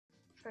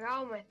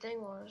Forgot what my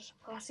thing was.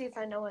 I'll see if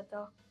I know it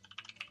though.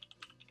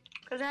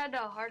 Cause I had to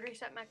hard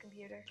reset my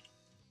computer.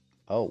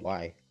 Oh,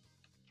 why?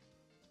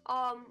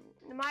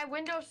 My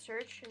Windows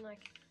search and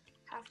like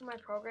half of my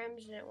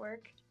programs didn't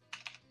work.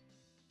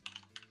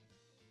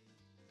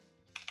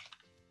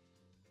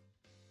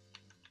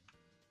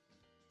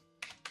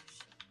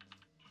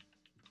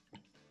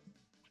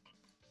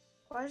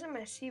 Why isn't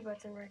my C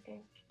button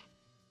working?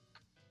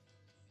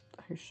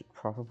 I should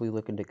probably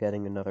look into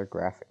getting another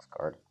graphics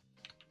card.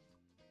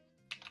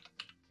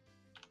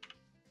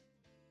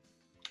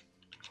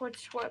 What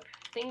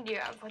thing do you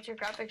have? What's your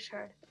graphics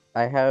card?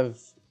 I have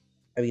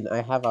a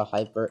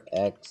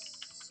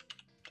HyperX.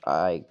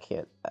 I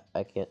can't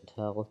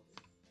tell.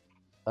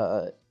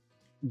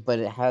 But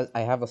I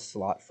have a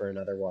slot for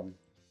another one.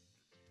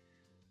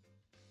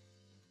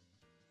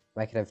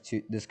 I can have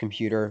two. This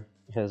computer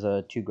has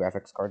two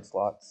graphics card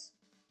slots.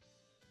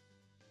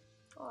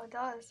 Oh, it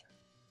does.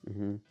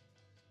 Mm-hmm.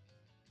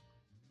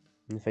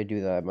 And if I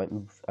do that,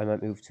 I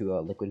might move to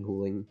liquid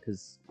cooling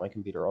because my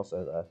computer also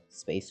has a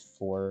space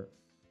for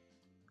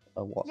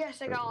a wall.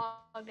 Yes, I got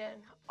logged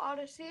in.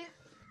 Odyssey.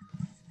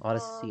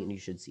 Odyssey, and you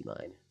should see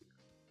mine.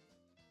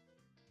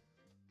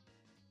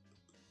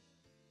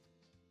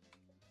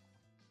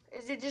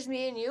 Is it just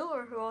me and you,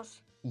 or who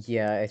else?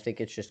 Yeah, I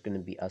think it's just gonna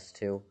be us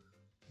two.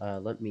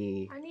 Let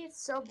me. I need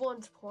sub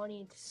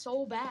 120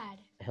 so bad.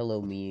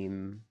 Hello,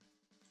 meme.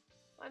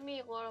 Let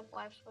me load up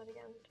live split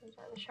again. Let's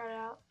try it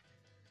out.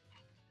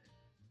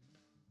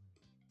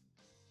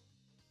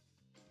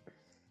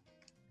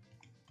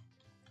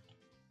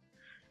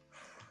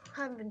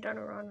 Haven't been done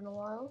a run in a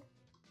while.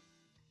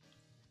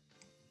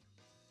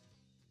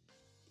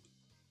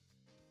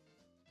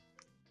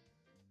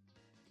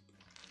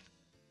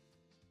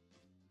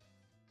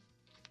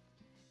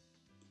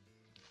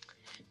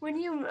 When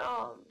you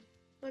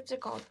what's it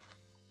called?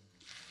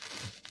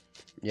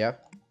 Yeah.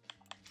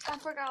 I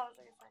forgot what I was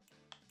gonna say.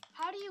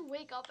 How do you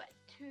wake up at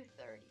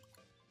 2:30?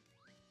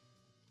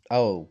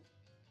 Oh.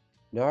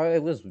 No,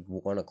 it was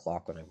 1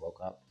 o'clock when I woke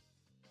up.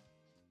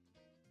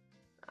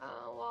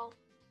 Well,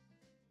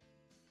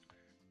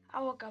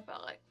 I woke up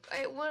at like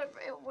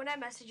when I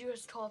messaged you it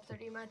was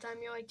 12:30 my time.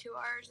 You're like 2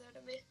 hours ahead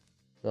of me.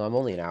 No, I'm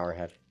only an hour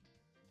ahead.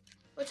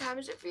 What time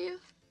is it for you?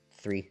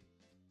 3.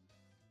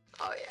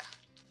 Oh yeah.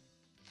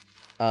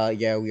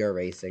 Yeah, we are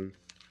racing.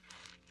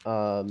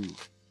 I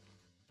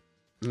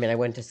mean, I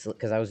went to sleep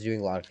because I was doing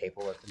a lot of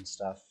paperwork and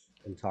stuff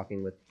and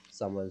talking with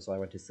someone, so I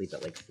went to sleep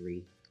at like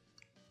 3.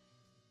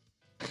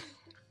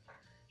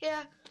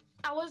 Yeah,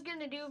 I was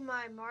gonna do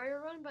my Mario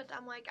run, but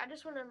I'm like, I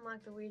just want to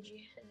unlock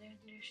Luigi and then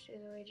just do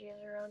the Luigi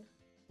as a run.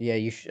 Yeah,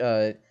 you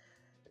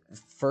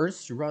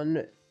first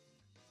run,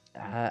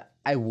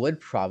 I would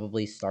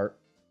probably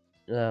start.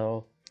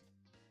 No,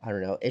 I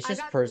don't know. It's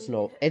just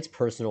personal. Luigi. It's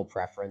personal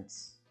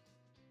preference.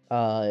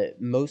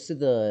 Most of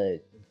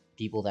the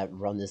people that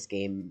run this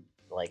game,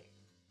 like,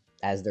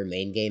 as their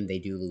main game, they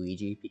do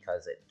Luigi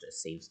because it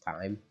just saves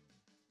time.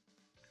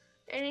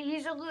 And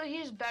he's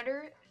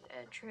better.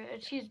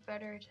 He's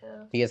better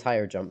too. He has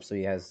higher jump, so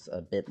he has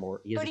a bit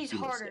more. But he's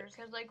harder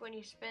because, like, when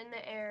you spin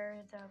the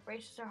air, the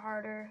races are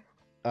harder.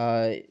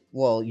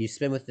 Well, you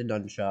spin with the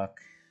nunchuck.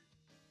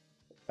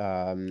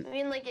 I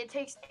mean, like, it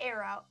takes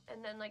air out,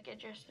 and then like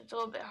it's a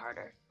little bit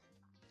harder.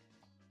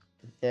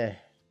 Eh.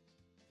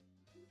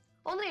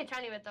 Only a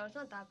tiny bit though. It's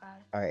not that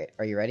bad. All right,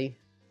 are you ready?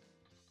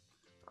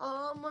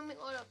 Let me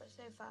load up a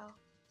save file.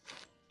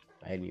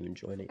 I hadn't even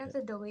joined it I have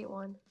to delete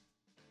one.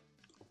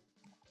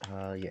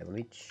 Yeah, let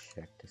me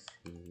check to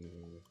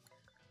see.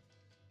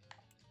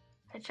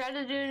 I tried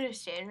to do a new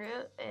stand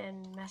route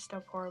and messed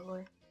up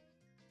horribly.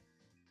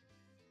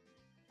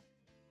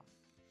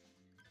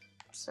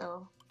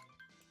 So.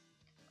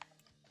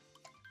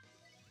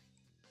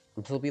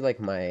 This will be like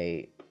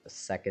my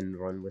second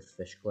run with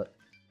Fish Clip.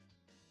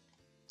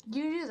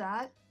 You do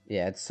that?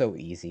 Yeah, it's so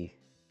easy.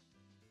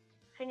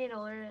 I need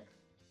to learn it.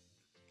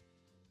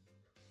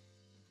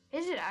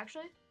 Is it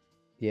actually?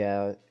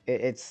 Yeah,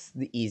 it's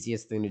the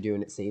easiest thing to do,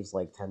 and it saves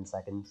like 10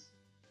 seconds.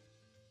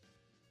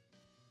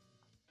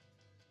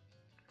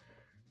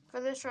 For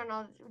this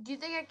run, do you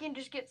think I can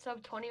just get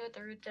sub 20 with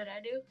the route that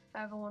I do? If I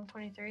have a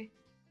 123?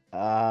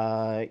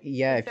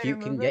 Yeah,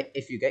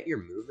 if you get your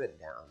movement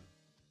down.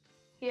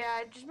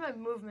 Yeah, just my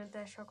movement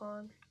that I struggle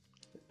on.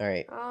 All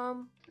right.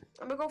 I'm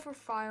gonna go for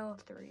file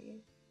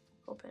 3.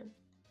 Open.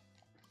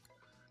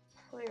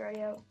 Let me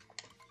ready out.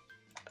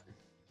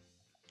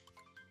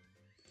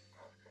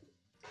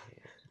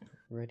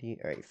 Ready?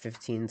 All right,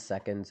 15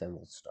 seconds, and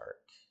we'll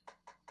start.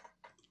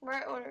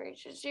 Right when it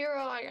reaches 0,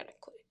 I gotta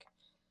click.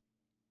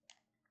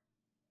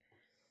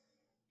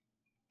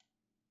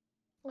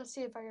 Let's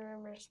see if I can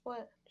remember to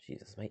split.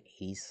 Jesus, my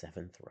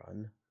 87th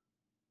run.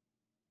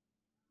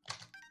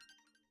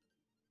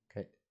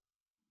 Okay.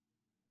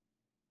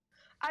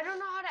 I don't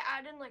know how to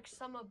add in like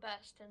sum of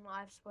best and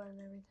live split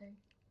and everything.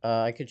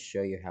 I could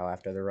show you how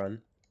after the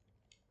run.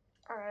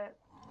 Alright.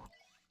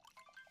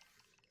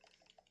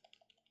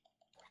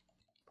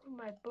 Put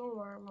my boom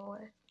arm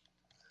away.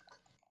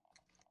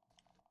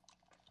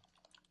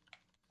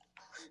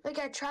 Like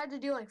I tried to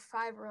do like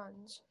 5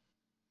 runs.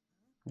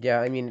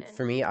 Yeah, I mean, And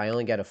for me, I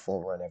only get a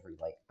full run every,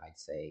 like, I'd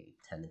say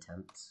 10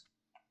 attempts.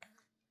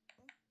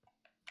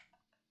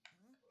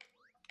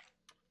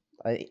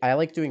 I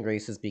like doing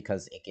races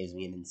because it gives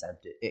me an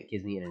incentive. It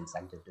gives me an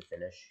incentive to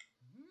finish.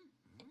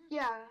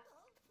 yeah.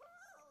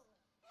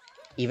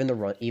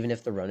 Even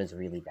if the run is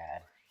really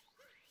bad.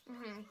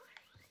 Mhm.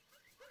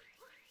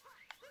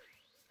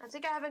 I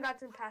think I haven't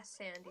gotten past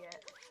sand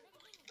yet.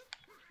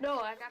 No,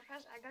 I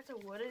got to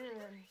wooded and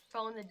then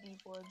fell in the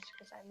deep woods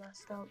because I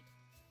messed up.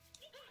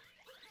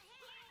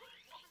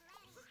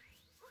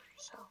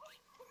 So,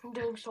 I'm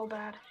doing so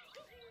bad.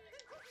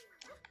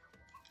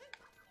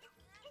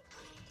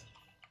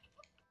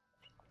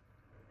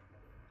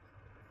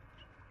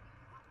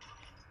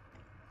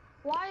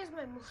 Why is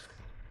my move?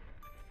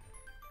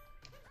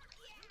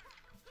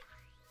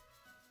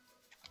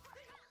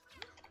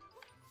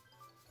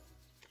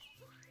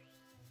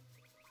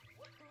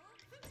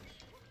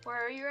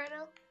 Where are you right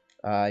now?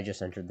 I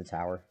just entered the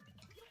tower.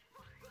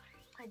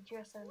 I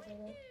just entered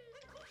it.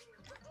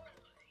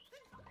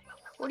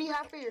 What do you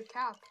have for your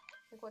cap?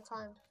 Like what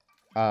time?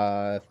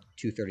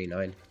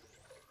 239.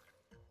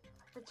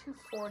 A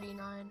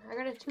 249. I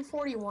got a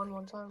 241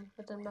 one time,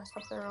 but then messed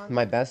up the run.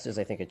 My best is,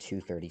 I think, a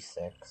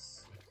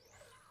 236.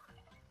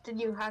 Did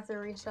you have to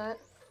reset?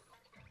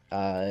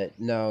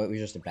 No, it was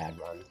just a bad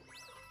run.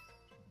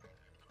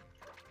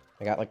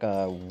 I got like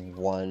a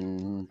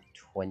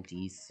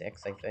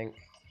 126, I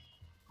think.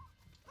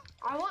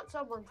 I want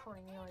sub 120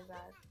 really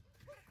bad.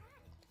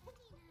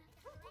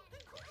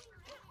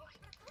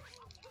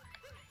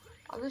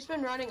 I've just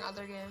been running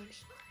other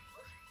games.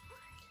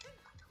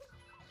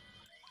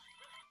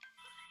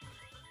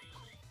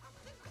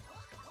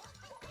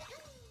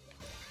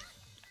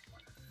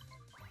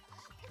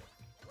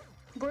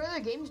 What other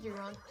games do you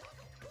run?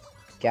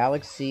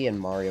 Galaxy and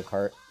Mario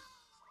Kart.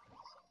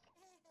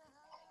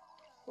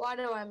 Why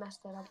do I mess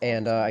that up?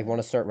 And I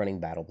want to start running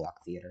Battle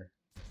Block Theater.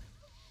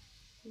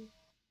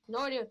 No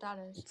idea what that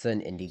is. It's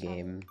an indie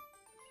game.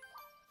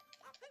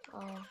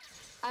 Oh,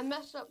 I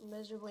messed up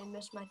miserably and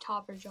missed my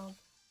topper jump.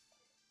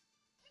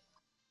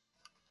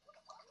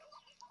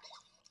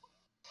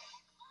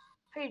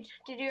 Hey,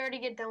 did you already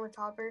get done with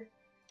topper?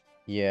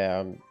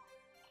 Yeah,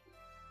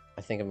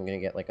 I think I'm gonna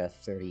get like a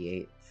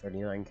 38,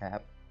 39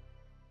 cap.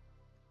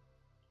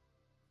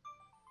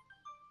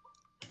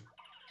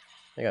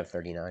 I got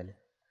 39.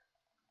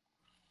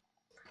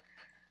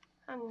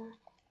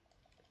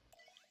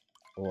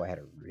 Oh, I had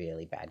a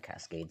really bad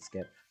cascade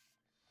skip.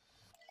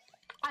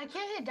 I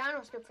can't hit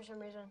dino skip for some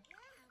reason.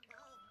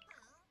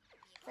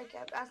 Like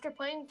after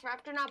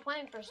not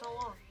playing for so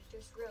long,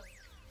 just really.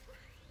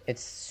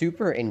 It's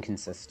super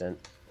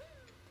inconsistent.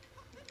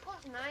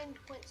 Plus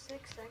 9.6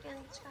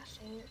 seconds. Gosh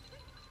dang it.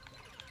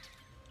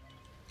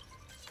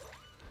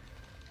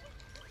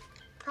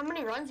 How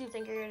many runs do you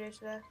think you're gonna do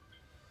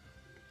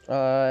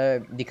today?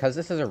 Because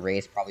this is a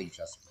race, probably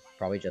just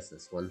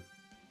this one.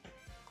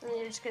 And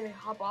you're just gonna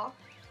hop off?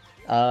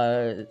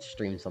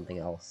 Stream something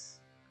else.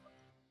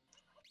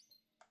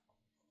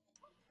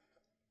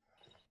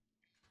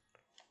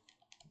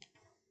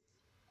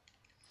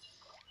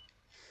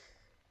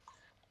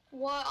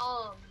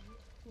 What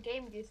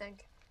game do you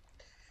think?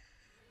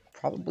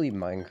 Probably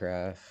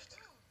Minecraft.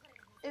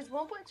 Is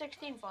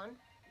 1.16 fun?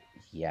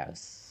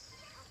 Yes.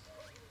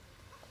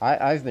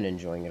 I've been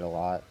enjoying it a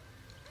lot.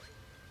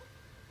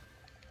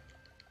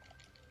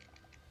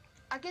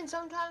 I can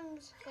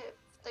sometimes hit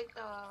like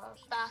the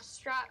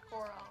fast strat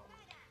or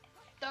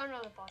don't know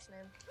the boss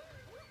name.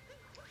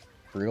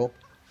 Brutal?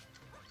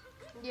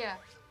 Yeah.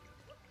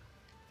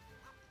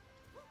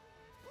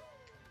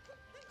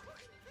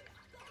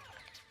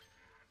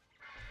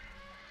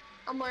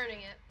 I'm learning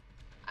it.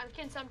 I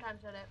can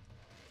sometimes hit it.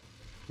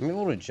 I'm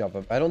able to jump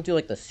up. I don't do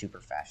like the super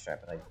fast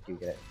strat, but I do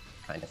get it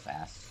kind of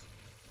fast.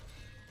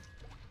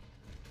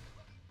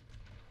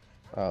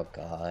 Oh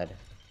god.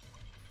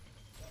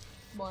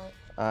 What?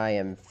 I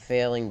am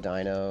failing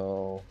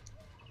Dino.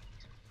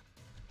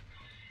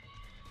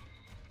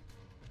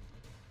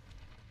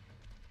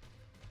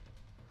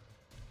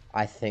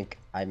 I think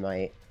I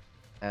might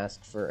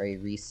ask for a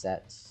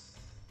reset.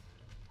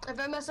 If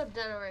I mess up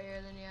Dino right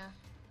here, then yeah.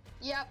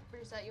 Yep,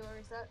 reset. You want to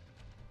reset?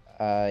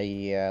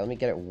 Yeah, let me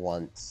get it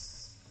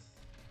once.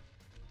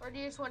 Or do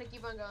you just want to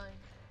keep on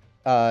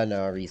going?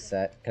 No,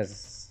 reset,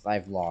 because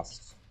I've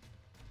lost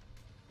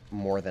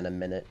more than a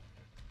minute.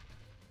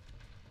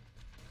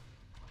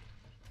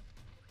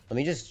 Let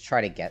me just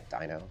try to get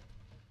Dino.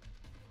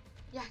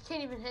 Yeah, I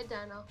can't even hit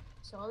Dino.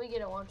 So let me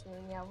get it once and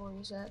then yeah, we'll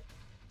reset.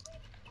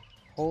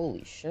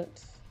 Holy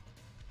shit.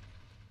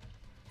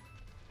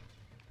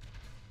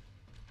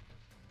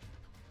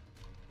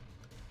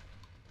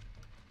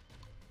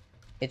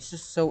 It's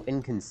just so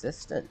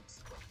inconsistent.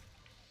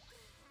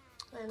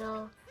 I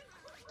know.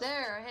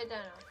 There, I hit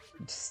Dino.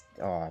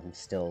 Oh, I'm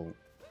still...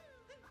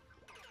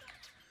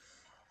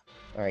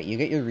 Alright, you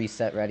get your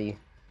reset ready.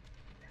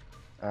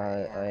 Yeah.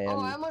 I am...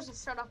 Oh, I almost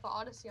just shut off the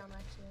Odyssey on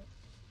accident.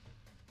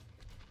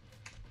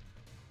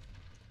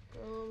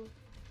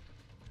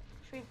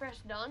 Should we press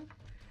done?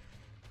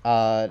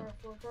 Or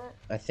forfeit?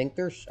 I think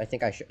there's. I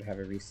think I should have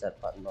a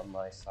reset button on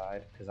my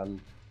side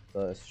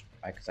because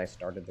I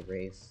started the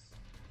race.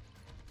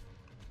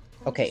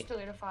 Okay. Just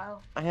delete a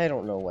file. I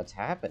don't know what's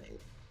happening.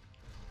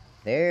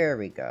 There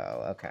we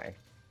go. Okay.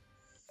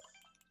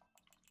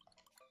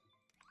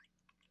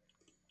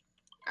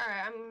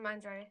 Alright,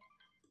 mine's ready.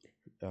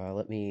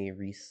 Let me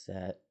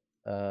reset.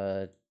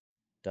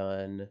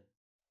 Done.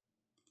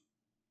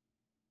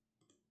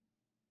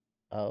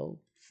 Oh,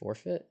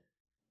 forfeit?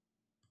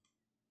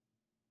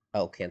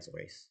 Oh, cancel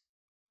race.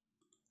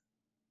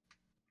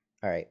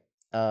 Alright.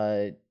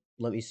 Let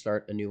me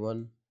start a new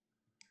one.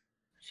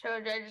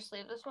 Should I just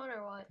leave this one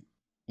or what?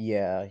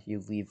 Yeah, you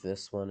leave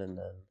this one and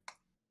then...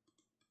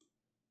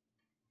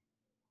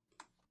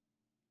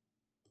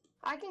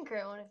 I can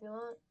create one if you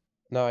want.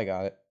 No, I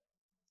got it.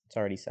 It's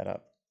already set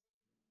up.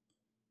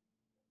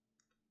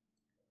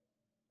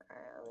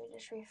 Alright, let me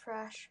just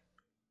refresh.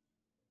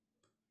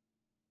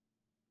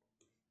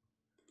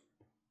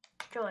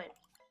 Join.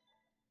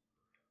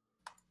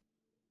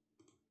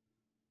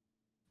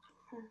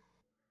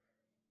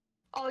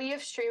 Oh, you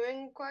have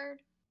streaming required?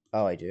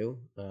 Oh, I do?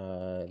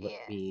 Let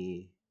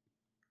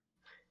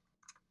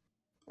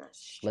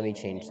me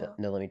change that.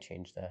 No, let me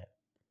change that.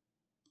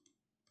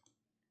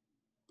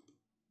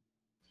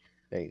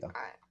 There you go.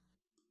 Alright.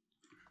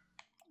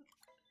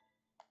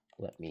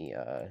 Let me,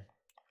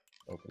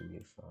 open a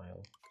new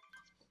file.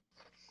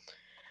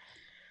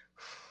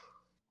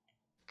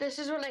 This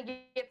is what I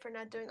get for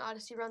not doing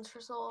Odyssey runs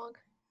for so long.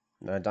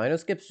 No, Dino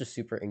Skip's just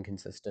super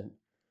inconsistent.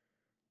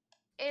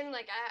 And,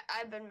 like,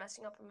 I've been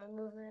messing up on my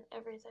movement,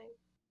 everything.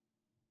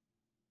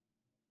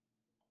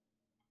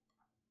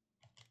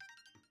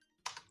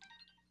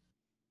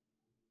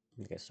 I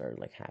think I started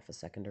like half a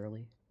second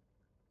early.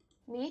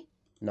 Me?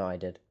 No, I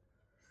did.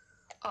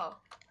 Oh.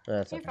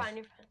 That's You're okay. fine,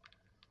 you're fine.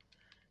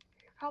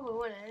 You probably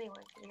wouldn't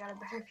anyway, because you got a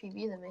better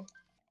PB than me.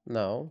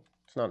 No,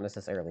 it's not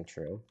necessarily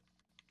true.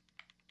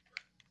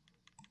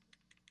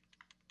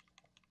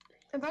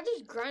 If I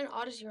just grind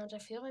Odyssey runs, I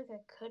feel like I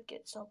could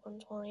get sub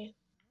 120.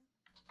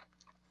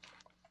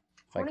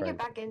 I want to get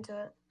back into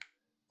it.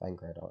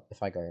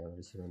 If I grind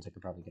Odyssey runs, I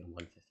could probably get a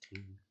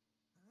 115.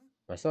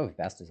 My sub of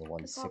best is a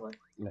 116.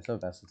 My sub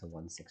of best is a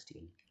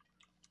 116.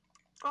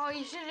 Oh,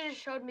 you should have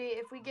just showed me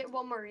if we get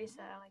one more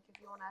reset, like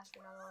if you want to ask for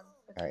another one.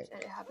 Alright.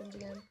 It happens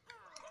again.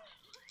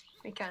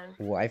 We can.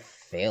 Ooh, I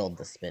failed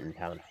the spin and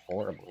pound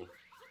horribly.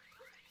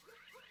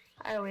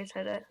 I always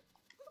hit it.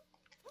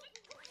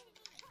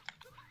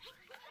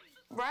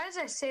 Right as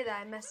I say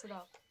that, I messed it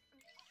up.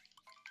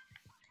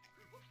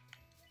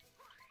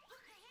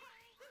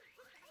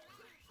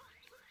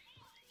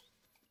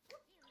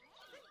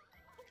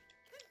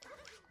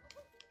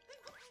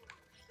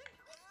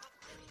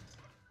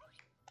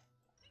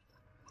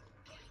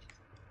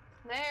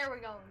 There we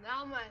go.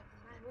 Now my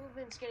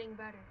movement's getting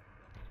better.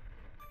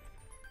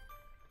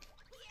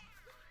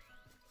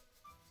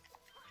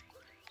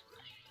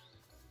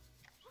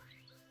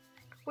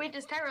 Wait,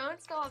 does Tyrone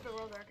still have the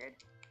world record?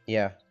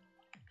 Yeah.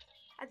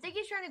 I think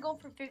he's trying to go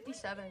for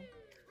 57.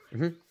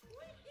 Mhm.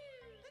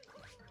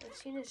 I've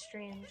seen his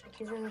streams. Like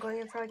he's been going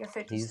in for like a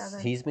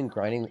 57. He's been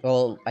grinding.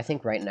 Well, I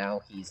think right now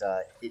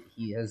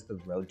he has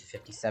the road to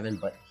 57,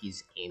 but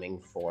he's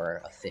aiming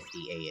for a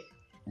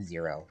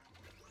 58-0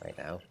 right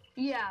now.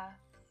 Yeah.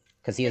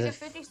 Because he has a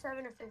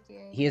 57 or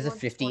 58. He has a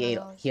 58.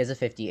 He has a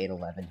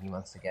 58-11. He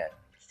wants to get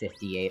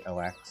 58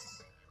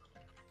 OX.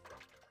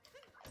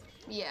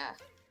 Yeah.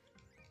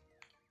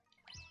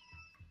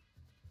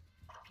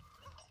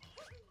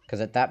 Because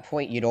at that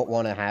point, you don't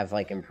want to have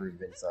like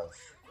improvements of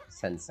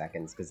 10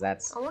 seconds, because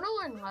that's... I want to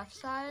learn left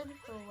side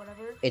or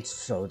whatever. It's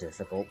so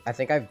difficult. I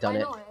think I've done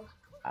it.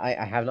 I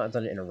have not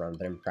done it in a run,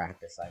 but in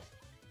practice, I've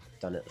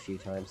done it a few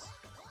times.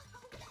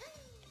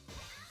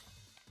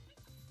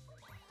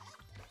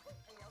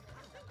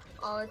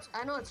 Oh,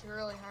 I know it's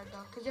really hard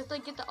though, because you have to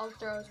like, get the up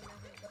throws and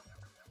everything.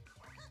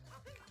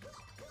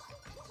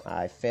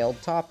 I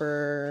failed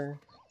topper.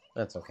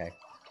 That's okay.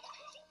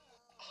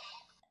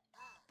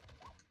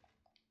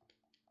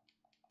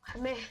 I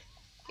may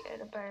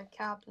get a better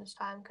cap this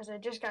time, because I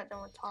just got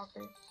done with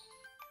topper.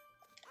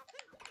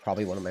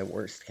 Probably one of my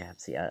worst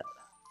caps yet.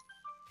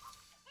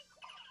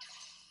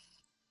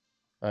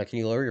 Can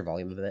you lower your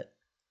volume a bit?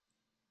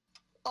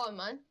 Oh,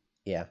 mine?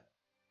 Yeah.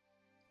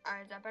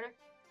 Alright, is that better?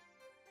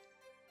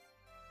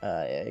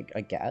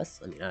 I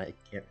guess. I mean, I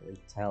can't really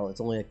tell.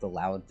 It's only like the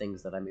loud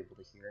things that I'm able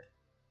to hear.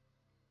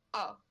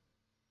 Oh.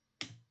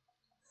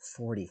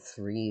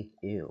 43.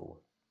 Ew.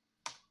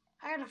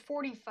 I got a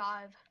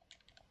 45.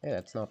 Hey,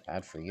 that's not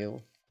bad for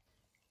you.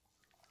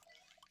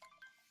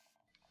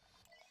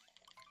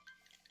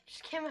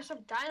 Just can't mess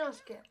up Dino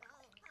Skip.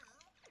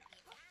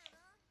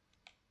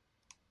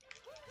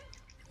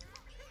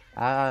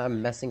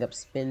 I'm messing up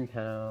spin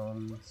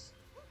pounds.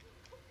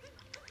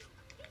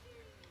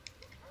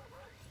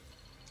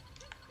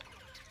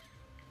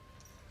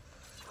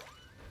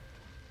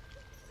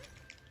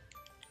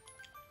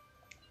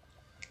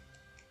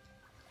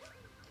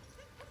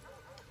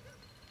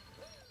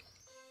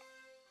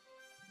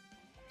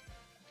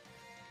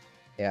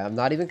 Yeah, I'm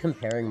not even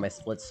comparing my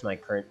splits to my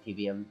current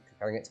PB. I'm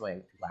comparing it to my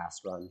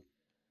last run.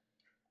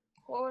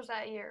 What was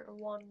that year?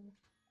 One.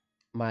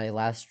 My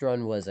last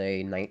run was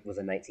a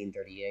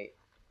 1938.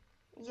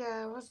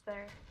 Yeah, it was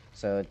there.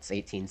 So it's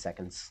 18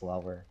 seconds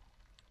slower.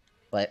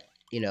 But,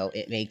 you know,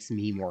 it makes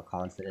me more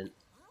confident.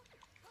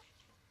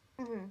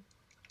 Mm-hmm.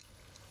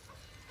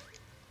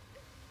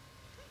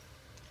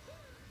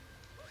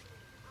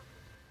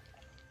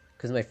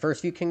 Because my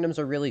first few kingdoms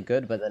are really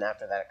good, but then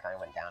after that it kind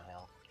of went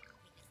downhill.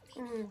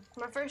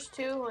 My first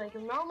two, like,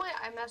 normally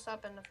I mess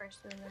up in the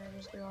first two and then I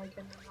just do like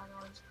good in the other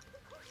ones.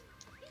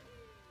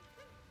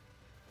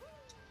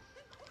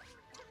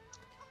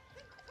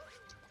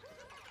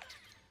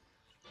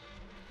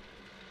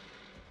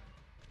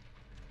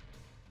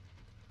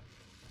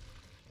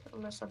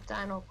 Don't mess up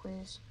Dino,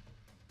 please.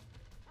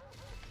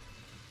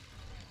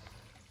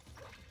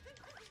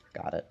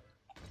 Got it.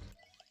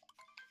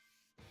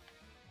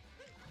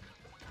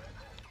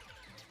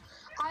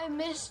 I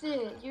missed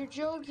it. You're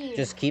joking.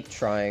 Just keep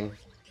trying.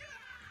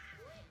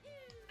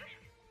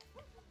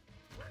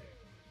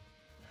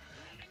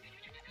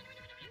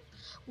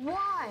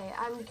 Why?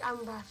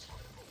 I'm back.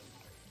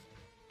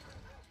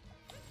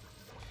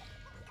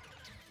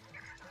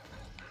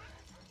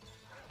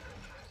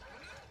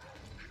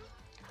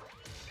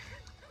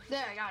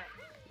 There, I got it.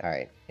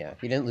 Alright, yeah.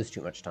 You didn't lose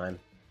too much time.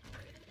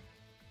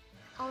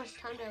 How much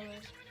time did I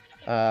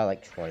lose?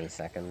 Like 20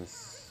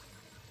 seconds.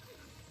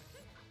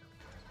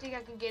 Think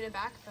I can get it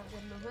back if I have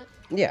good movement?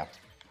 Yeah.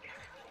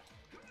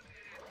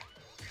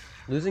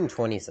 Losing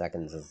 20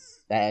 seconds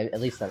is,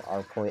 at least at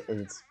our point,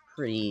 it's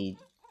pretty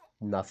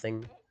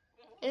nothing.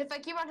 And if I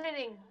keep on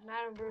hitting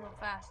Mad and Brutal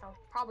fast, I'll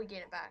probably get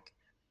it back.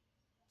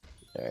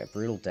 Alright,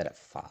 Brutal dead at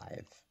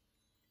 5.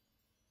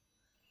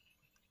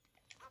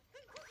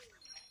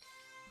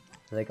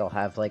 I think I'll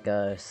have like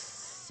a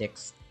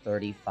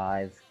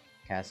 6:35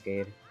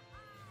 Cascade.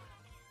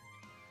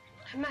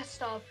 I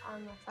messed up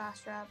on the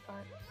fast rap,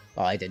 but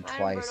Oh, I did Mad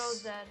and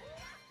Brutal's twice. dead.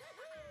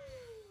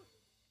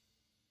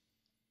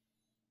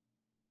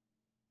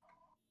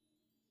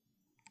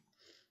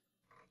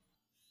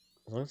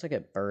 As long as I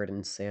get Bird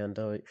and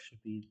Sando, it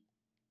should be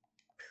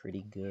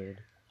pretty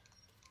good.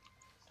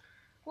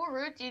 What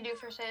route do you do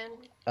for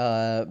sand?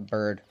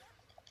 Bird.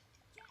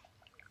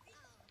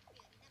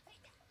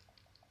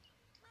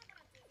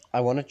 I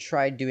want to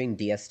try doing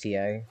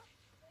DSTA.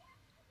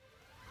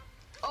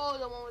 Oh,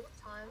 the one with the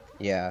time.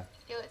 Yeah.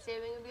 Daylight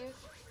saving abuse.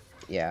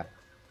 Yeah.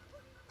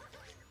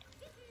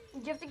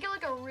 You have to get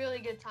like a really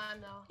good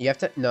time though. You have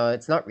to. No,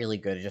 it's not really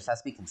good. It just has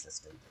to be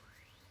consistent.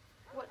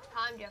 What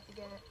time do you have to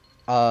get it?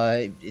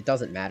 It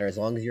doesn't matter as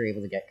long as you're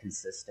able to get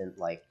consistent,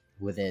 like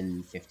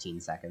within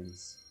 15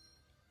 seconds.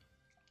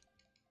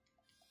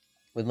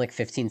 Within like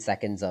 15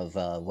 seconds of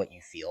what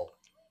you feel,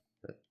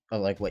 or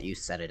like what you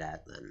set it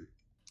at, then.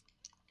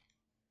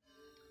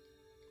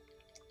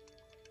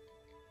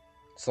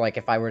 So like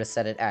if I were to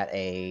set it at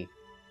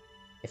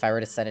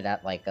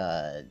like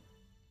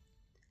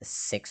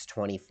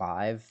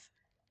 6:25,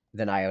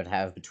 then I would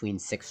have between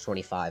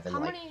 6:25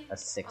 and a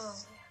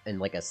 6 and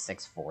like a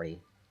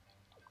 6:40.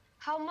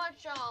 How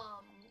much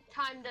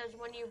time does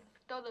when you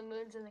throw the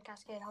moons in the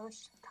cascade? How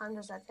much time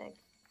does that take?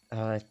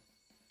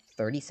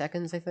 30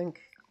 seconds, I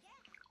think.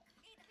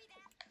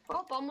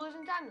 Oh, I'm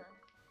losing time then.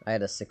 I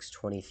had a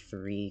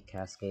 6:23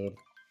 cascade.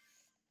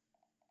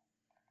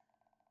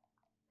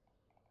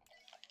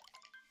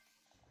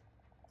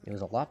 It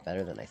was a lot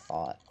better than I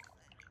thought.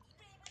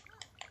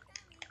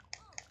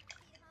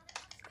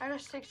 I had a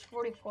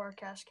 6:44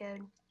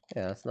 cascade.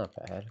 Yeah, that's not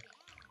bad.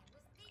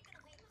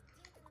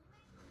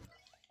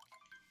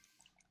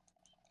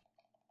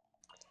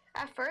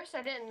 At first,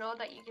 I didn't know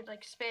that you could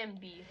like spam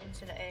B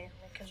instead of A,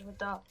 because with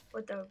the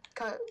what's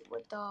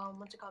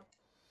it called?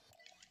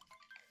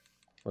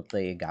 With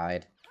the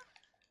guide.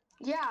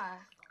 Yeah,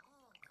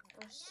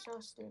 it was so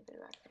stupid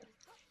back then.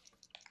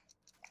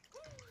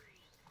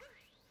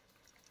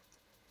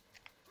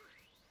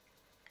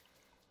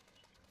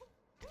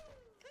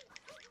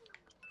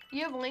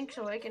 You have Link's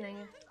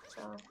Awakening,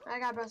 so I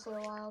got Breath of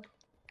the Wild.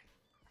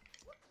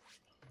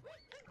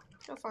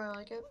 So far, I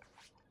like it.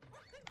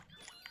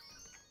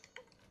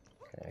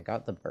 Okay, I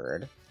got the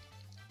bird.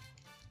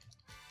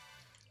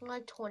 I'm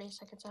like 20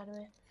 seconds out of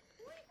me.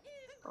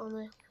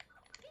 Only.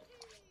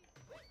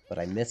 But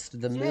I missed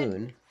the Did you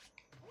moon.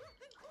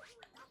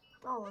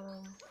 Oh,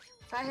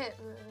 if I hit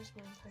this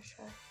moon, for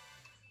sure.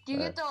 Do you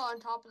get the on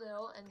top of the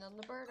hill and then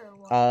the bird, or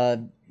what?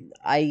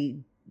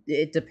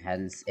 It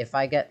depends. If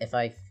I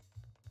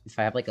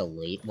have like a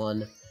late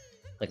one,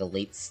 like a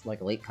late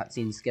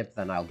cutscene skip,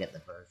 then I'll get the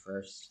bird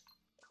first.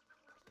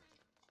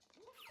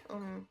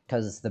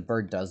 Because the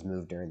bird does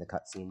move during the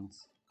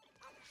cutscenes.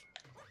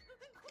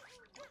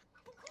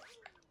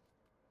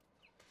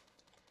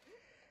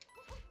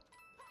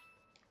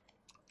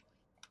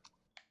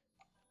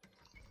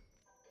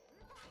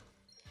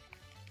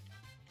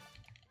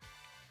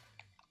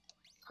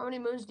 How many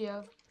moons do you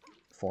have?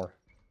 4.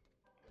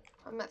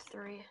 I'm at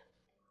 3.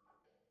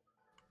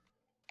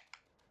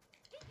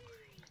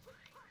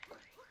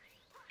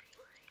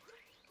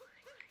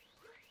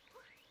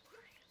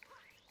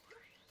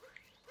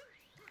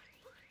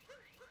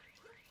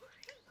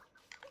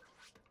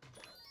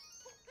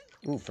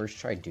 Ooh, first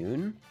try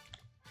Dune?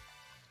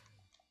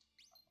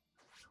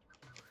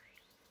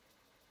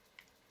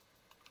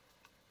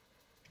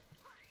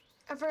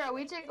 I forgot,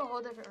 we take a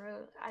whole different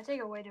route. I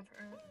take a way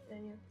different route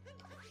than you.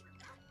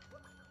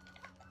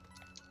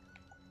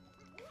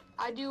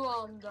 I do,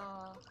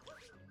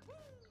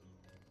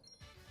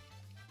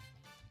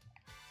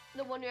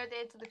 the one you have to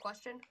answer the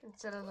question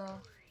instead of the...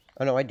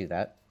 Oh, no, I do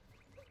that.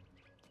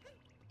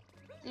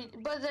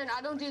 But then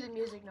I don't do the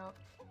music note.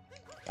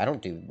 I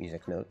don't do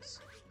music notes.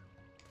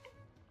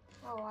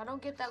 Oh, I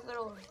don't get that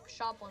little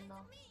shop one,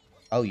 though.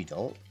 Oh, you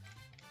don't?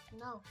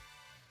 No.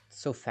 It's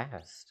so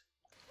fast.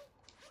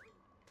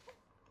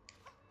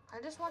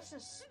 I just watched a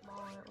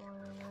smaller one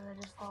and then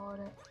I just followed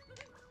it.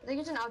 I think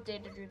it's an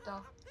outdated route,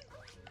 though.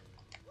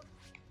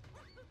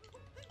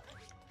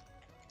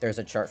 There's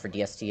a chart for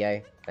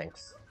DSTA.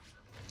 Thanks.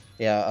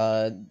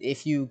 Yeah,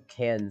 if you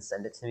can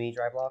send it to me,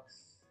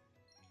 Dryblocks.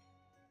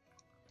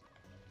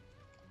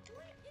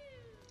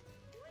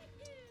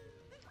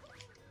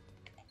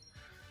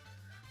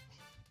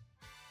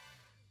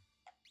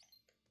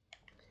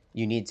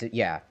 You need to...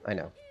 Yeah, I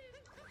know.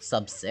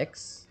 Sub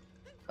 6?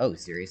 Oh,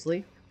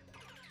 seriously?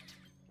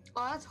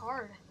 Oh, that's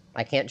hard.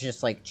 I can't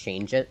just, like,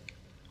 change it?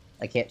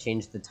 I can't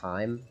change the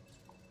time?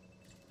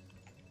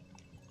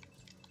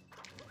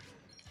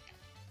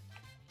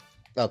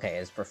 Okay,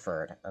 it's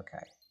preferred.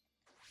 Okay.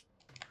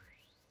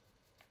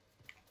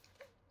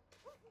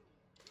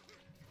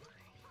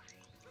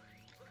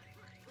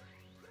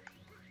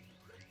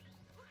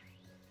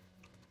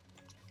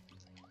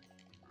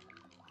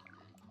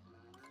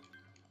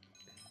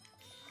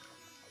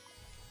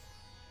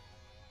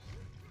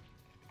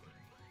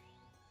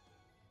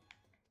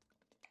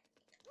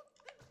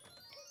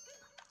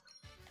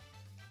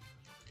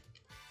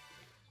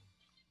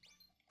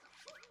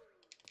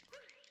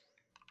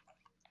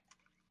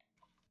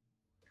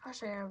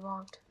 Gosh, I got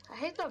bonked. I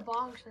hate the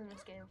bonks in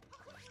this game.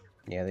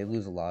 Yeah, they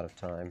lose a lot of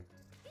time.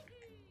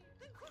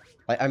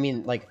 I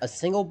mean, like, a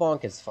single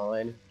bonk is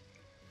fine.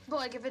 But,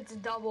 like, if it's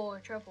double or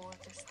triple,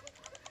 it's just...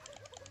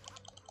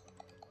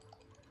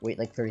 Wait,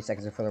 like, 30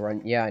 seconds before the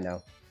run? Yeah, I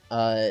know.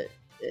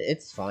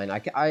 It's fine.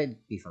 I'd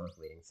be fine with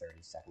waiting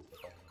 30 seconds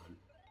before the run.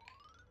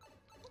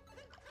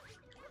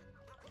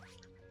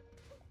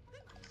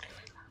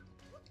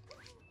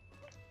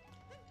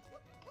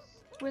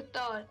 With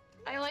the...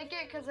 I like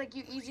it because, like,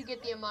 you easy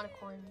get the amount of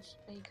coins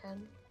that you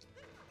can.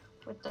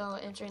 With the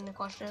answering the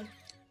question.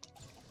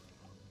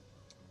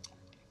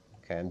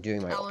 Okay, I'm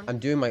doing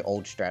my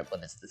old strat,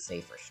 but it's the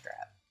safer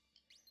strat.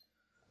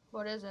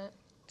 What is it?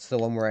 It's the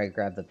one where I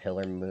grab the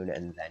pillar moon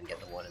and then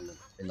get the one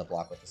in the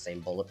block with the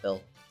same bullet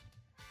bill.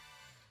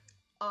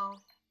 Oh.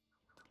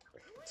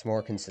 It's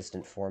more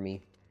consistent for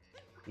me,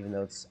 even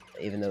though it's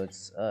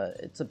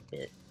a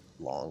bit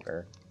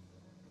longer.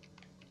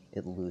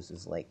 It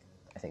loses like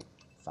I think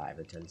 5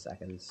 or 10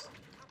 seconds.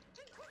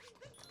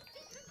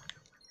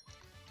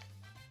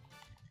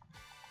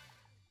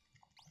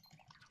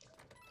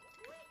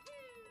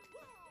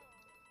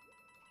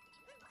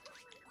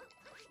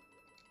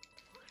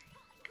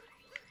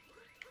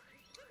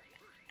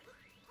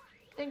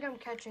 I think I'm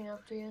catching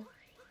up to you.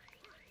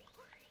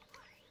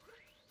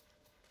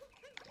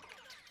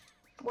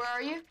 Where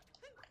are you?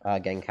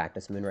 Getting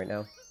Cactus Moon right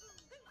now.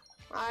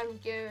 I'm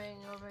going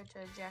over to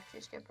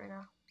Jack's Skip right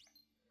now.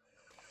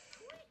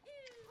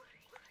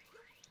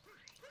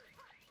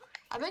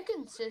 I've been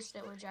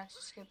consistent with Jack's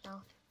Skip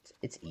now.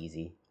 It's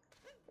easy.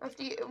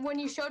 When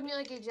you showed me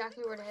like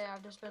exactly where to hit,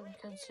 I've just been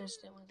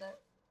consistent with it.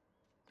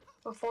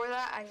 Before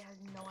that, I had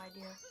no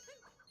idea.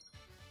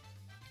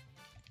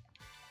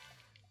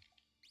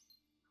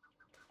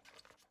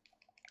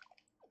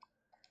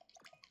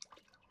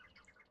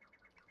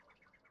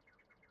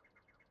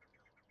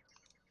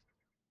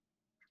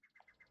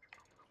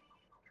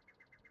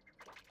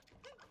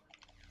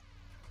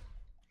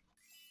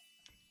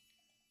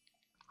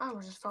 I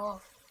almost just fell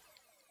off.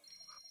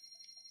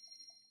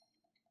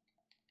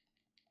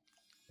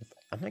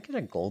 Am I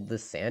gonna gold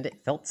this sand?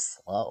 It felt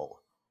slow.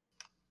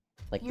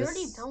 Like You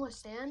already done with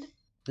sand?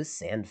 This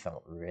sand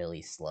felt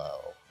really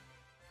slow.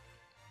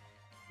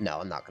 No,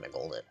 I'm not gonna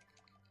gold it.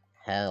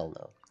 Hell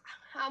no.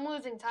 I'm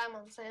losing time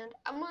on sand.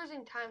 I'm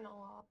losing time a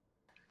lot.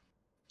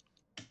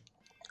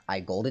 I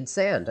golded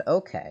sand.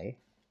 Okay.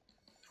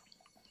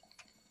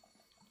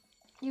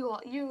 Did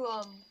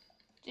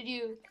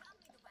you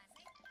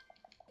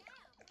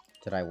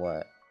Did I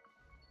what?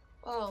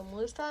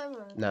 lose time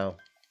or? No.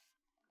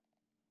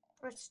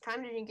 How much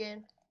time did you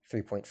gain?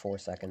 3.4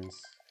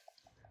 seconds.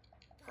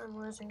 I'm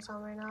losing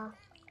some right now.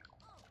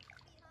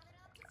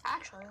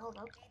 Actually, hold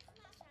up.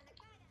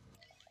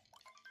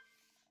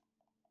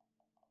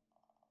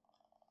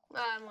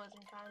 I'm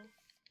losing time.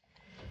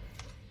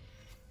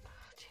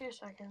 2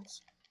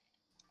 seconds.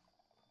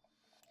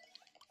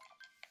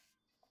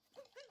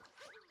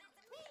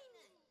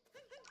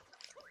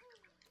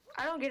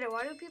 I don't get it.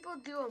 Why do people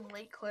do a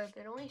late clip?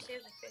 It only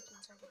saves like 15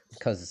 seconds.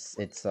 Because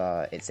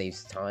it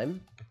saves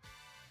time.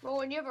 Well,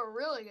 when you have a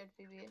really good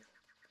PB.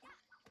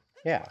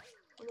 Yeah.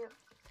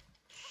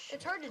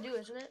 It's hard to do,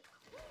 isn't it?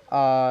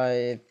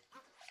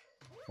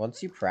 Well,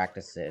 Once you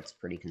practice it, it's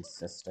pretty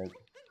consistent.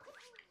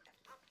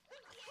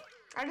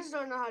 I just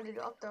don't know how to do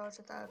up throws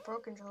with that pro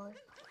controller.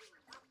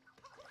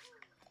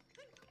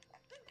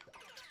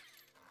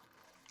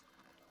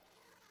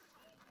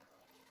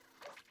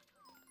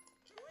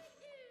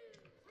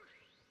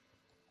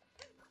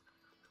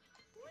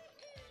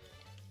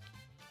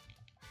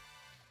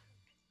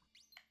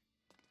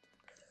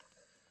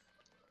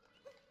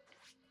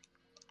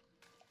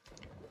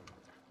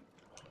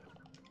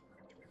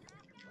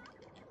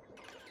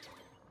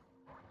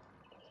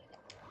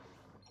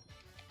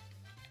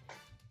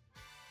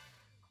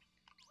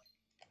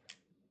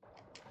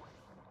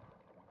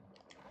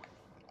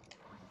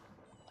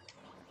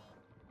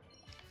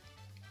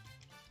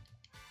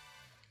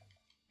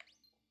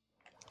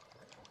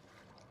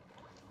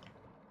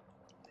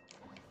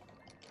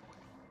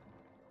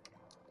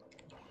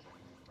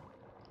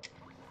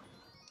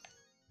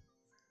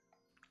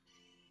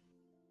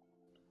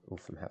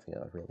 Oof, I'm having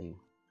a really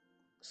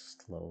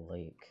slow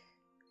lake.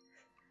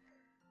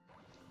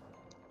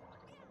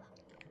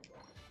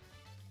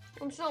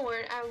 I'm still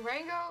learning.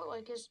 Rango,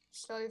 like, is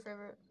still your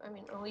favorite, I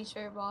mean, or least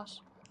favorite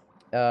boss?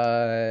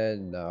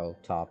 No,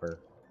 Topper.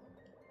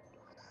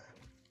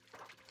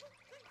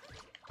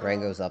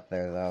 Rango's up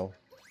there, though.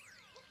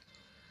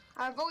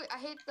 I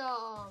hate the,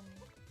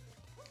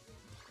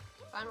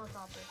 final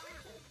Topper.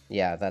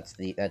 Yeah, that's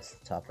the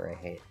Topper I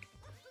hate.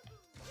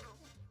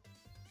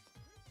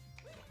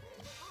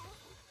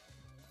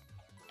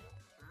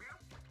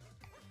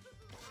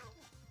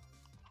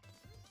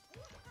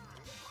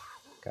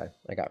 Okay,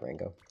 I got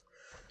Rango.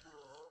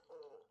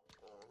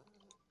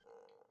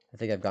 I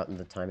think I've gotten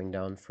the timing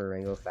down for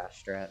Rango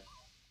fast strat.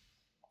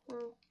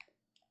 Oh,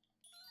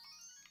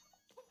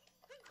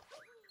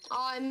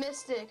 I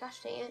missed it.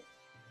 Gosh dang it.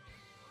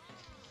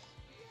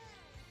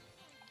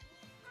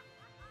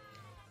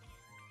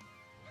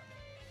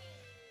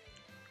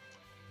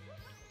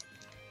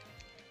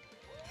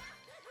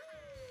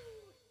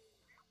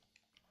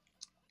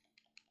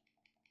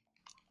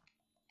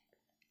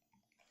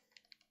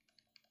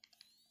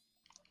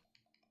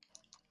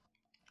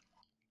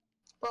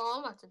 Bro,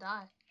 I'm about to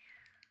die.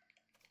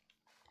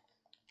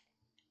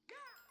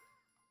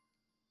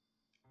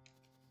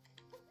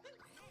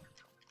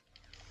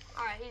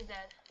 Alright, he's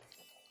dead.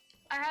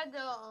 I had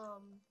to,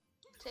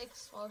 take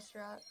slow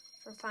strat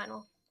for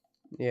final.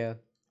 Yeah.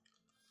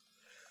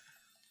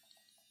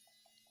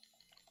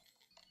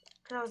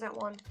 Cause I was at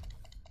 1.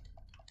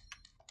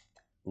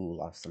 Ooh,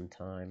 lost some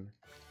time.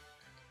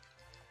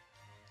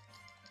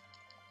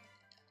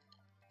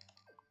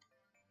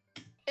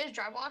 Is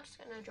Drybox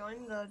gonna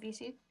join the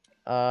VC?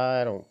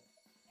 I don't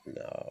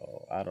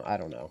know. I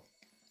don't know.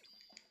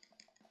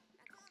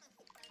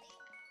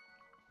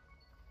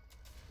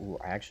 Ooh,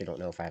 I actually don't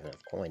know if I have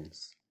enough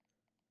coins.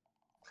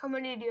 How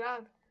many do you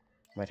have?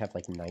 Might have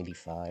like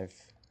 95.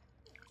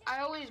 I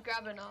always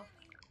grab enough.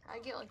 I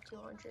get like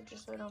 200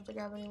 just so I don't have to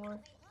grab any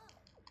more.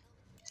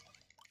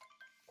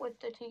 With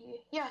the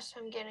Tiki. Yes,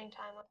 I'm getting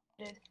time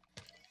updated.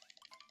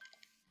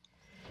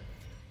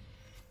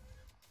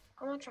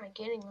 How much am I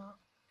getting though?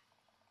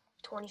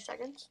 20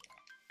 seconds?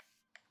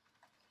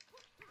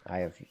 I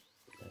have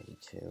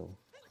 92.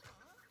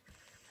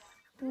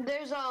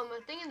 There's a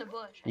thing in the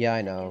bush. Yeah,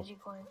 I that know. Gives you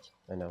coins.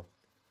 I know.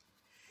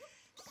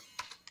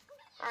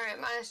 Alright,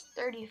 minus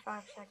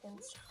 35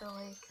 seconds for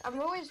lake. I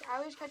always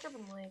catch up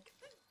in lake.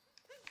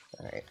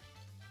 Alright.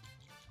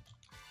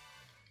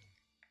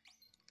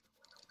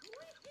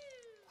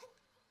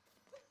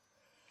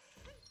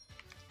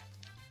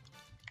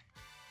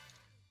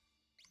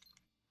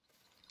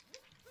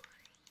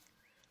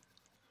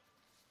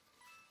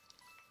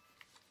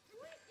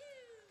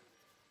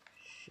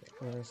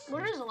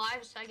 What does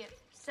live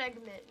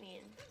segment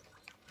mean? That's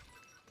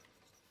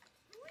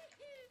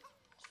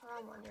what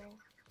I'm wondering.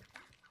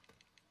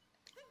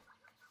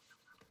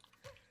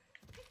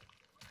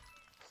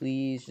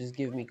 Please just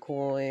give me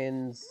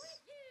coins.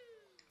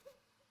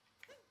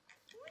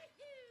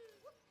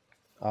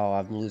 Oh,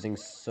 I'm losing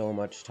so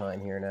much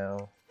time here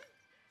now.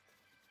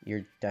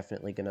 You're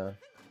definitely gonna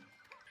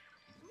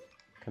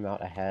come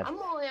out ahead.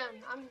 I'm all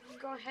in. I'm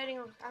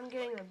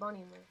getting the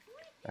bunny move.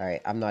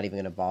 Alright, I'm not even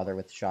gonna bother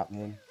with Shot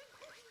Moon.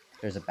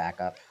 There's a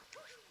backup.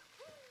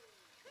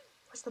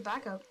 What's the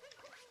backup?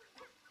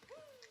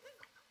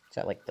 It's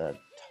at like the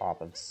top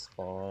of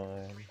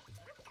spawn.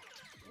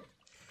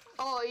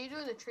 Oh, are you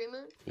doing the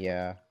treatment?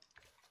 Yeah.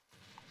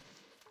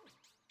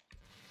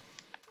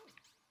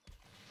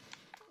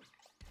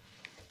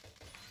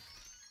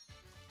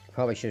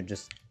 Probably should have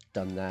just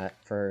done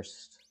that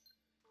first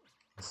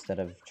instead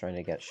of trying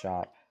to get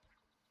shop.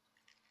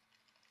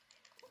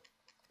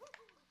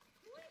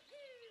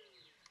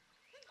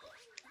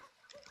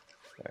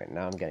 Alright,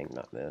 now I'm getting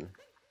Nutman.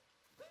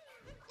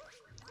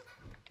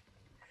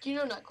 Do you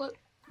know Nutclip?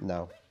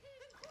 No.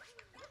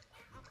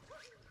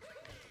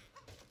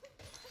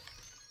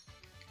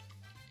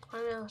 I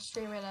know a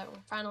streamer that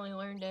finally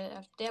learned it.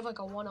 They have like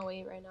a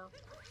 108 right now.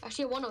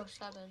 Actually, a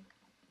 107.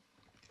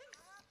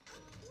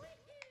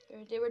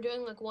 They were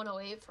doing like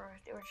 108 for.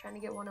 They were trying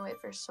to get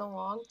 108 for so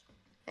long,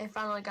 I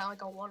finally got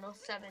like a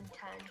 107.10.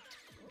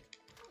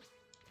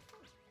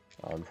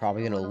 I'm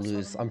probably gonna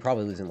lose. 107. I'm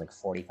probably losing like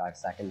 45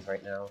 seconds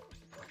right now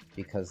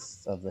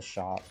because of the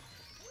shot.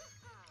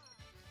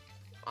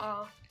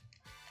 Oh.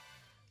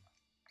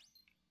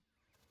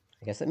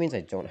 I guess that means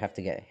I don't have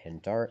to get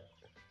hint art.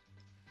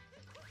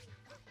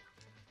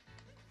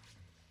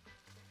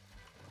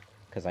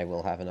 Because I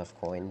will have enough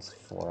coins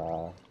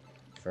for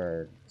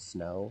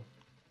snow.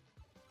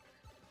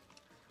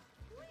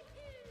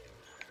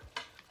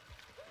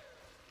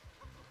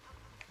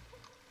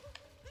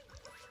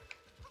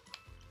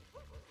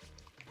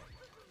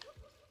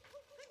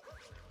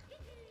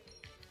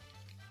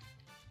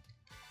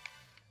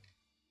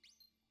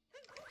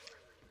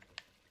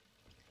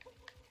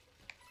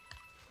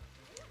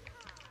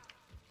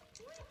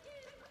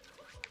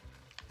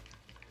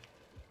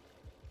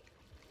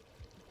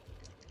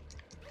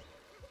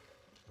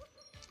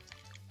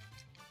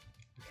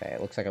 Okay, it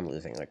looks like I'm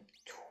losing like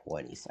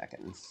 20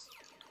 seconds.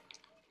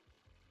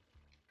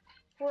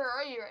 Where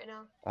are you right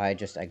now? I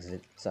just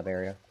exit sub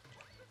area.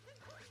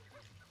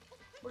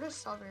 What does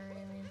sub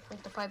area mean?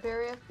 Like the pipe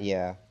area?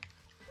 Yeah.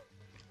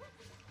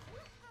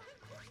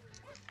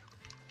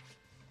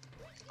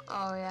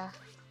 Oh, yeah.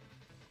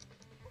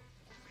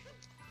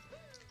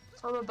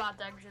 So I'm about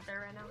to exit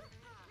there right now.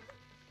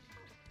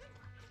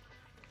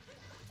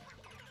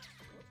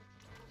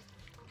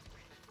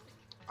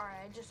 Alright,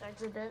 I just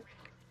exited it.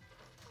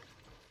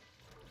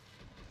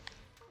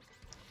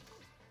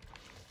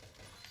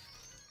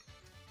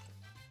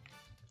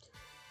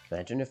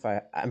 Imagine if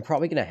I'm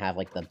probably gonna have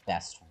like the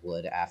best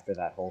wood after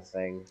that whole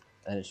thing,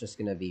 and it's just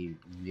gonna be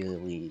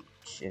really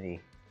shitty.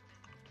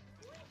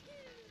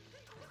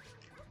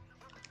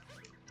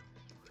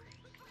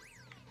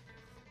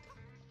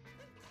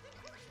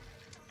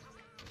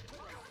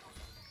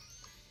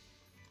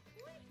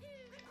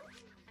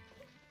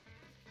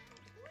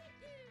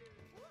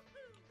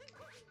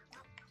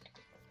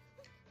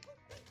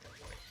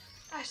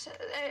 I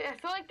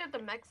feel like that the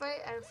mech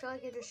fight, I feel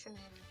like it just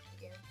shouldn't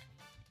begin.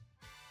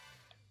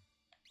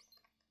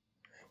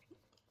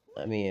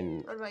 I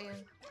mean, What about you?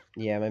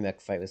 yeah, my mech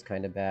fight was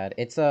kind of bad.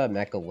 It's a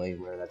Mecha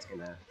Wiggler that's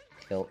gonna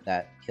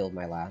killed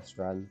my last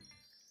run.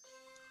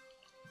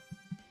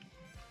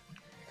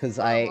 Cause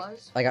I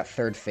got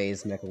third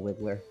phase Mecha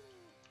Wiggler.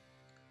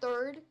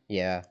 Third?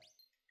 Yeah.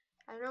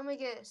 I normally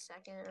get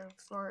second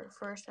or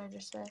first, I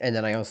just say. And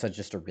then I also had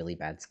just a really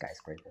bad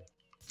skyscraper.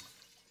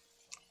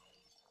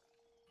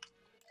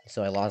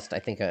 So I lost, I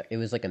think, it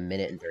was like 1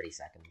 minute and 30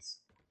 seconds.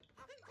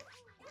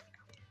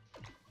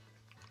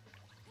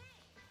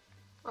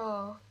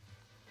 Oh.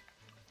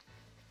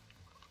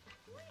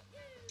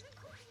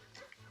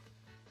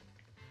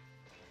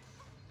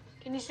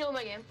 Can you steal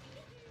my game?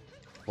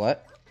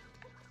 What?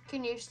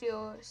 Can you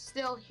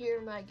still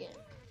hear my game?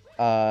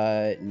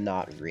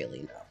 Not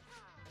really,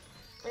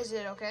 no. Is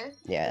it okay?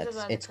 Yeah,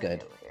 it's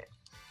good.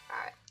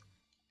 Alright.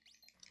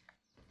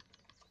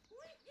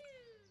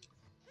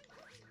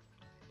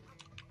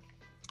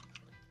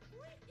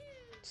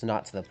 It's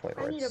not to the point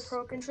where I need a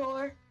pro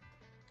controller.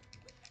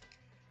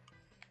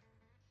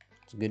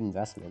 It's a good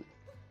investment.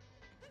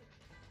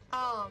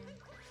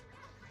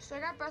 So I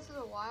got Breath of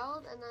the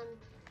Wild, and then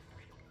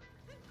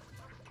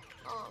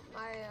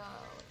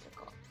what's it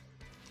called?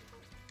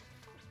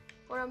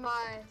 One of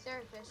my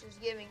therapists is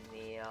giving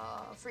me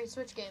a free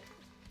Switch game.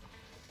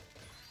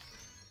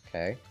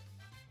 Okay.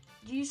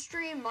 Do you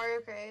stream Mario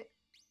Kart?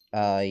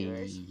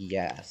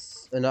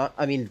 Yes. Not,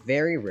 I mean,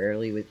 very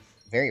rarely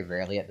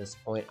at this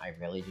point. I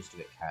really just do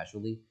it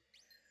casually.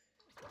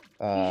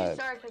 You should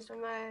start, because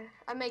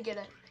I may get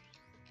it.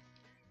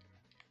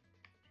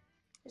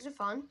 Is it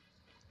fun?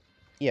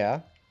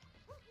 Yeah.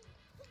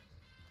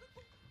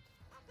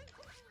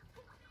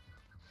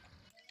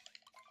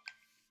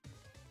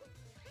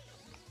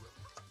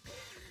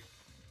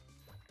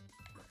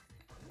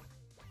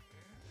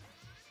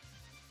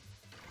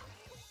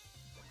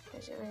 I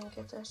didn't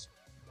get this.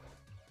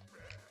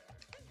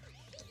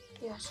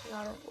 Yes, I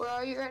got it. Where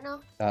are you right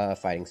now?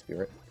 Fighting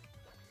Spirit.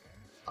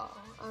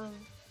 Oh,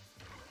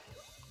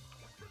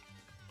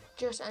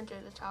 just enter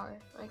the tower.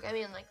 Like, I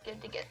mean, like,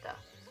 good to get the...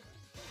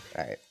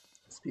 Alright.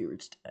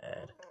 Spirit's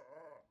dead.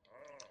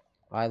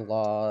 I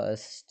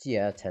lost,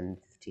 yeah, 10,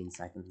 15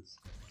 seconds.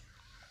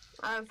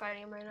 I'm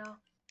fighting him right now.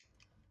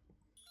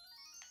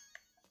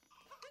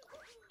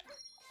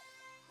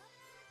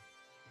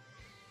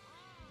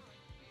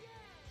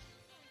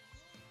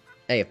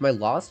 Hey, if my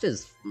lost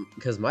is...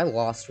 Because my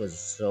lost was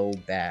so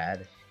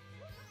bad.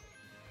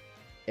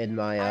 In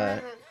my, I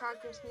haven't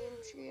practiced meme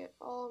tree at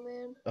all,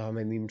 man. Oh,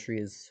 my meme tree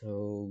is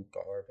so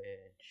garbage.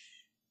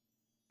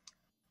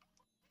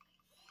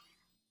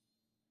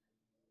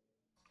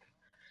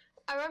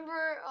 I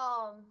remember,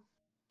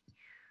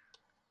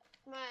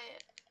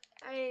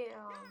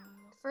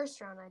 first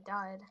round I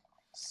died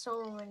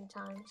so many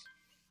times.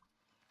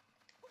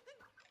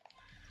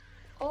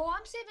 Oh,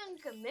 I'm saving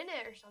like a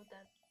minute or something.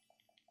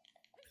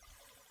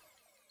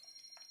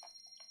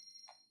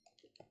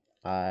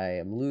 I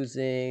am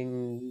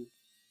losing...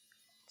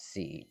 Let's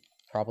see.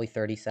 Probably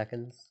 30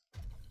 seconds.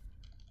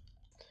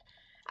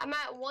 I'm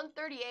at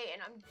 138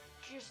 and I'm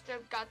just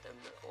got the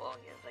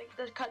like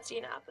the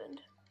cutscene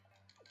happened.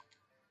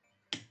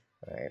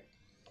 All right.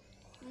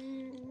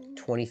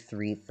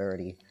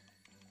 23:30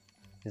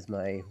 is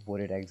my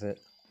wooded exit.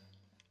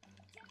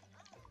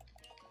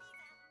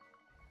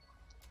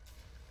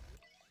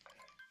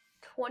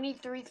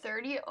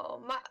 $23.30.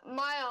 Oh,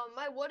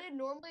 my wooded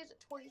normally is at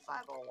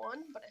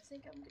 $25.01, but I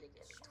think I'm gonna get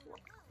it.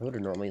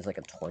 Wooded normally is like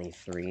a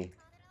 23.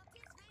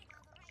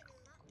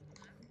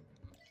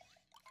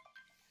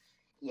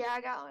 Yeah,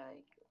 I got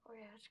like. Oh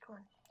yeah, it's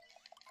going.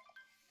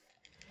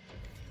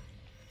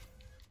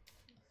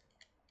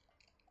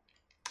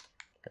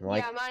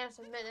 Like, yeah, minus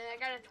a minute. I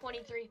got a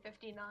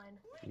 23:59.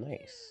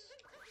 Nice.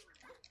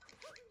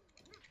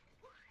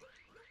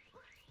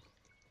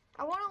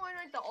 I want to learn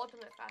like the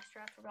ultimate fast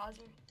strat for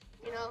Bowser.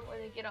 You know, when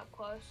they get up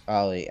close.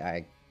 Oh,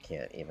 I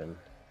can't even.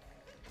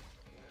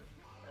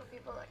 There are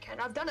people that can.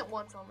 I've done it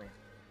once only.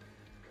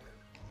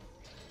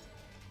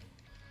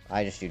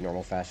 I just do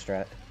normal fast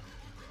strat.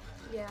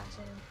 Yeah,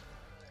 same.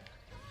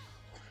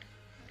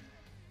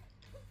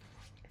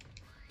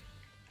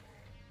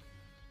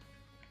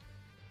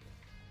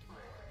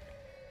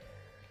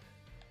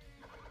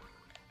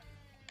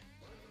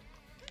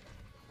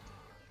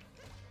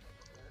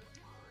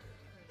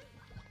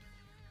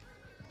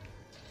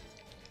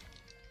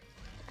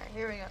 Alright,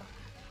 here we go.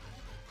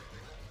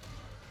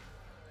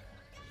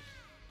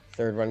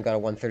 Third run got a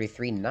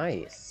 133.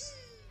 Nice.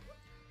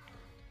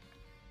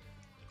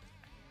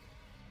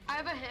 I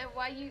have a hint.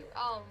 Why you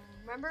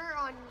remember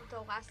on the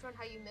last one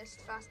how you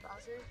missed Fast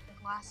Bowser,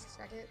 like last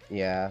second?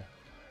 Yeah.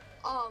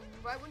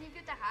 Right when you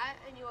get the hat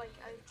and you like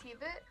achieve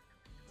it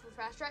for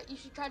fast strat, you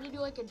should try to do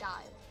like a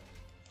dive.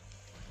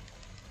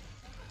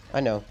 I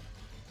know.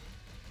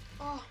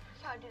 Oh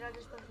god, dude, I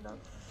just messed it up.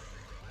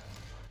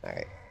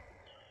 Alright.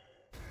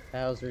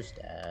 Bowser's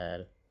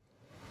dad.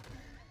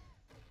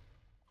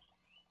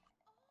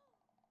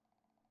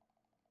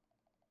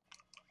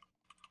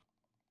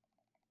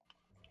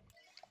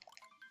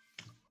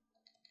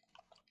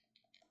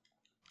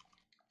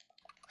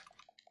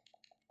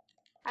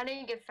 I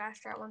didn't get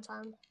fast strat one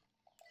time.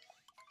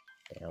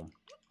 Damn.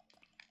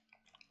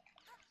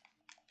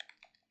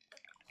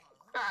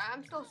 Alright,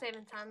 I'm still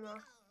saving time though.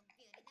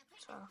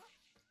 So.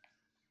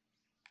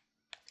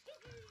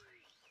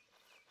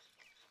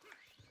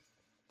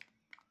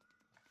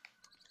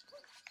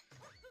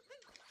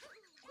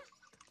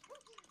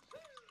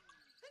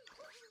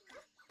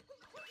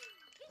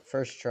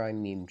 First try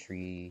meme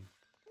tree.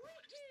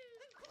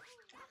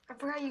 I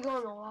forgot you go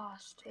on the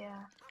Lost,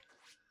 yeah.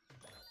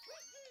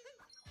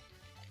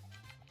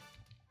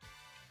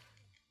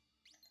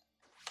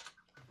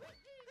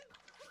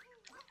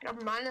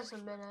 I'm minus a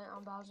minute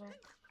on Bowser.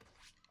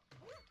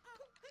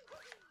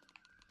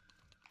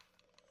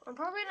 I'm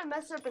probably gonna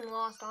mess up in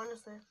Lost,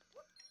 honestly.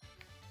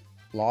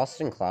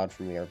 Lost and Cloud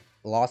for me are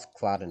Lost,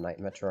 Cloud, and Night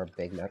Metro are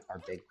big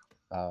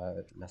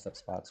mess up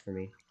spots for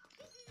me.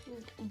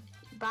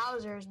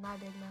 Bowser is my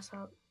big mess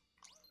up.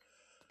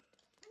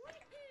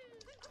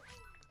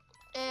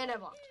 And I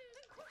blocked.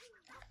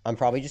 I'm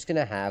probably just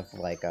gonna have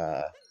like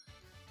a.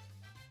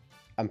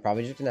 I'm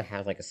probably just gonna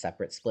have like a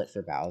separate split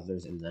for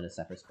Bowser's and then a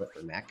separate split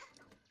for Mech.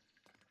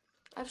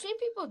 I've seen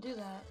people do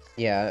that.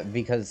 Yeah,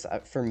 because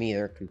for me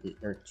they're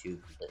two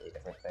completely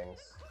different things.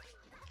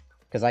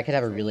 Because I could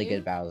have a really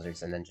good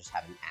Bowser's and then just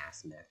have an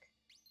ass Mech.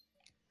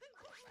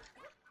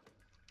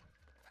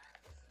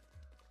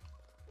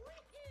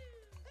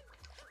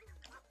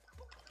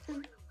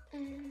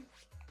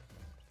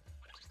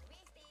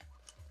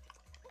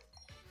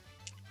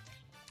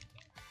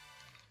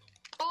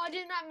 Oh, I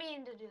did not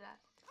mean to do that.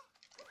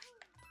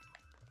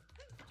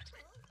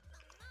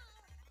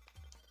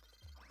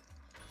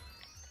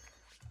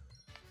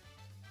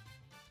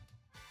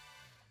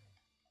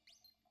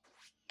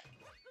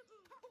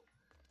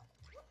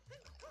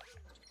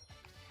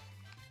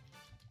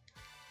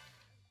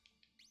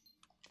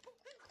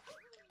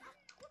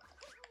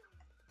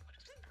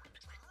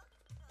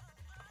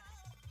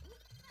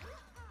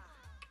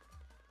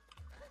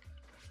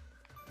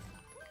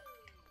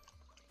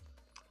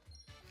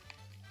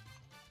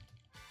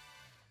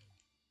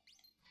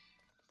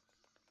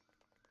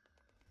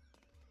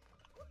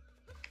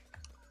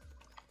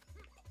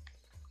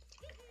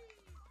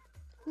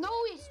 No,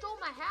 he stole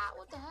my hat.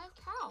 What the heck?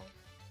 How?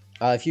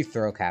 If you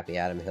throw Cappy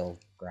at him, he'll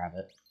grab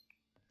it.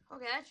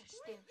 Okay, that's just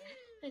stupid.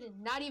 I did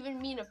not even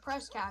mean to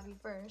press Cappy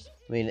first.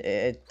 I mean,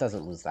 it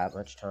doesn't lose that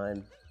much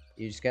time.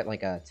 You just get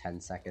like a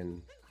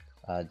 10-second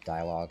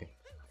dialogue.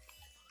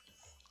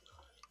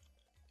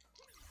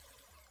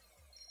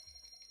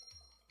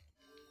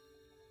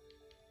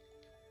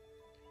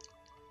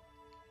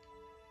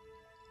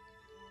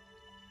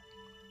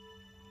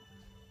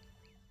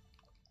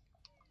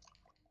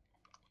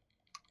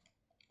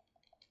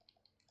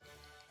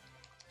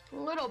 A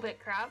little bit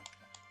crap.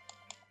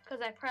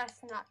 Because I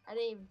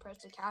didn't even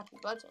press the Cappy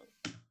button.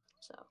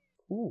 So.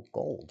 Ooh,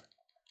 gold.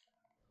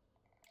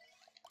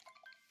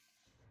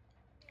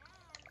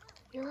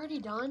 You're already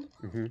done?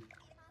 Mm-hmm.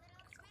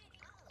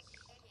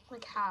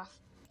 Like half.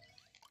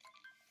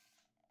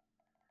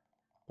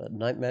 But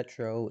Night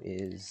Metro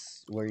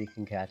is where you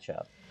can catch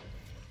up.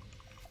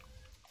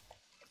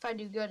 If I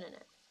do good in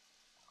it.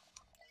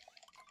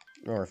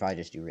 Or if I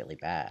just do really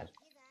bad.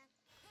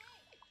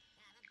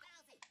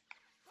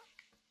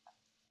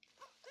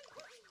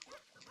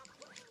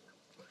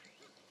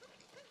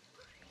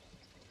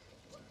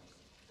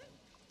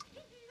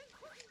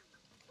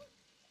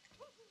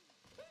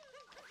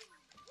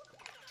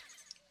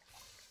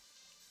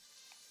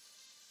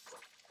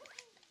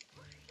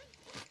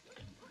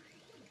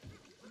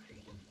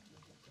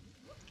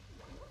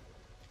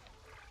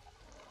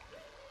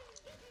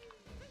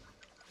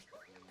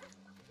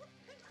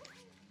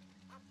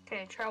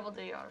 Okay, travel to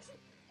the Odyssey.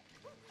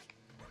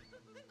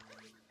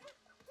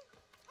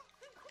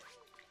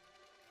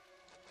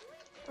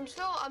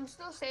 I'm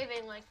still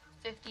saving like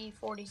 50,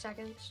 40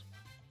 seconds.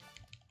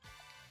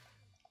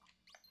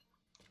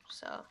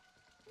 So.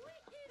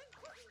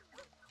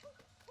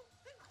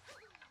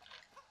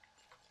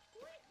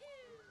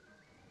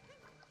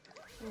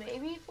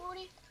 Maybe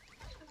 40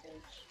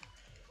 seconds.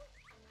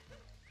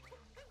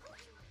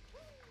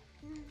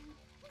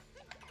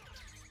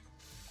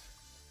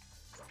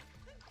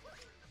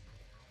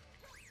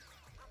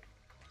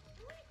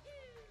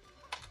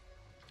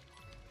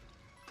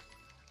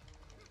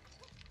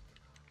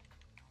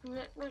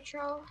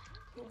 Metro,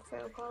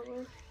 fail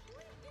probably.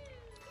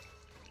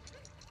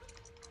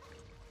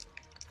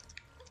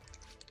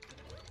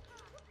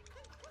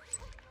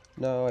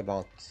 No, I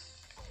bonked.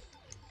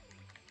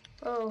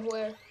 Oh,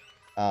 where?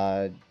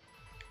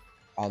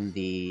 On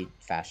the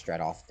fast strat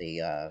off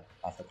the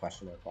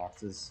question mark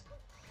boxes.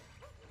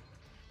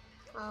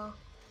 Oh.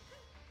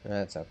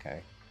 That's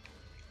okay.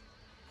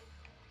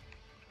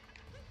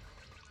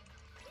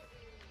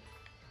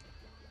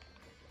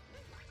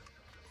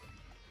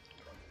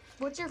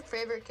 What's your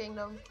favorite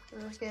kingdom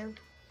in this game?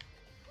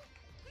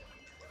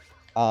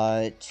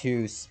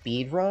 To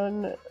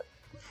speedrun,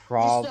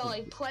 Just to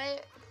like play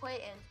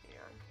and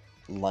speedrun.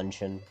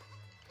 Luncheon.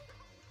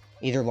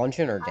 Either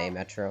Luncheon or Day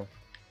Metro.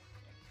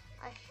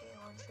 I hate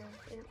Luncheon.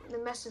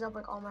 It messes up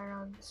like all my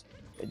runs.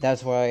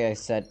 That's why I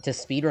said to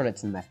speedrun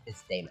it's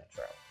Day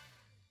Metro.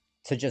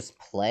 To just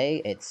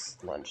play, it's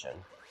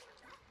Luncheon.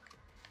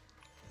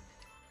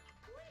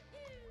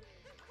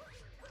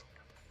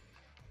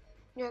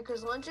 Yeah,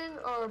 because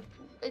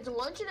it's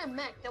Luncheon and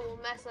Mech that will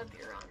mess up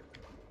your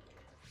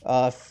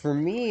run. For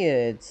me,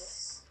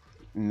 it's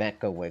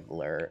Mecha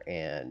Wiggler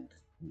and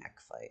Mech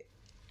Fight.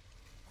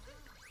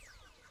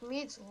 For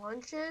me, it's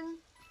Luncheon.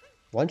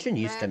 Luncheon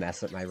used to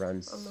mess up my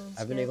runs.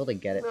 I've been able to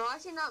get it. No,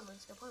 actually not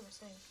Moonskip. What am I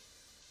saying?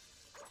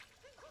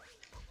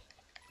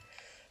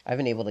 I've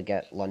been able to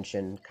get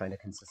Luncheon kind of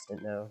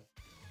consistent now.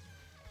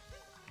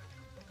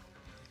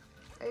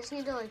 I just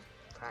need to like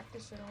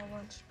practice it a whole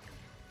bunch.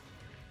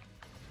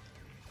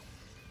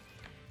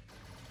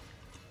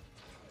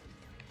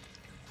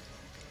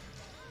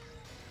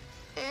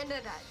 And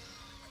I died.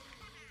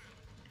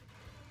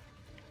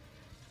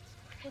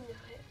 I knew it.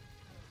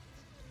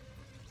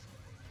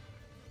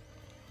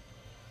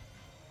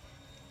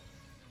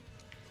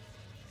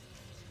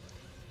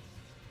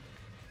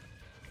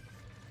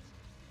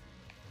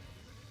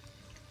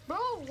 Bro,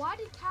 why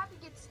did Cappy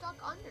get stuck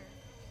under?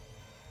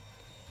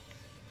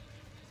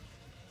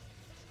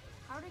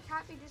 How did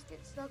Cappy just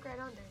get stuck right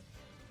under?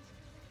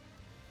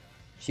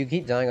 If you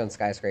keep dying on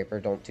Skyscraper,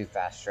 don't too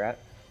fast strat.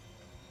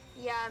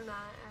 Yeah, I'm not.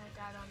 I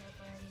died on it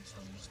already, so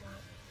I'm just not.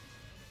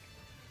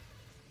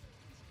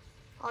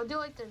 I'll do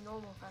like the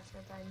normal fast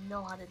strat that I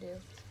know how to do.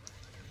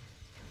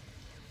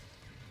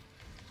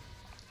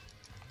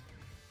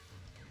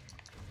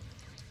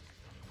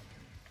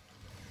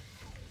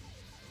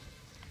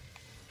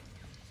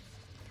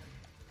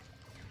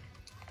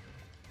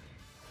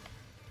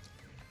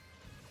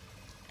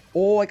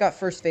 Oh, I got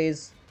first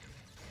phase.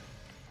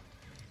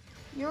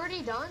 You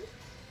already done?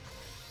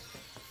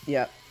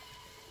 Yeah.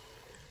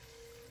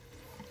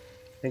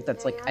 I think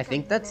that's Yeah, I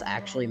think that's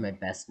actually my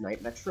best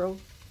Night Metro.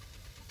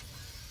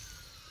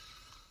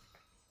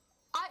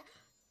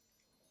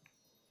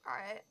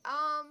 Alright,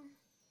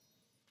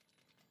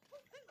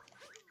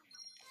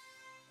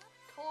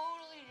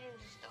 totally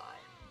didn't just die.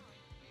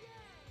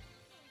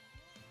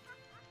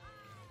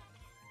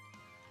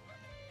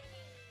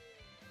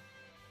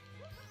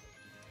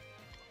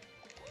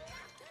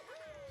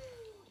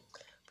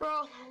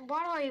 Bro,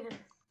 why do I even...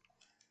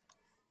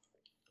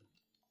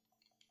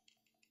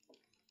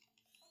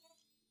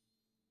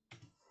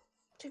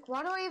 Like,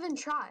 why do I even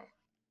try?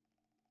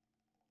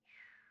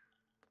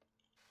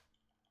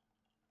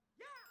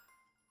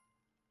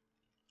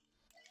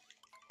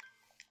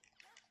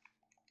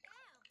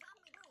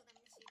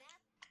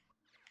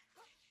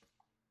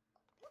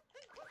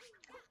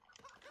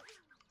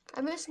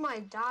 I missed my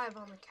dive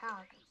on the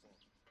cap.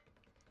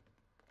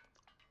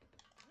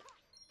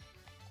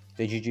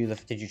 Did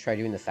you try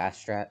doing the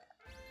fast strat?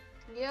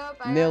 Yep,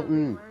 I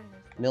Milton. gotta relearn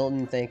this.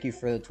 Milton, thank you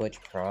for the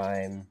Twitch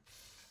Prime.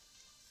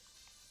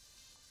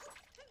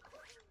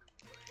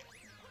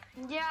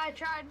 Yeah, I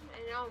tried, and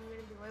now I'm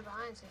gonna be way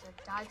behind since I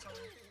died so many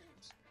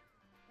times.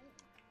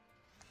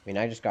 I mean,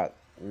 I just got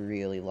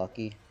really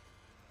lucky.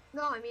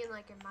 No, I mean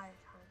like in my time.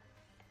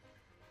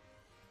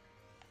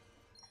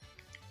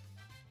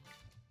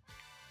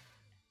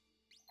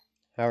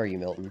 How are you,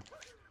 Milton?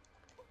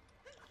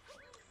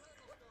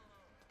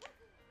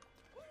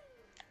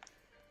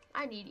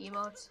 I need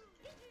emotes.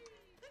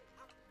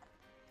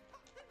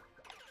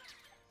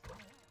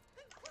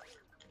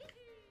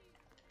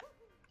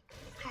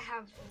 I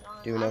have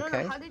none. Doing I don't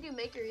okay? know. How did you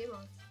make your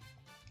emotes?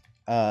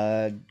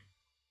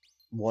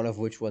 One of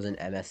which was an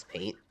MS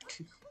Paint.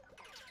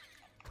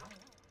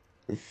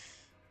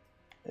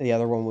 The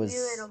other one was...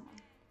 You made 'em-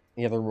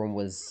 The other one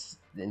was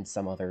in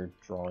some other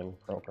drawing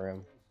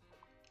program.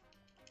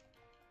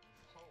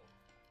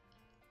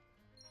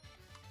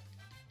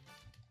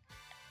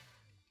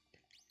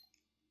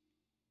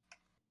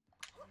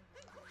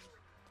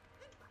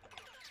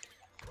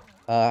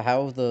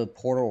 How have the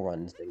portal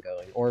runs been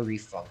going? Or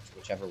refunct,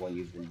 whichever one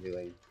you've been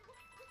doing.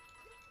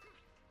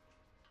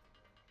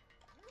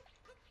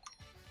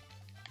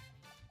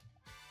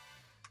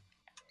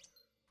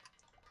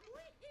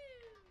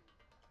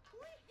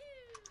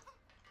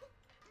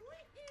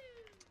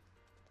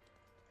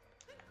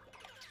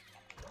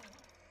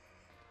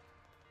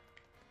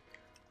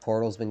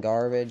 Portal's been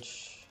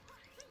garbage.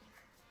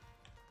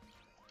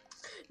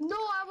 No,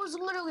 I was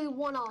literally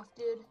one off,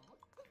 dude.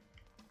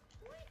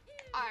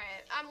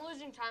 Alright, I'm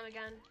losing time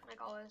again,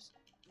 like always.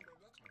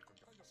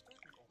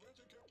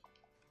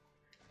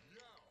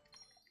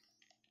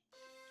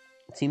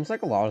 It seems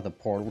like a lot of the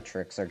portal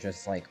tricks are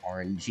just like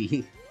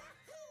RNG.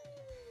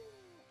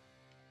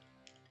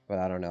 But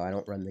I don't know, I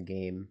don't run the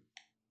game.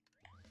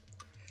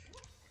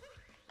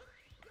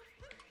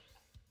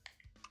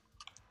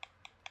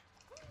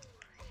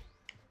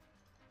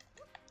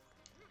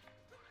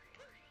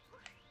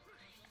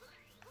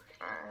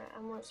 Alright,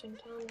 I'm losing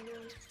time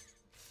again.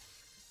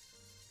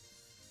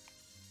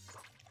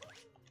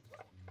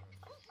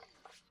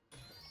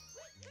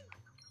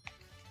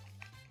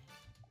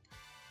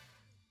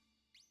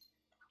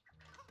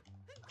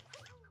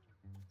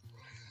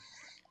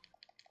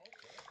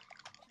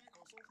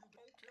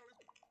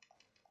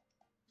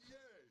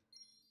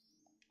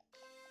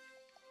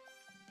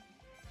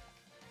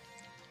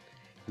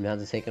 Now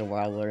it's taking a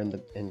while to learn the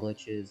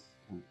glitches.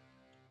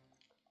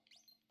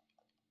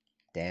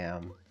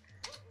 Damn.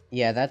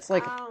 Yeah, that's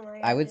like... Oh my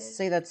God, I would dude.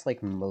 say that's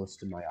like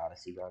most of my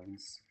Odyssey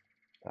runs.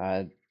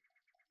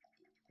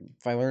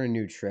 If I learn a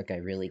new trick, I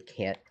really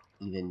can't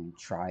even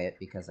try it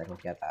because I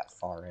don't get that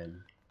far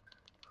in.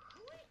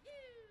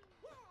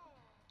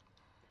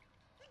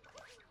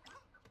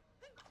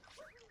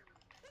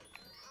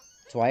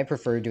 That's why I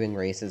prefer doing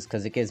races,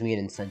 because it gives me an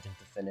incentive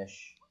to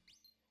finish.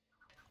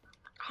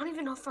 I don't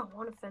even know if I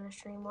want to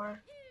finish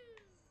anymore.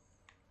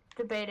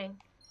 Debating.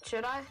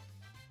 Should I?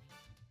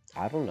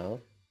 I don't know.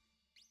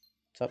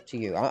 It's up to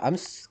you. I'm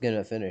just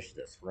gonna finish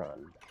this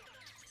run.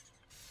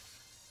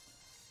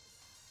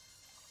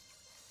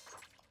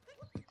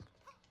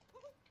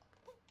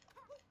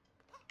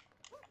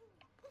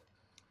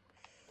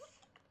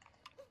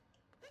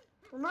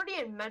 I'm already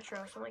in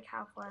Metro, so I'm like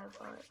halfway,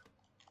 but...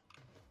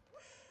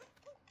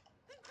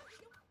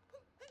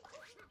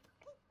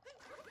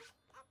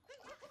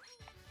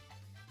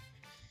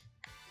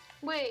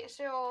 Wait,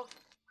 so...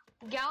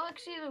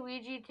 Galaxy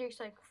Luigi takes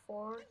like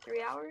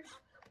 3 hours?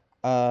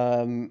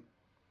 I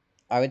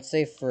would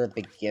say for a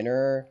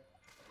beginner,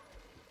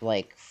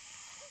 like,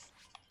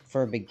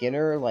 I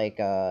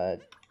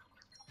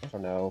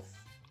don't know,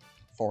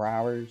 4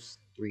 hours,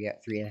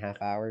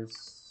 3.5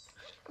 hours.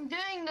 I'm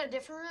doing the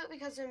different route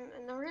because in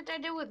the route I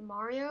did with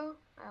Mario,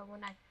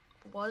 when I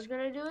was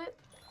gonna do it,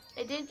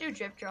 it didn't do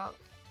drip drop.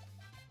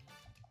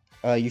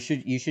 You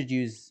should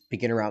use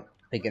beginner route.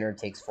 Beginner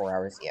takes 4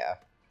 hours, yeah.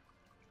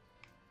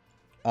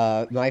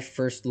 My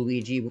first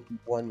Luigi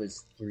one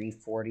was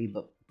 340,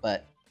 but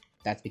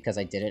that's because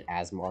I did it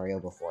as Mario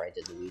before I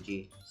did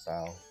Luigi,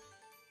 so...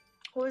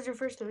 What was your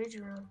first Luigi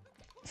run?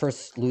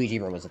 First Luigi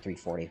run was a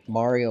 340.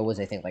 Mario was,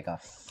 I think, like a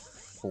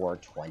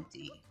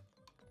 420.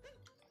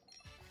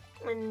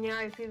 And now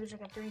your PB is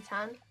like a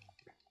 310?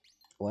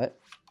 What?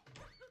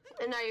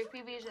 And now your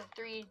PB is a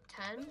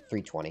 310?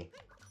 320.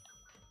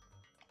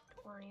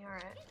 20,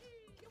 alright.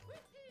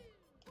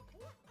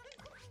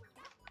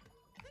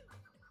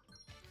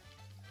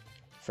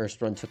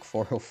 First run took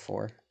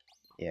 404.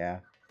 Yeah.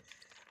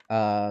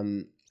 But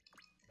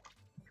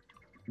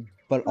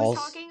Who's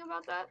also... talking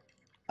about that?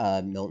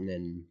 Milton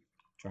and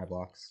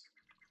Dryblocks.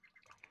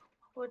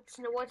 What's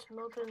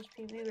Milton's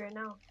PB right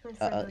now? For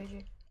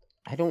Luigi.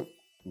 I don't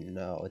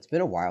know. It's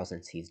been a while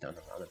since he's done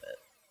a run of it.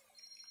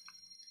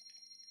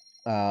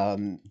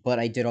 But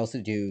I did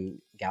also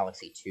do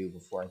Galaxy 2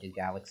 before I did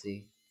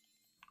Galaxy.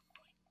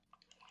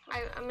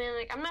 I mean,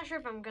 like, I'm not sure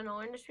if I'm gonna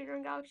learn to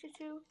speedrun Galaxy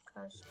 2,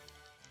 because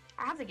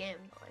I have the game,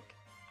 but, like...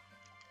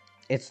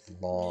 It's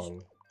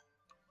long.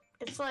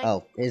 It's like...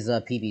 Oh, his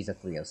PB's a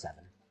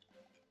 307.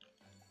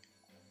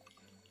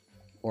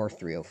 Or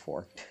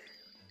 304.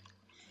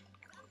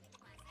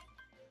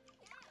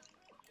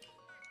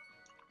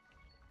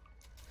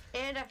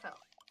 And I fell.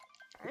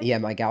 Right? Yeah,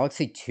 my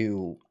Galaxy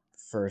 2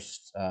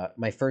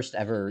 my first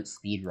ever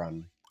speed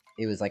run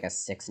it was like a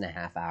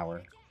 6.5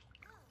 hour.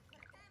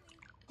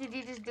 Did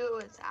you just do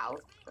it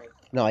without? Like,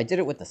 No, I did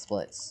it with the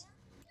splits.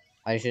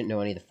 I just didn't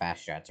know any of the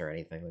fast strats or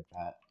anything like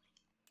that.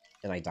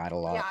 And I died a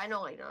lot. yeah, I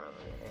know I don't know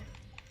either.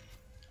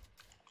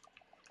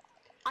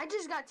 I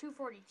just got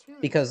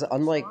 242. Because so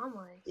unlike I'm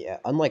like,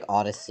 unlike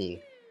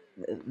Odyssey,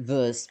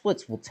 the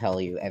splits will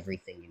tell you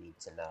everything you need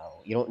to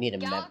know. You don't need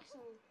to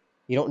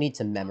you don't need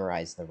to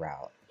memorize the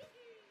route.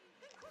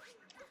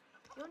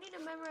 You don't need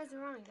to memorize the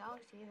route in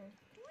Galaxy either.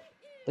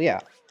 But yeah,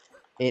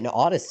 in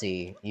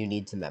Odyssey, you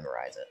need to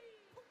memorize it.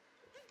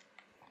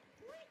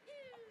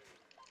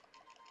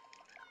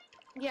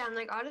 Yeah, and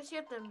like Odyssey,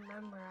 you have to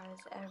memorize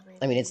everything.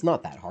 I mean, it's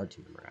not that hard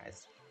to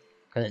memorize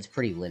because it's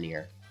pretty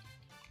linear.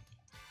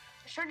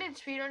 I started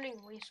speedrunning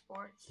Wii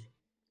Sports.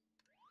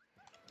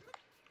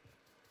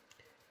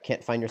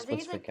 Can't find your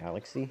splits for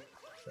Galaxy?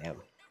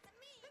 Damn.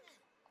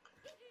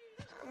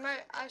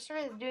 I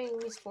started doing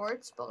Wii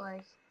Sports, but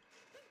like,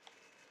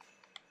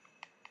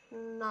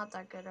 not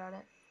that good at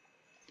it.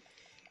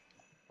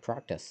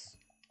 Practice.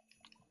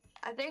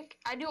 I think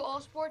I do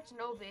all sports,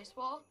 no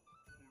baseball.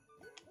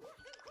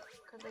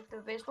 Because like the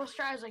baseball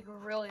strat is like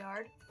really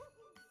hard.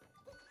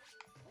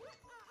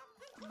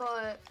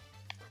 But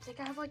I think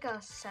I have like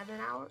a 7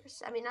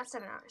 hours. I mean, not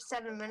 7 hours,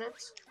 7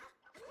 minutes.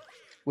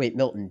 Wait,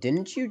 Milton,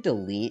 didn't you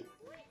delete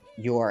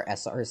your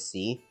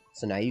SRC?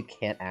 So now you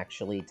can't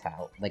actually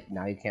tell. Like,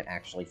 now you can't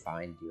actually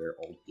find your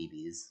old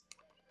PBs.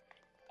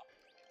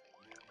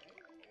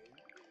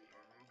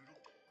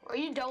 Are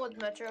you done with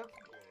Metro?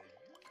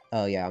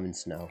 Oh, yeah, I'm in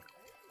snow.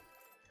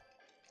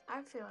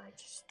 I feel like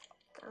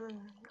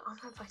I'll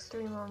have like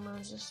 3 more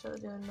moves just so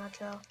doing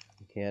Metro.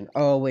 You can.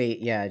 Oh, wait,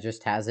 yeah, it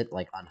just has it,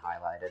 like,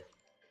 unhighlighted.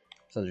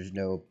 So there's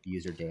no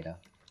user data.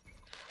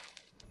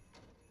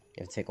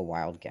 You have to take a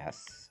wild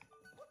guess.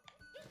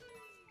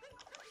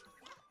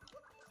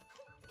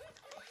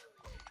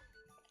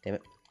 Damn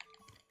it.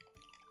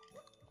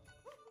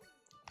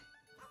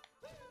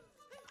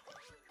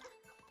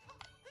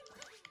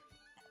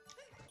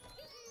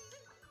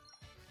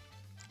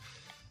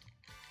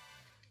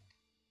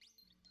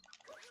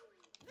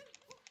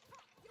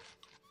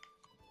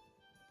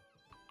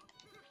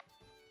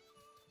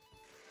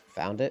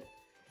 Found it.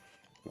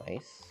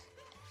 Nice.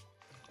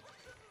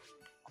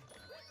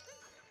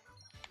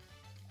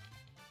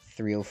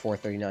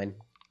 304.39.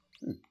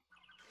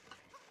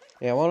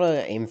 Yeah, I want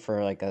to aim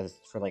for like a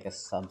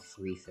sub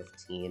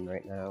 315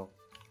 right now.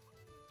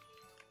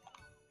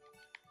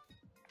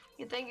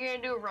 You think you're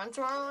gonna do a run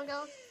tomorrow,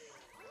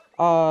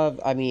 Go?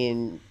 I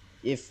mean,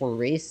 if we're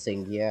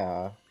racing,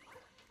 yeah.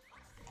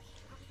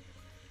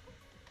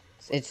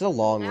 It's a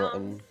long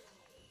run.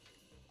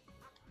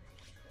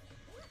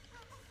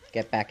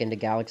 Get back into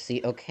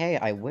Galaxy. Okay,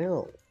 I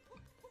will.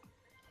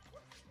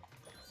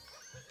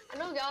 I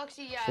know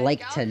Galaxy, yeah. Like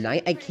Galaxy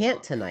tonight? I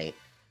can't tonight.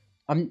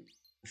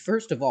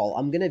 First of all,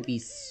 I'm gonna be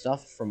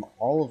stuffed from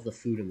all of the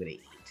food I'm gonna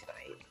eat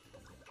tonight.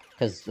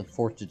 Because of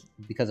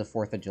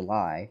 4th of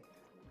July.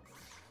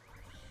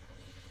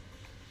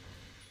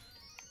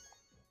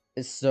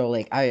 So,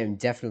 like, I am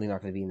definitely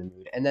not gonna be in the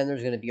mood. And then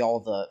there's gonna be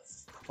all the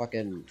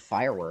fucking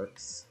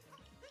fireworks.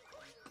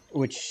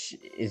 Which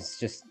is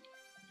just...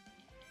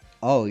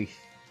 Oh.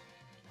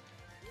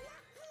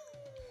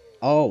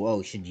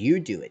 Oh, should you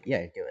do it?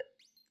 Yeah, do it.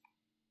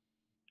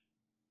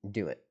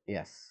 Do it,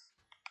 yes.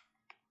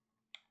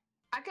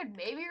 I could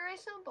maybe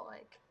race them, but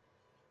like...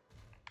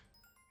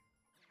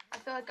 I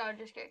feel like I would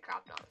just get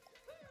crapped on.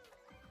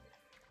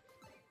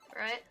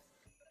 Right?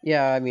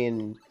 Yeah, I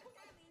mean...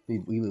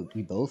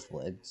 We both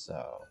would,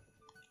 so...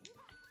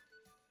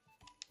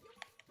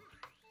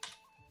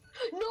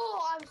 No,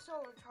 I'm so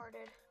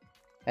retarded.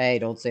 Hey,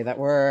 don't say that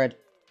word.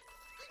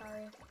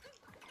 Sorry.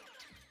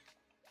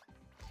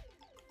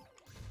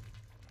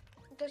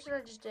 That's what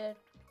I just did.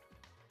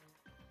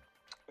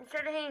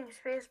 Instead of hitting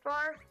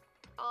spacebar,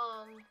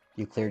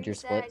 you cleared your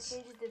splits? I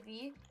changed it to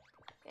V,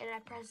 and I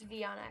pressed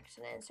V on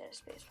accident instead of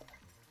spacebar.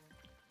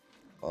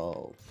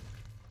 Oh.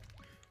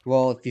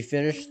 Well, if you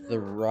finish the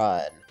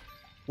run...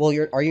 Well,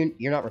 you're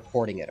not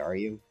recording it, are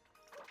you?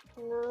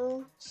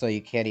 No. So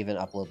you can't even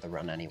upload the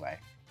run anyway.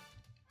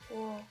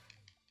 Yeah.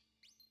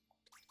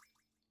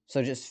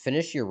 So just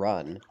finish your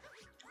run.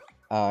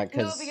 No,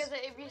 because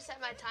it reset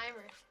my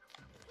timer.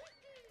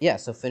 Yeah,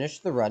 so finish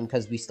the run,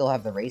 because we still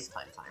have the race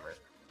time timer.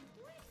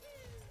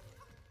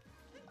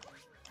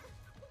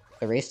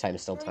 The race time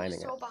is still timing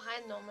it. I'm so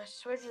behind, though. My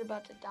Switch is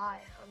about to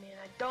die. I mean,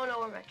 I don't know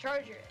where my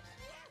charger is.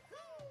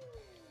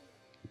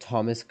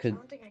 Thomas could... I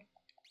don't think I...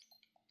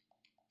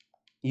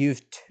 You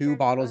have 2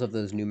 bottles of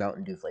those new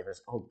Mountain Dew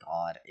flavors. Oh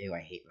god. Ew, I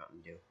hate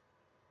Mountain Dew.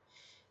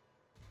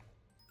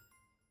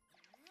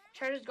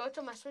 Should I just go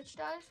till my Switch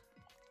dies?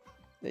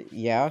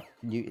 Yeah,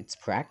 it's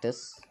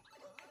practice.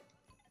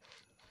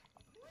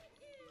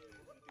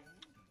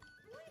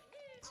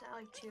 It's at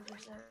like 2%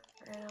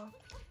 right now.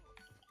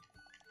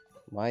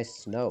 My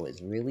snow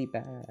is really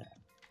bad.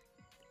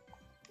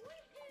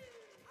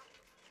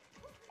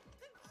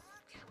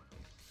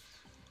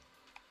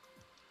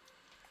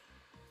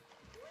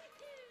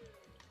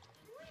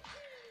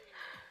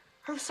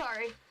 I'm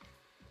sorry.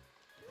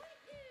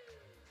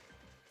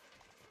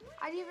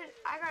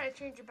 I gotta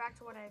change it back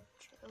to what I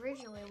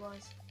originally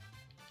was.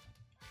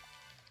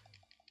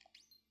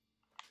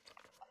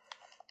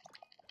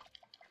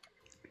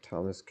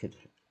 Thomas could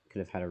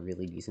have had a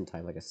really decent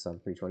time, like a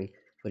sub 320,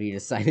 but he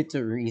decided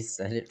to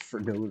reset it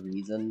for no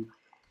reason.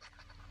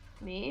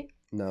 Me?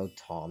 No,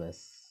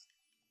 Thomas.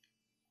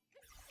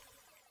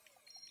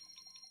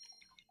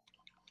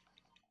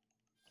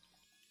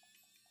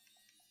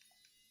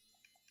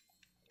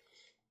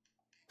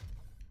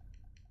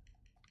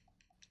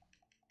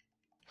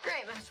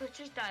 Great, my Switch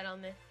just died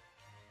on me.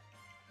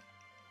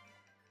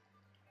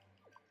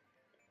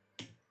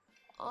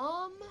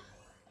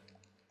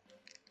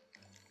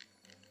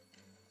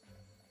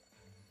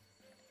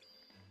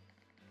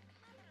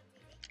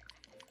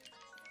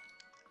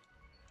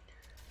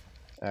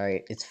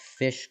 Alright, it's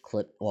fish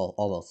clip, well,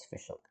 almost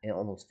fish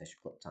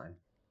clip time.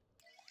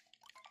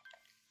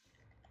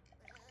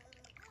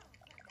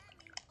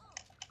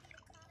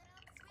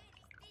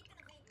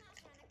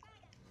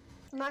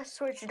 My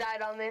Switch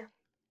died on me.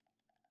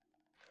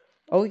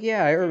 Oh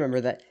yeah, I remember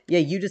that. Yeah,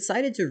 you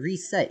decided to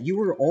reset. You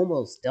were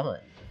almost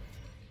done.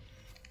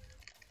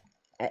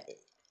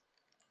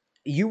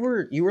 You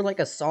were like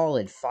a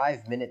solid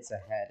 5 minutes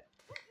ahead.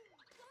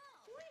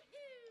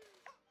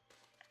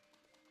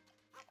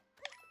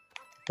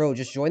 Bro,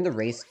 just join the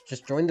race.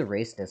 Just join the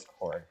race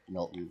Discord,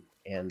 Milton,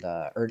 and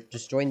or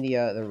just join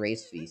the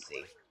race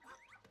VC.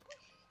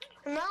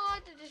 Am I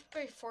allowed to just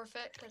play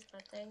forfeit? Cause my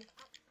thing.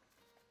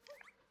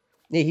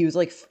 Yeah, he was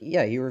like,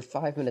 yeah, you were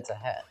 5 minutes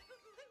ahead.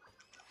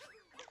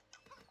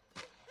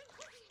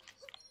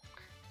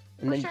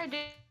 And what should I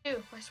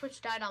do? My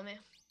Switch died on me.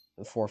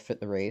 Forfeit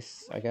the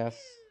race, I guess.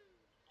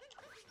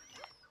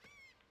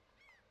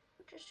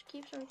 It just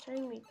keeps on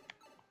sending me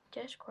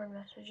Discord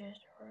messages.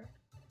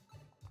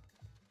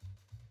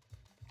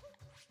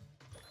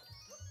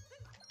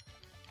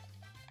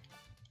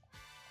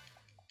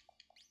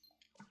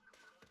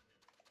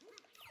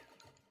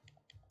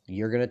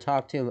 You're gonna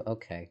talk to him?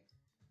 Okay.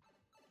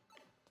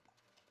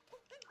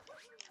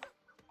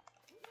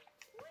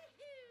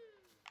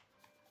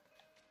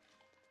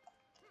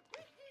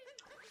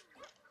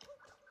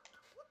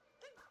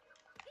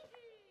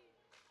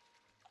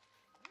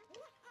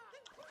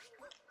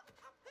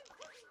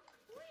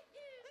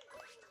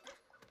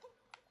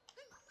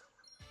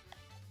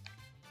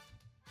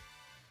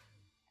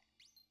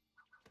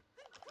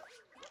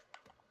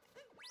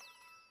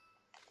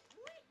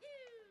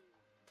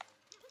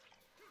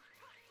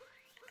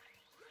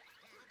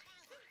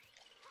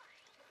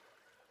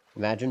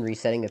 Imagine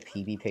resetting a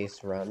PB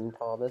pace run,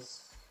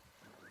 Thomas.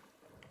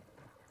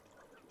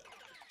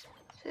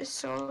 This is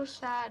so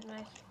sad.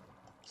 My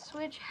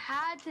Switch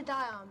had to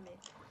die on me.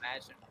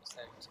 Imagine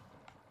resetting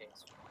a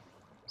pace run.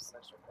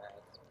 Such a bad.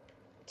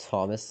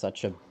 Thomas,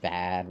 such a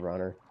bad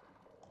runner.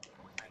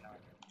 I know.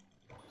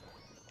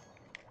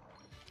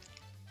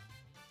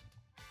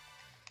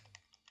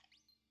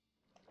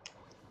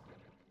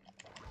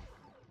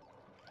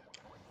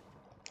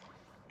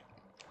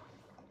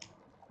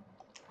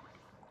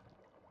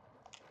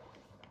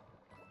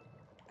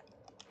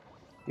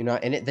 You're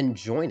not in it, then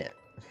join it.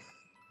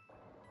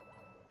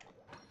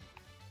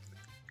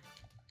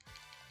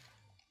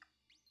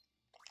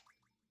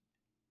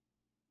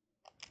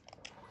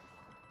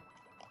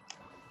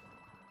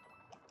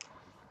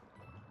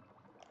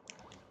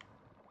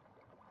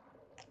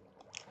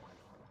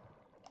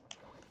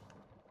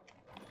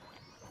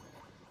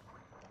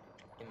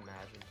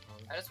 Imagine, Tom.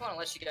 I just want to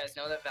let you guys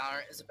know that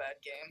Valorant is a bad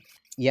game.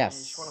 Yes. I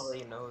just want to let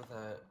you know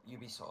that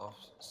Ubisoft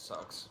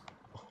sucks.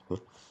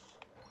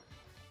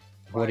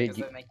 What did Because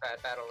you... they make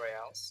bad battle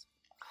royales.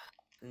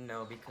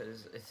 No,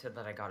 because it said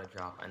that I got a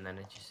drop, and then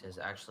it just says,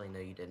 actually, no,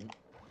 you didn't.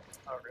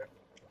 Oh, really?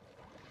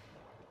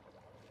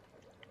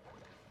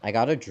 I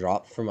got a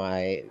drop for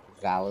my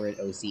Valorant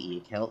OCE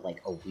account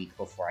like a week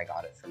before I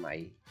got it for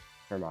my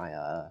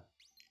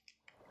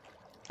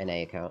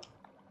NA account.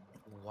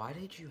 Why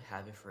did you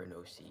have it for an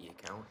OCE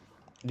account?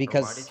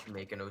 Because or why did you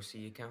make an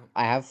OCE account?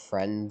 I have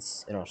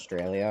friends in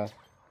Australia,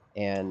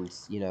 and,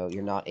 you know,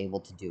 you're not able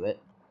to do it.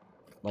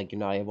 Like, you're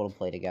not able to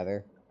play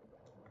together.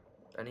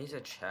 I need to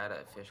chat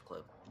at Fish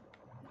Club.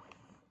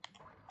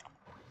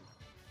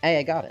 Hey,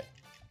 I got it.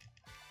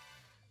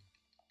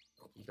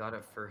 You got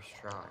it first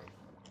try.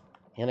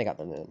 And I got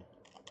the moon.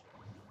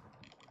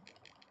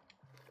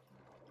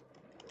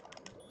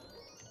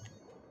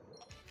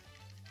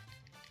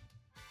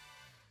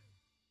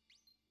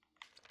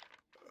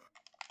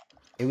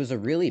 It was a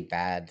really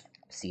bad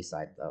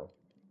seaside, though.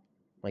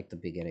 Like, the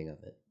beginning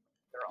of it.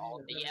 They're all...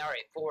 Yeah,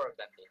 alright, 4 of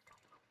them did.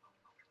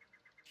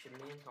 Should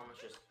me and Thomas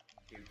just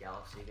do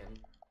Galaxy again?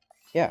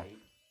 Yeah. Tonight?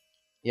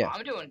 Yeah.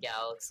 I'm doing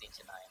Galaxy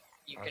tonight.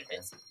 You Okay.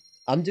 convince me.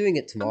 I'm doing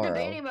it I'm tomorrow.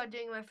 debating about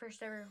doing my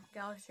first ever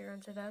Galaxy run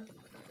today.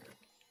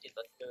 Dude,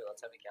 let's do it.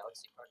 Let's have a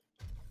Galaxy party.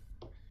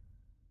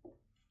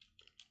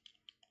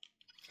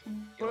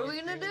 What are we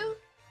gonna do?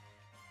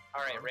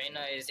 Alright,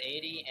 Reyna is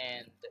 80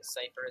 and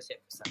Cypher is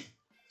hit for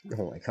 7.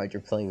 Oh my god,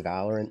 you're playing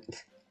Valorant?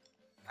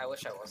 I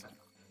wish I wasn't.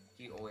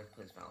 He always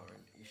plays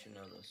Valorant. You should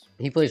know this.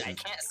 He plays. Dude, I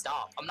can't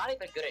stop. I'm not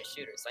even good at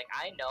shooters. Like,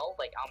 I know,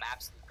 like, I'm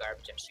absolute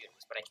garbage at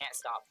shooters, but I can't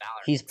stop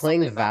Valorant. He's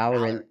playing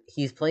Valorant.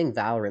 He's playing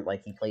Valorant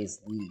like he plays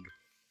League.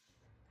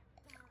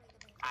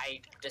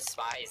 I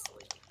despise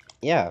League.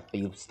 Yeah, but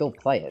you still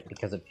play it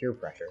because of peer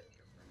pressure.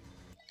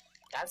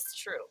 That's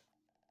true.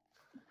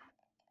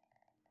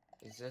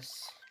 Is this?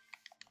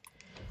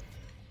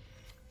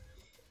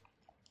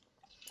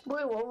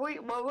 Wait,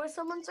 what was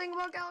someone saying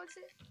about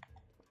Galaxy?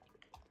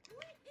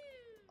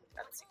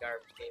 That's a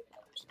garbage game.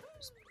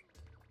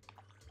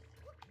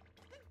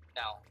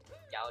 No,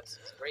 Galaxy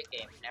is a great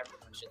game, and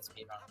everyone should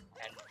speedrun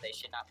it, and they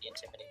should not be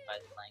intimidated by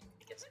the length,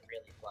 because it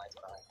really flies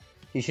by.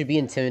 You should be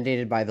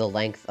intimidated by the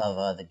length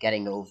of the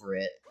getting over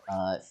it.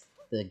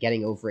 The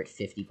getting over it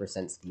 50%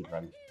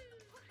 speedrun.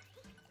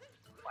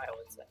 Why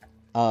was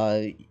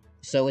that?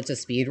 So it's a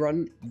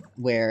speedrun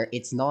where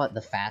it's not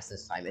the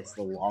fastest time; it's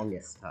the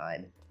longest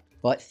time,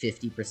 but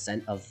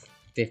 50% of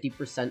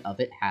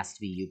it has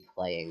to be you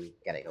playing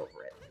getting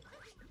over it.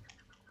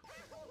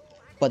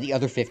 But the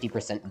other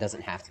 50%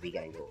 doesn't have to be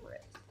getting over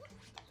it.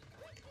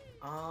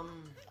 Oh,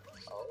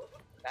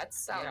 that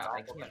sounds Yeah,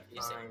 I awful can't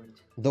confusing. find.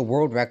 The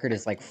world record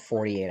is like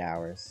 48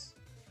 hours.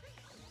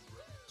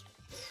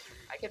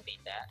 I could beat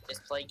that.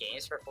 Just play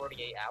games for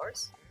 48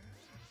 hours?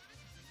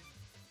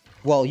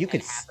 Well, you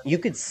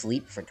And could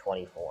sleep for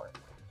 24.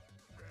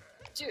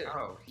 Dude,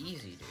 Oh,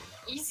 easy,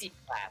 dude. easy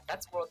clap.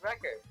 That's world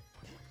record.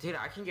 Dude,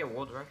 I can get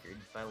world record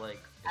by like.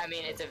 I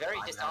mean, it's a very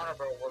 5 hours.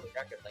 dishonorable world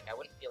record. Like, I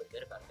wouldn't feel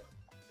good about it.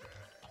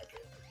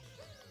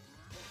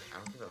 I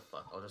don't give a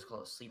fuck. I'll just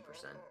call it sleep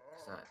percent.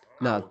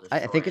 No,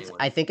 I think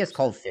it's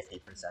called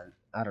 50%.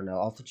 I don't know.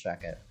 I'll have to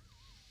check it.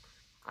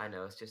 I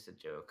know it's just a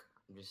joke.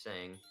 I'm just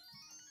saying.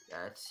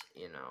 That's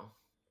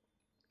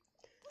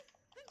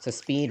It's a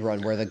speed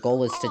run where the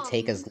goal is to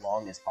take as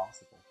long as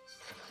possible.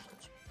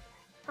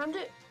 I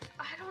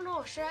don't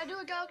know. Should I do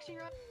a Galaxy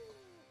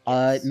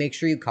run? Make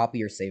sure you copy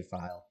your save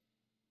file.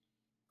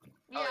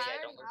 Yeah, yeah,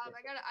 I don't already lose have.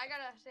 it. I got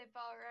a save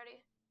file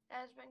already. That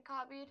has been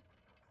copied.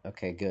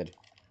 Okay, good.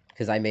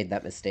 Because I made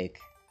that mistake.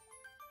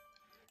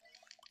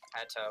 I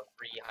had to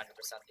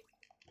re-100%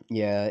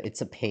 Yeah,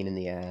 it's a pain in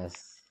the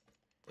ass.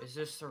 Is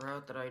this the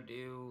route that I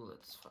do?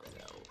 Let's find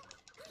out.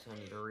 'Cause I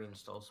need to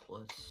reinstall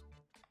splits.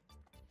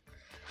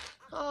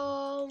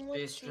 Let's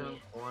Space see. Chunk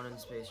 1 and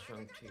Space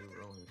Chunk 2,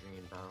 Rolling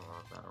Green, Battle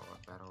Rock,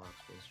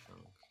 Space Chunk.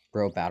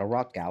 Bro, Battle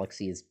Rock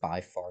Galaxy is by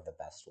far the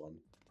best one.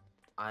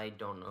 I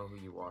don't know who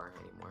you are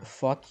anymore.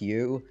 Fuck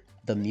you.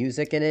 The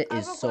music in it I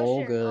have is a so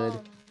question,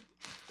 good.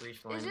 Reach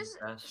Is line this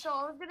best. so?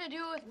 I was gonna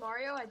do it with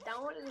Mario. I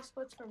downloaded the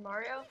splits for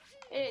Mario,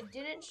 and it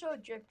didn't show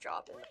drip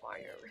drop in the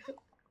Mario route.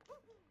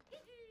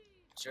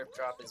 Drip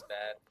drop is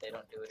bad. They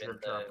don't do it Drip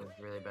in drop the is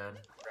really bad.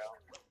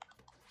 route.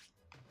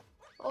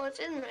 Oh, it's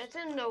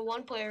in the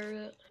one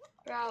player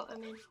route. I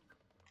mean,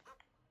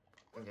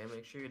 Okay,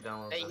 make sure you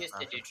download. They that used to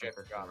fast do and drip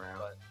flip it drop, around.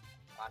 but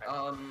not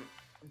anymore.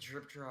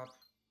 Drip drop.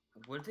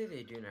 What do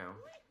they do now?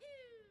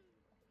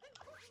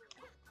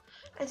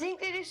 I think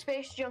they do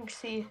Space Junk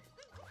C.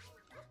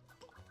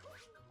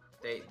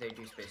 They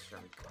do Space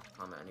Junk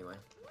combat anyway.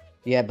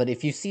 Yeah, but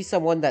if you see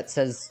someone that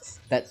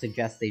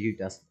suggests you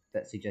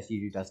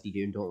do Dusty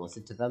Dune, don't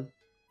listen to them.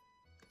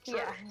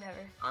 Yeah, never.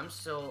 I'm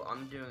still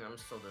doing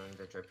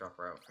the drip drop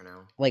route for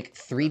now. Like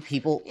three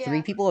people Yeah.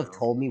 have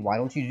told me, why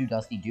don't you do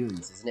Dusty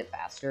Dunes? Isn't it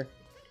faster?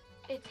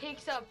 It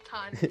takes up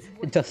time.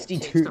 Dusty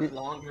It takes up Dune,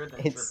 longer than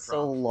it's drip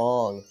so drop.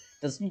 long.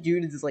 Dusty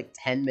Dunes is like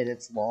 10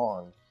 minutes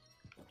long.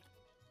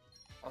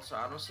 Also,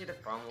 I don't see the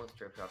problem with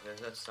drip drop.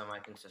 There's a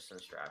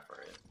semi-consistent strat for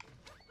it.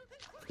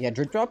 Yeah,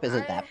 Drip Drop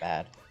isn't that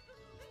bad.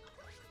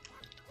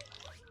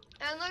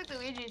 And like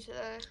Luigi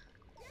today.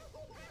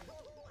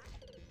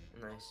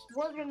 Nice.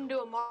 Was gonna do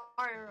a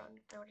Mario run.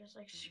 I was just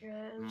like, screw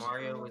it. I'm just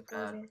Mario gonna with go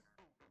that. Luigi.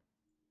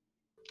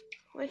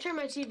 Let me turn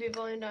my TV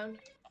volume down.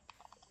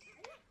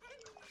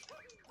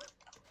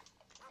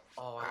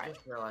 Oh, I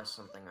just realized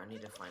something. I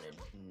need to find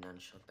a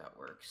nunchuck that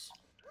works.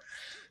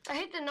 I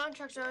hate the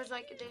nunchucks. I was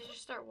like, they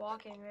just start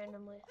walking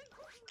randomly.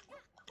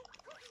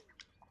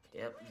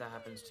 Yep, that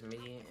happens to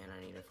me, and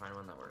I need to find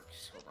one that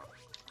works. Hold on.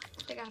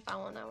 I think I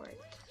found one that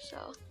worked.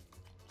 So.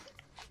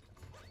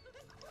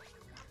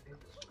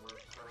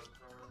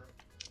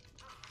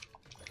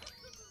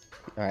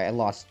 Alright, I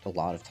lost a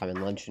lot of time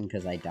in luncheon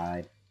because I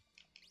died.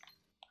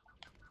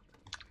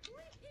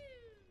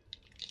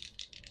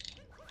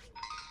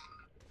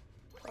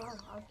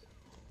 Oh,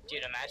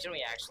 Dude, imagine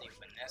we actually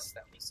win this.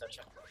 That'd be such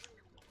a.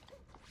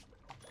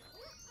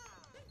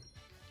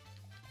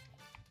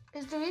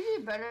 is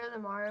Luigi better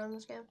than Mario in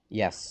this game?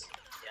 Yes.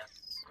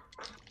 Yes.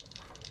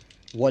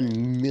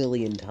 1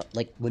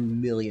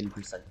 million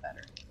percent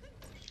better.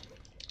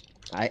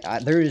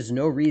 There is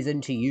no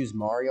reason to use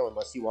Mario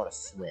unless you want to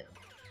swim.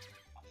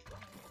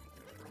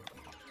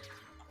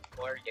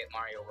 Or get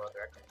Mario World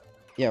Record.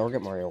 Yeah, or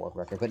get Mario World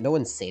Record, but no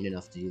one's sane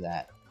enough to do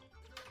that.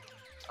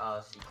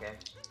 CK.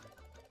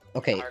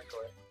 Okay,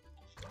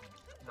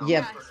 No,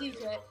 Yeah. go for it, CK.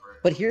 go for it.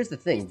 but here's the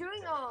He's thing.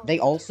 doing They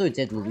also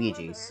did I don't Luigi,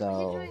 remember.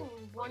 so He's doing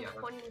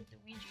 120 with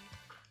Luigi.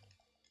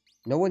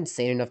 no one's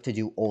sane enough to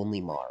do only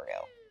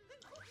Mario.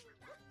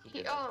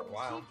 did that for a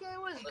while. CK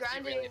was Unless you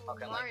grinding really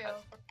fucking like Mario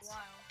that. for a while.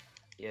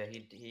 Yeah,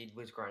 he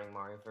was grinding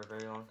Mario for a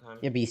very long time.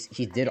 Yeah, but he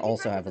I did think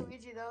also grinded have a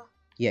Luigi though.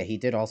 yeah, he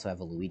did also have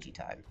a Luigi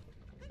time,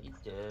 He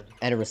did.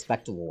 and a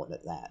respectable one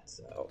at that.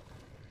 So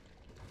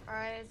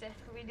Alright,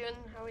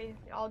 are we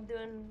all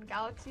doing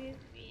Galaxy?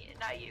 Me,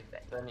 not you,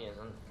 but Penny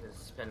isn't.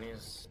 His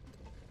Penny's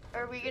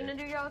are we gonna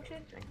do Galaxy?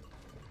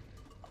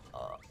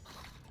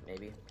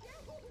 maybe.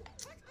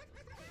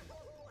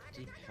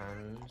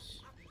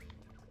 Depends.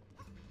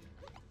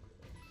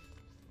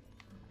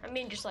 I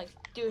mean, just like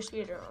do a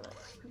speeder on it.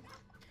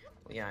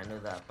 Well, yeah, I know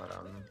that, but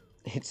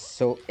it's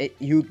so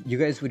you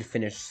guys would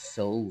finish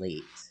so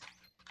late.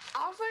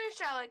 I'll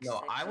finish at like no,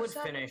 6 I or would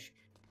 7. finish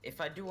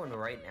if I do one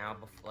right now,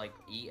 before like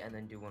eat and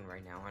then do one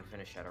right now. I'd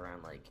finish at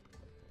around like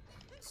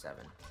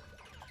 7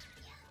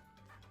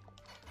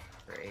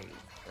 or 8,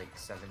 like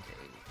 7 to 8.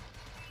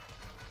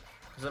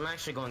 Because I'm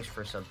actually going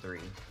for sub 3.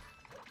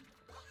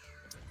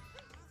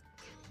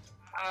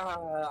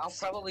 I'm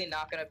probably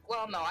not gonna.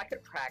 Well, no, I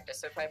could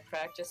practice. If I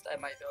practiced, I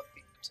might be able to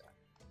beat the time.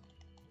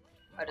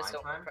 I just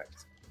don't want to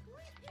practice.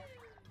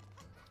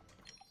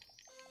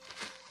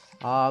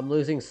 I'm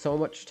losing so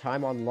much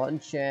time on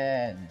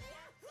luncheon.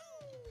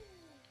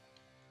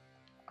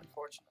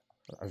 Unfortunate.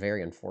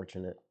 Very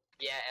unfortunate.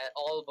 Yeah,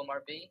 all of them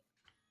are B.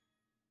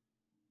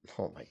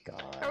 Oh my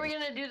god. Are we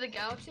gonna do the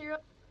Galaxy run?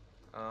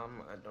 I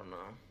don't know.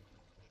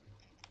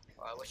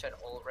 Well, I wish I'd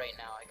ult right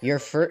now. I could Your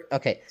go first for-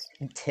 okay.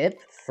 Tip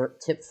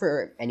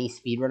for any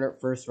speedrunner: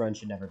 first run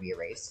should never be a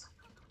race.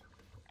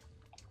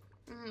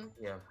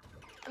 Yeah.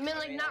 I mean,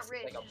 like mean, not that's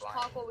race. like a Just blind.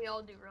 talk what we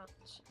all do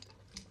runs.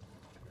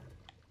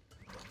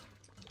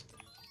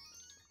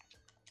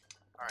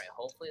 Alright,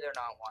 hopefully they're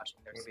not watching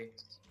their Maybe.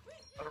 6.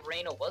 But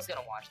Reina was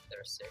gonna watch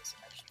their 6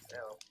 and then she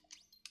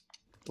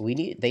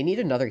failed. They need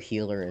another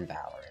healer in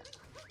Valorant.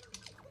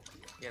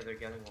 Yeah, they're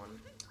getting one.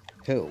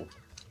 Who?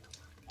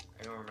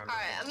 I don't remember.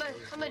 Alright, I'm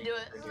gonna do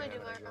it. They're I'm gonna doing do a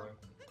my regular. run.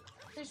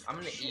 Just I'm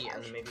gonna shoot eat and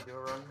out. then maybe do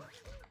a run.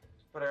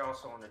 But I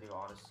also want to do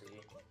Odyssey.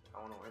 I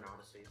want to learn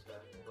Odyssey, so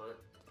but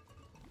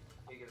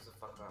who gives a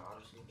fuck about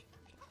Odyssey?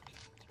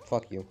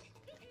 Fuck you.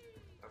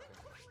 Okay.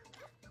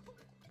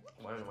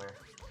 When and where?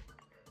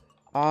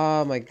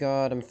 Oh my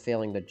god, I'm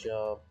failing the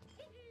jump.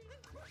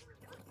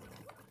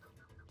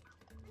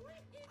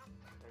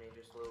 And you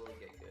just slowly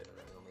get good and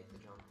then you'll make the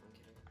jump.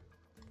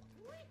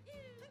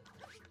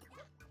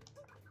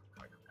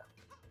 I'm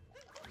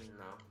kidding.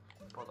 No.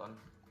 Hold on.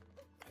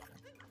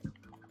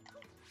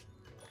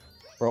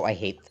 Bro,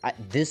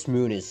 this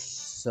moon is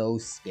so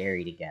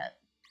scary to get.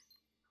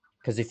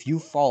 Because if you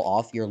fall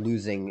off, you're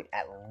losing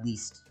at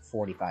least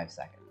 45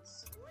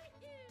 seconds.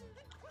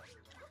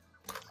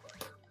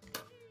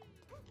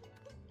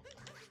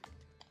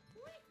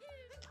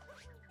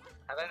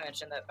 Have I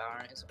mentioned that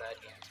Valorant is a bad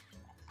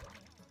game?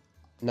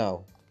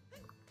 No.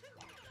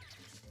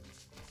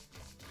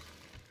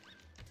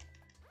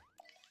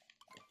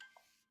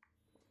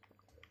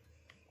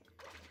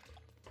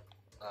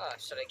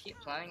 Should I keep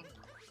playing?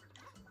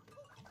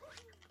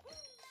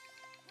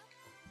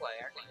 Well,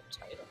 I already have a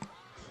title.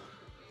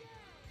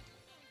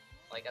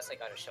 Well, I guess I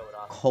gotta show it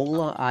off.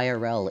 Cola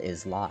IRL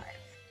is live.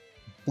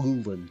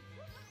 Boolin.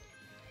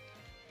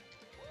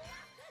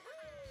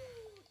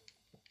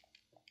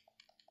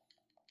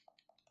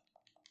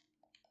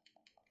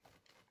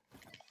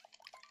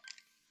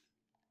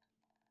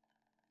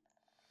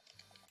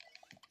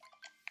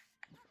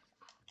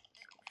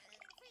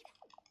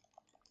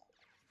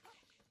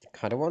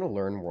 Kind of want to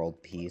learn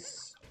world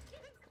peace,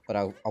 but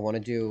I want to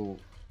do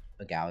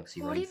a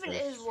galaxy What run even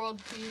first. is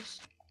world peace?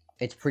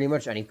 It's pretty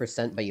much any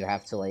percent, but you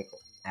have to like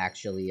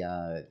actually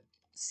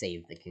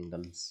save the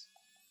kingdoms.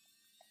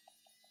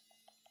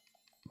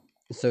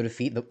 So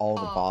defeat all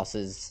the Oh.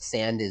 bosses.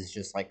 Sand is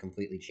just like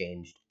completely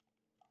changed.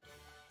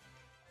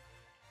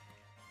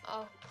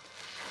 Oh.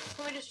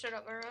 Let me just start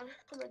up my run.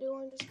 I'm gonna do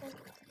one just one.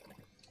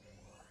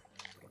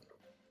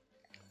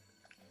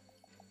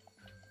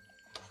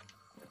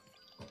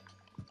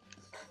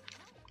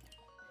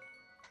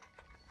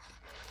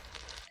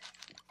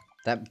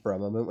 That bro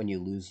moment when you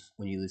lose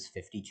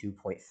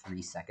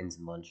 52.3 seconds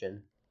in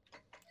luncheon,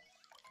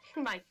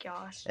 My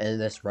gosh. and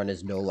this run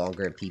is no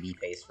longer a PB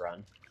pace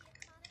run.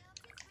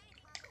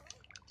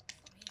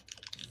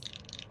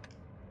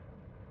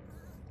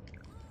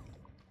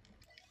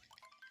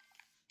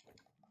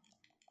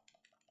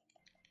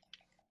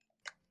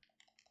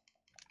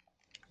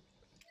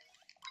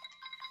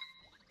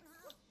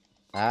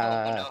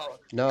 Oh,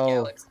 no.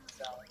 Galaxy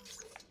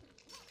Alex.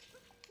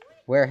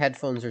 Wear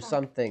headphones or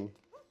something.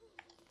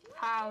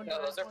 How? No,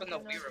 do those I are from the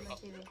fucking know Wii from my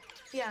remote. TV?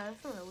 Yeah, that's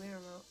from the Wii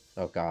remote.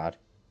 Oh god.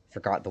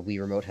 Forgot the Wii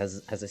remote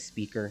has a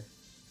speaker.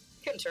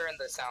 You can turn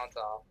the sounds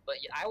off, but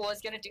yeah, I was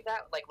gonna do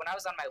that. Like when I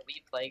was on my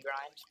Wii Play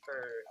grind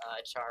for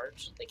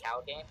Charge, the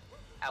cow game,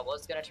 I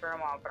was gonna turn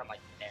them off, but I'm like,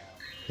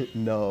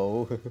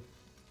 no. No.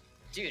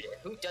 Dude,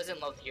 who doesn't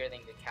love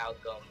hearing the cow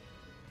go?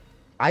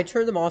 I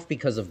turned them off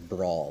because of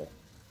Brawl.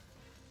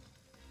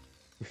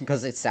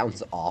 Because it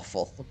sounds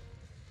awful.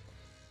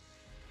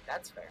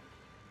 That's fair.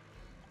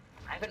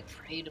 I haven't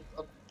played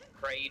a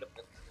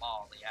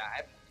Brawl. Yeah, I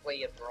haven't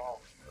played a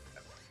Brawl for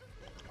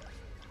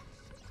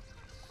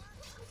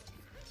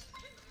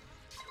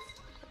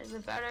Is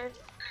it better?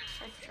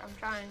 I'm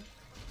trying.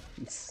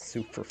 It's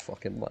super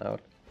fucking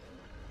loud.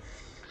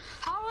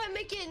 How do I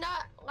make it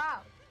not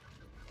loud?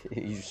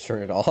 You just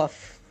turn it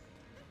off?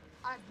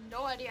 I have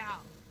no idea how.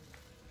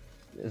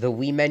 The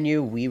Wii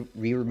menu, Wii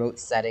remote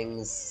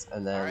settings,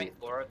 and then... Alright,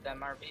 4 of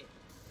them are B.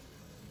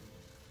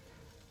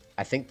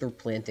 I think they're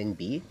planting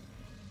B.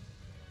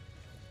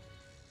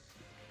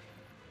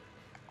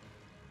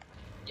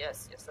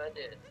 Yes, I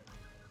did.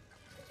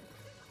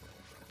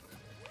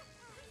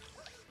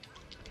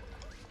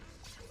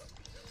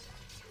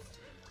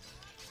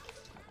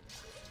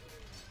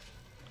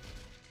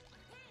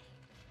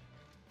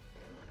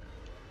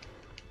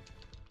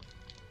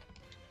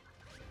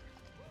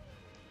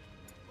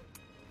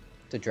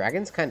 The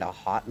dragon's kinda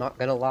hot, not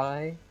gonna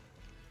lie.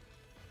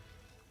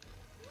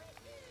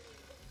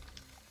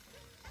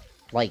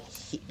 Like,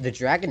 the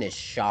dragon is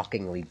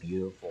shockingly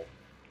beautiful.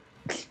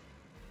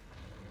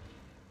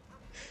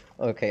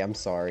 Okay, I'm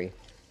sorry.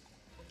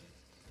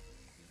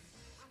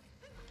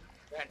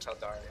 Go ahead and tell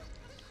Dario.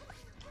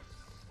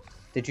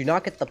 Did you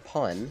not get the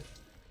pun?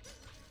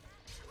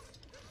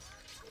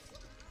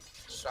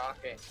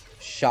 Shocking.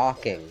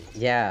 Shocking.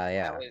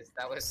 Yeah.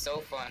 That was so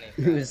funny.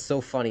 It was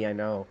so funny, I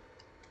know.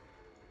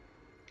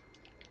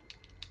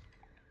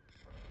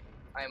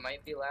 I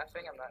might be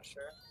laughing, I'm not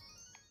sure.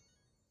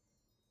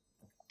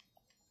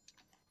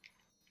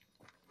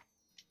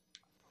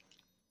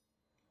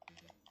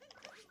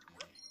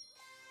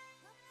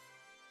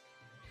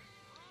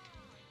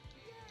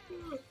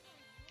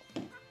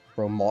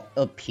 Bro,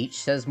 Peach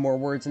says more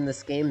words in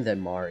this game than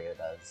Mario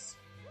does.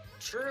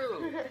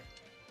 True!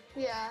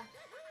 Yeah.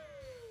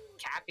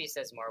 Cappy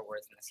says more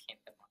words in this game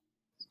than Mario.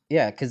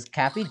 Yeah, because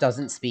Cappy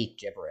doesn't speak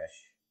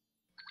gibberish.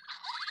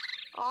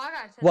 Oh, I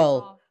gotta turn it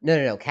Well, off.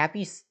 no.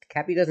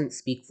 Cappy doesn't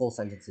speak full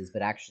sentences,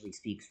 but actually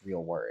speaks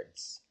real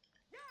words.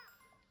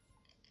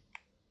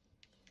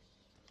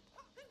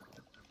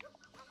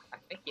 I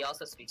think he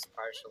also speaks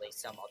partially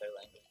some other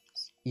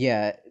languages.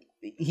 Yeah,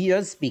 he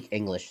does speak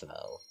English,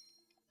 though.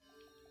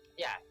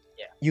 Yeah.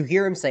 You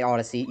hear him say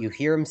Odyssey, you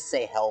hear him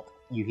say help,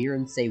 you hear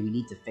him say we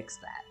need to fix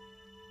that.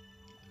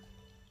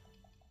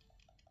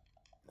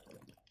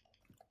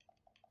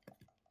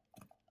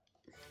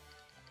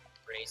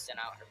 Ray sent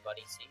out her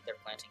buddy C. They're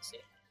planting C.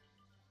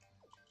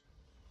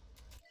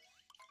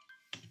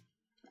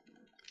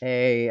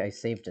 Hey, I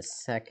saved a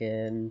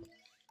second.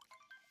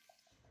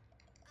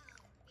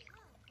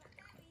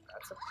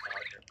 That's a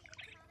pleasure.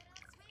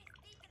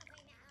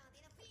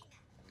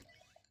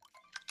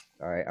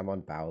 Alright, I'm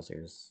on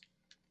Bowser's.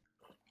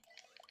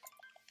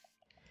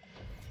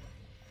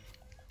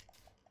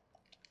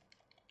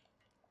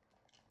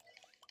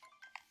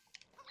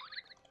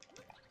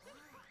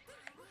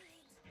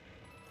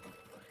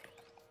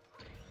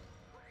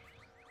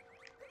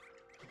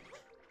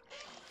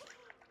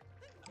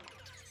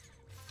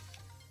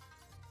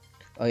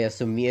 Oh yeah,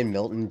 so me and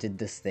Milton did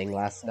this thing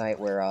last night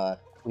where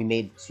we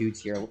made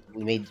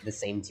the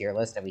same tier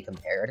list and we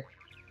compared.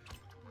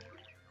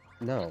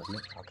 No, I'm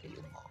not talking to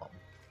your mom.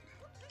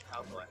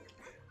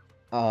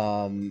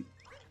 Oh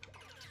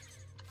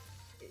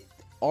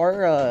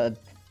boy.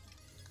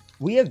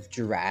 We have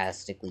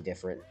drastically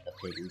different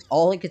opinions.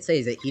 All I could say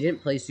is that he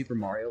didn't play Super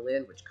Mario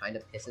Land, which kind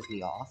of pisses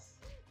me off.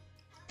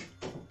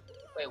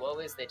 Wait, what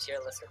was the tier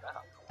list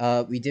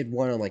about? We did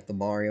one on, like, the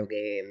Mario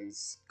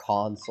games,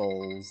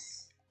 consoles...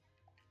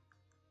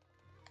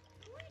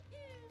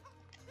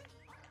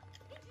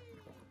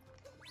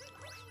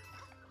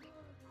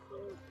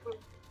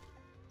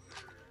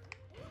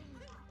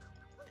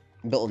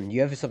 Milton, you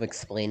have some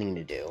explaining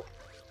to do.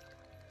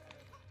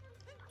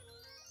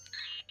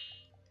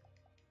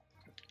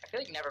 I feel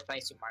like never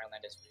playing Super Mario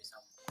Land is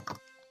reasonable.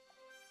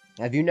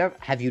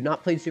 Have you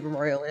not played Super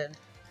Mario Land?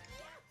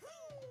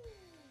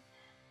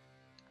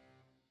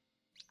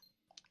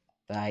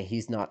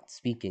 He's not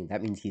speaking.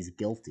 That means he's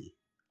guilty.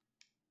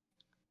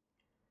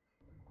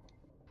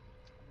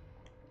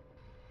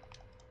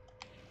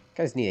 You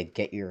guys need to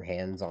get your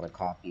hands on a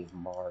copy of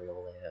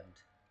Mario Land.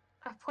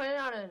 I put it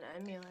on an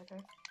emulator.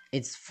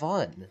 It's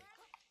fun.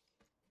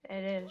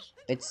 It is.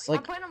 It's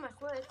like... I put it on my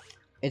Switch.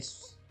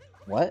 It's...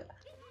 What?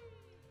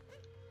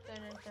 The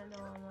Nintendo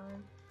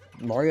Online.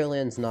 Mario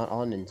Land's not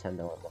on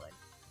Nintendo Online.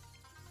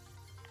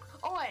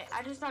 Oh wait,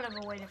 I just thought of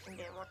a way different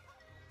game.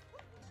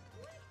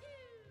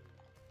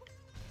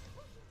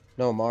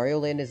 No, Mario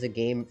Land is a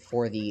game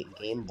for the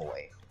Game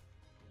Boy.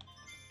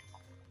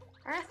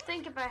 I gotta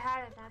think if I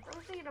had it. I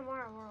was thinking of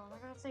Mario World.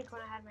 I gotta think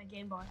when I had my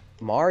Game Boy.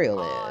 Mario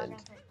Oh, I Land.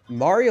 gotta think.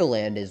 Mario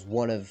Land is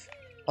one of...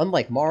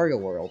 Unlike Mario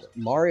World,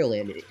 Mario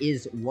Land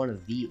is one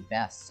of the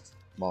best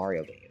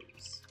Mario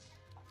games.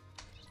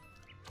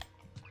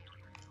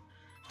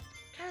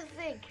 I'm trying to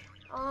think.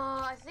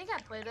 I think I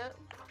played it.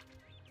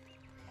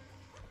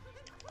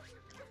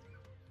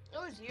 It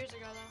was years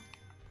ago though.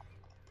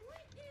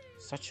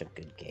 Such a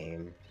good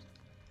game.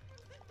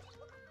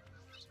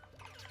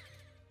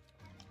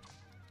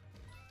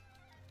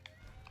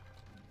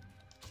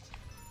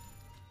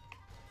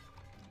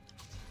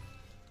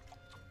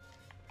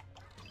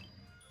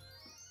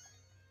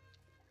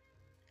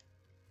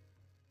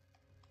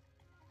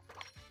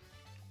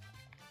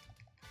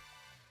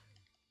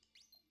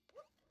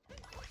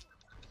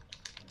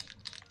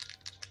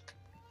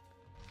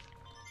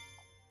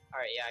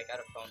 Alright, yeah, I got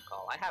a phone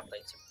call. I have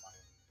played Super Mario.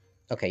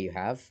 Okay, you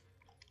have?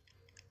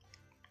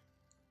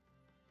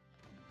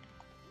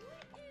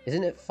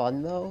 Isn't it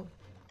fun, though?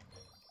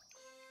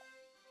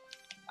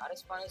 Not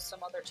as fun as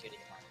some other 2D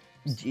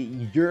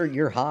Mario.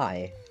 You're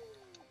high. I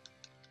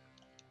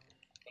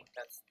think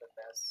that's the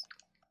best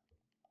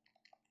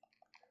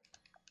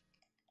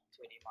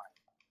 2D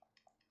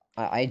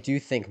Mario. I do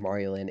think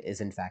Mario Land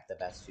is, in fact, the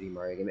best 2D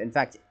Mario game. In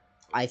fact,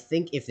 I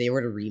think if they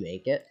were to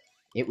remake it,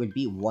 it would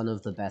be one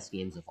of the best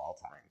games of all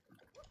time.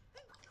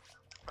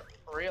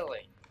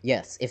 Really?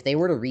 Yes, if they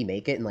were to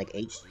remake it in, like,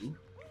 HD.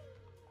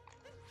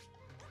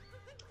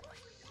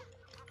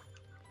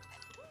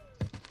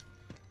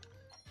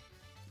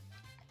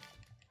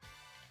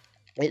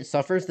 It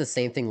suffers the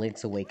same thing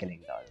Link's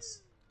Awakening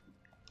does.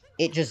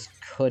 It just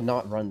could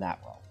not run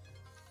that well.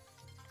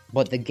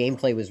 But the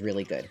gameplay was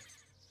really good.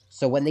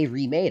 So when they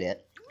remade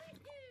it,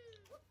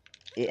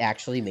 it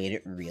actually made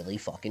it really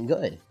fucking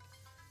good.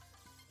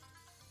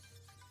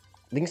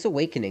 Link's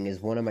Awakening is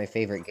one of my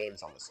favorite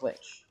games on the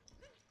Switch.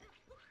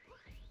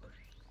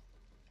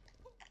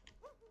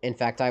 In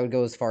fact, I would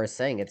go as far as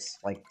saying it's,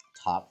 like,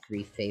 top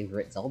 3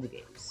 favorite Zelda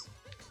games.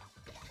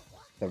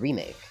 The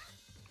remake.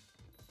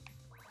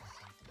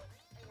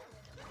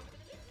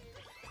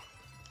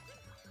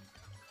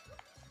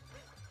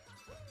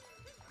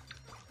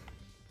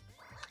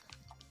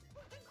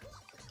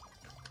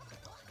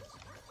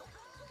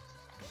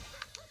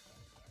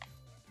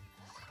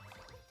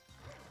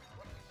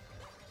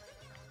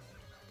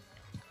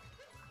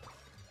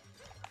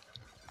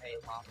 Hey,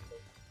 Mom.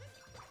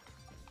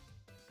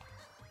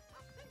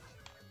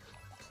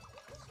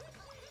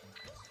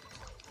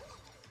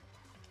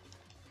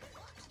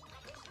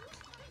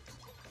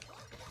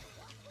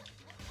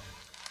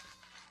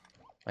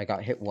 I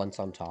got hit once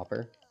on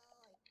Topper.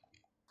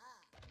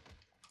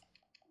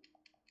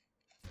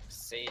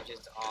 Sage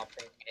is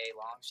offing A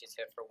long. She's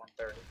hit for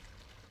 130.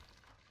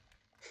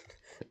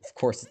 Of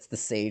course, it's the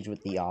Sage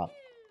with the op.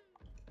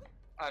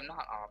 I'm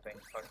not offing.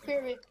 Fucking.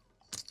 Hear me.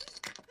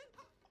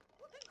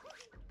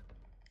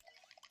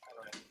 I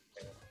don't even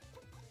care.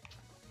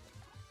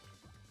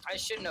 I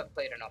shouldn't have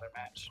played another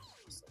match.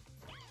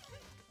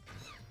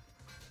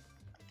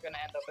 I'm gonna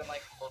end up in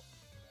like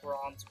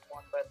bronze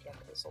 1 by the end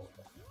of this whole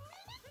thing.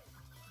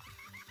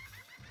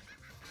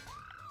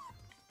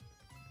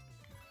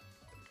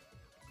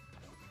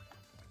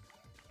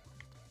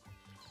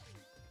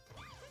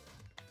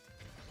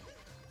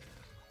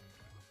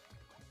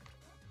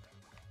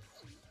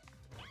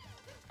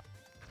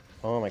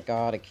 Oh my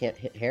god, I can't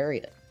hit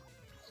Harriet.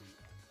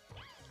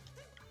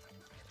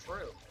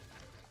 True.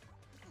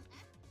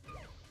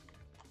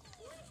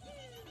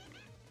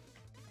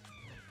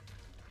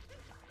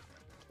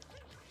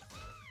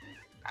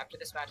 After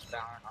this match,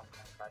 Valorant, I'm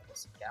gonna try to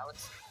some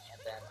Galaxy,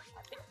 and then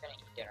I think I'm gonna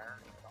eat dinner.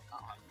 If I'm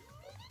not hungry.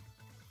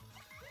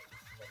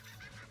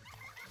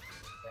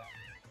 Then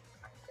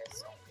I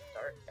guess I'll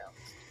start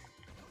Galaxy.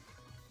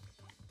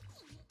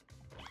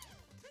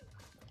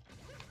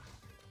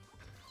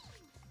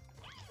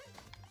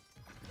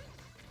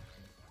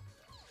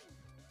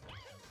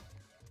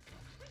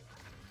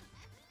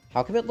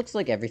 How come it looks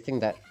like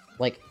everything that...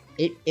 Like,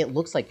 it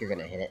looks like you're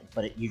gonna hit it,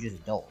 but you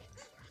just don't.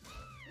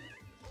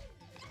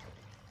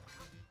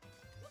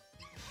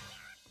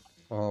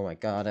 Oh my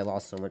god, I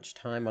lost so much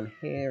time on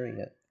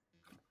Harriet.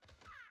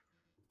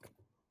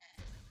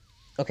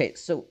 Okay,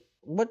 so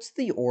what's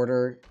the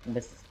order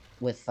with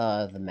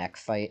the mech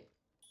fight?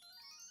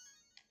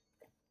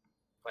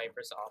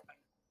 Viper's offing.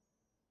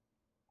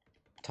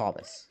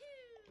 Thomas.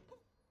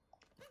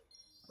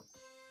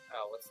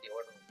 Oh, what's the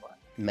order of what?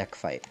 Mech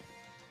fight.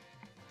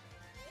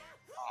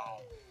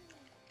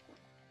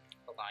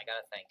 Hold on, I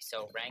gotta think.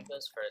 So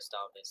Rango's first,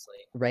 obviously.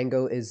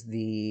 Rango is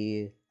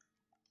the...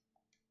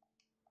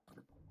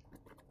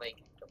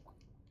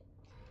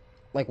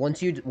 Like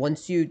once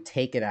you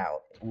take it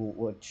out,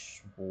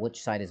 which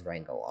side is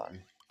Rango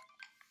on?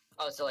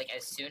 Oh, so like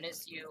as soon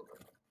as you...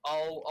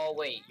 Oh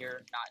wait,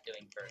 you're not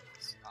doing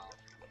birds.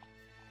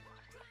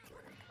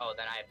 Oh,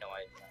 then I have no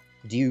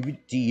idea.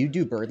 Do you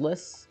do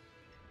birdless?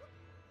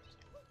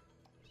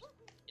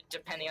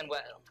 Depending on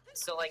what...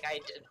 So like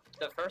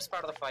the first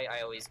part of the fight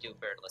I always do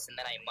birdless, and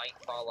then I might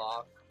fall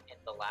off in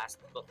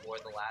before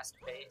the last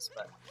phase,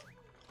 but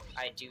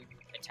I do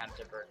attempt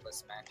a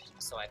birdless mech,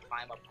 so I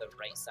climb up the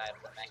right side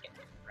of the mech and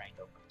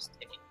Rango first.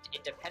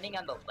 Depending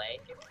on the leg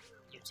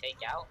you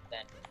take out,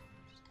 then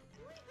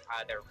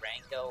either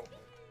Rango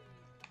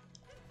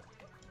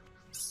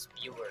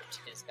Spewert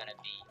is gonna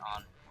be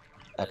on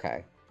the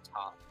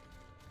top.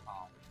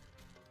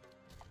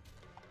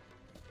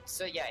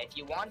 So yeah, if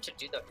you want to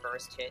do the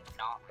first hit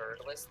not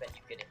birdless, then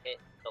you could hit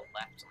the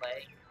left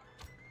leg.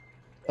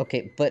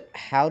 Okay, but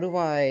how do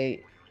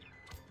I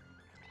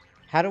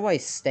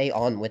stay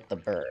on with the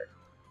bird?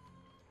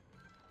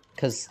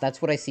 Because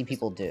that's what I see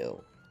people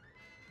do.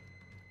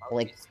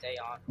 Like, stay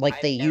on?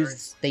 Like they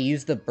use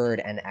the bird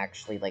and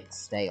actually like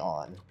stay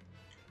on.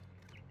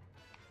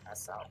 That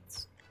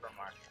sounds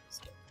remarkable.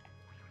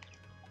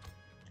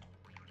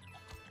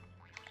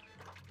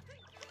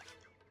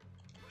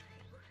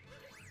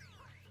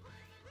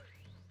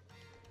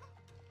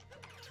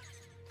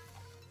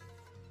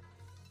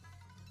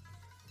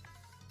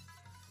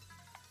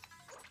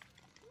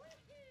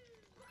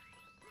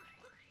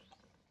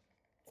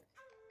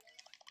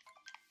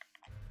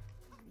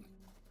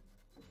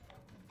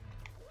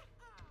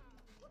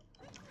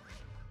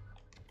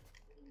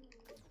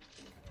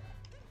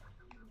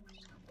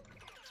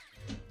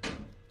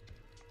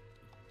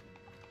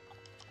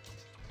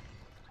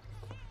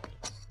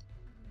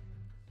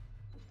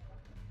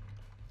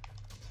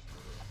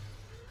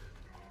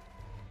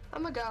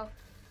 I'm gonna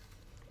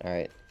go.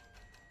 Alright.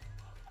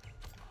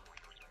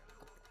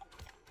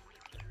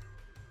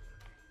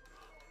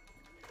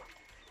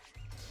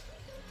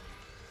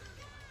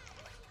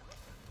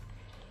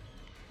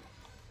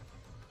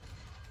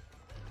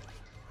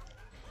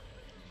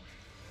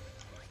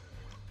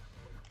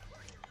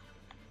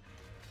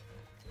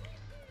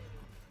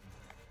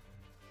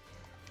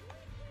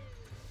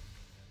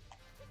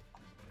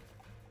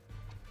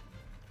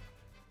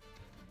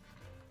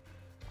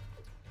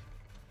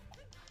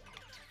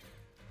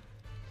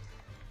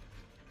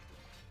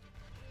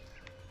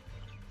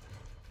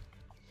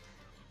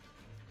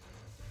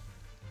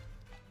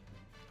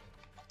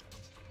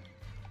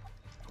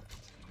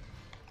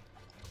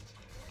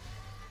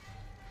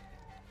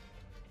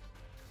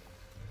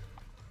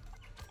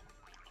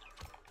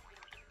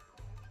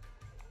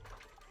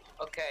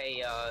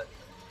 Okay,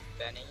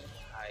 Benny,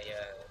 I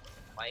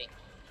might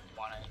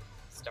want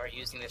to start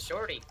using the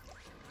shorty.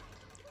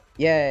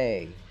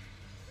 Yay!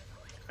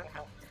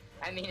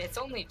 I mean, it's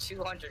only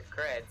 200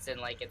 creds,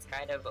 and like it's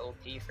kind of OP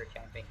for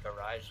camping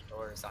garage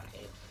doors on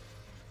 8.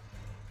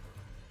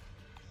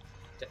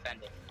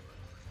 Defending.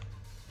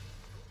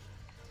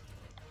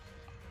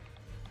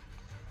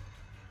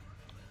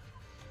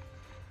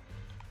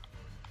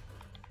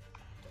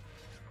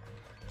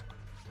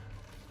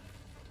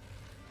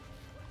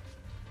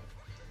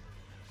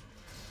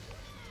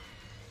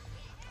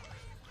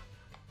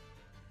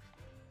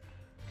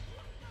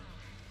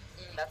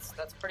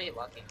 That's pretty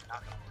lucky.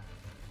 Not gonna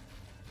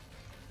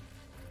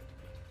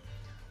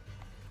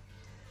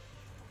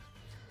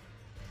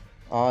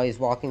Oh, he's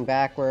walking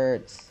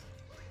backwards.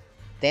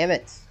 Damn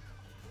it!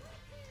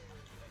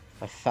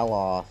 I fell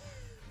off.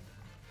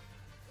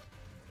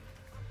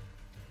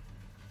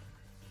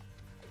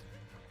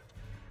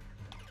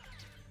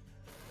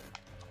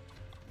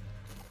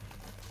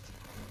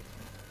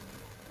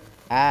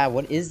 Ah,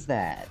 what is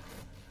that?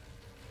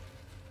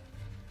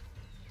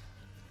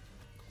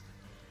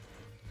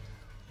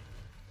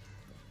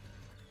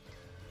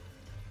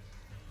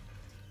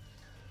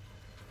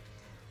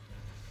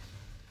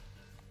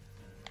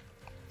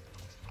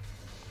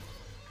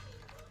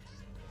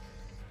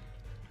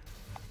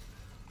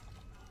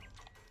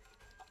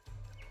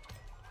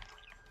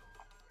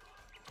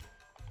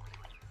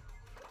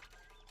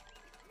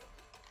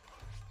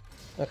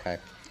 Okay.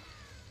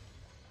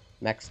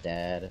 Mech's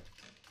dead.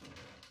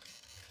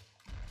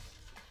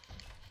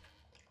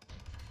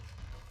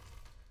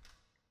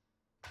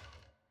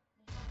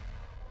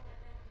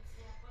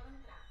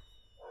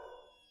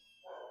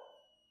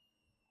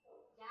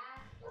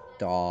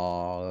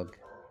 Dog.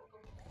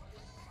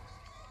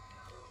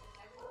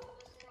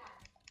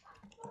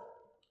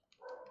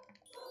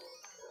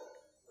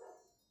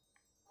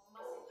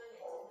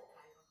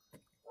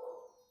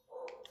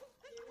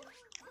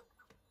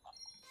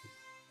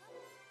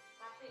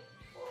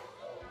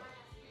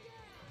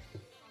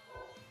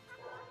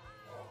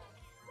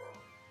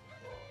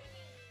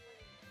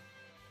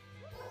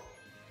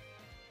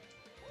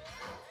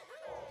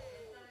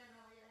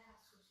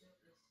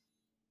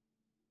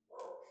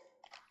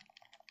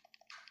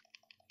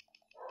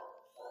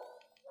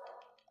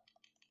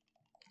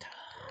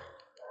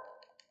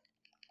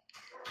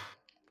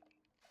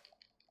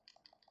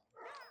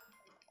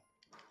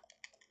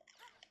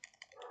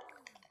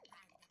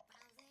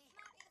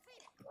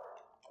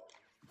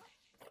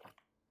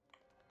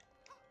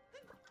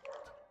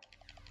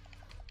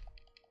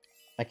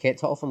 I can't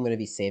tell if I'm going to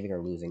be saving or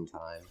losing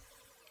time.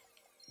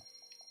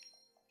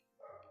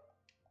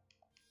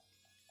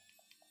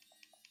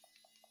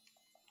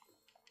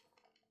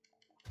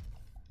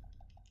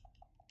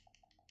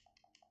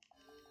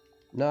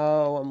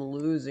 No, I'm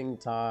losing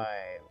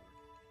time.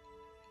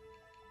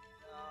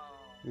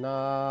 No.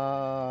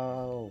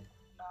 No.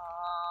 No.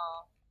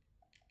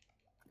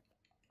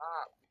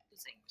 Not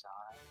losing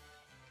time.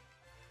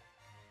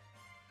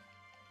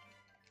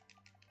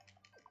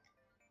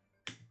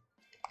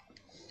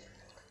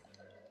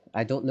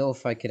 I don't know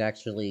if I could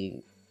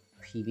actually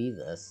PB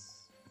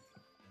this.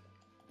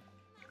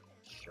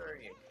 Sure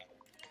you can.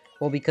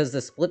 Well, because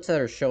the splits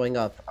that are showing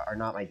up are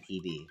not my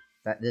PB.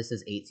 This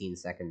is 18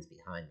 seconds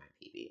behind my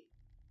PB.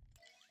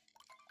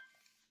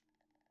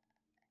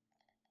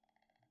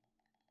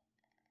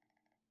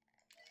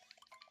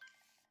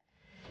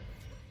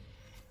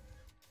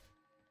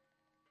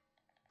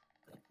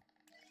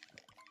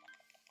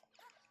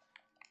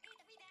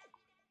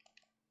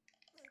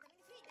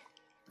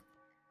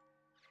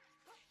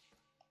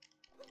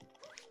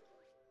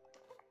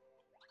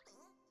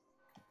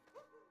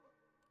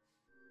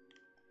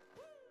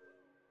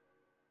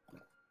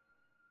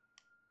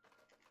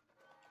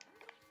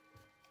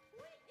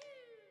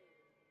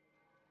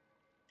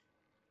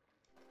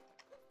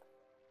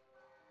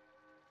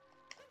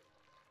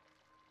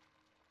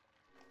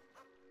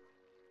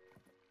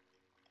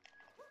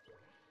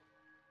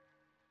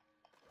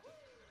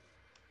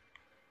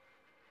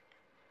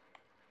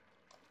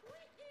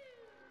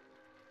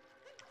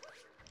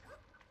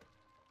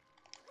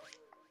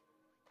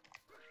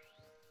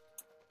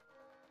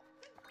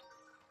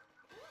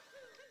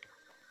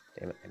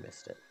 Damn it, I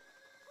missed it.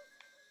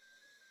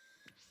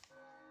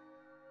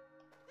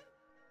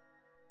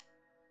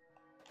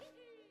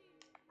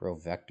 Bro,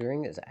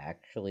 vectoring is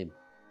actually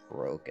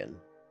broken.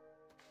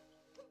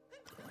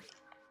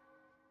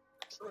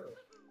 True.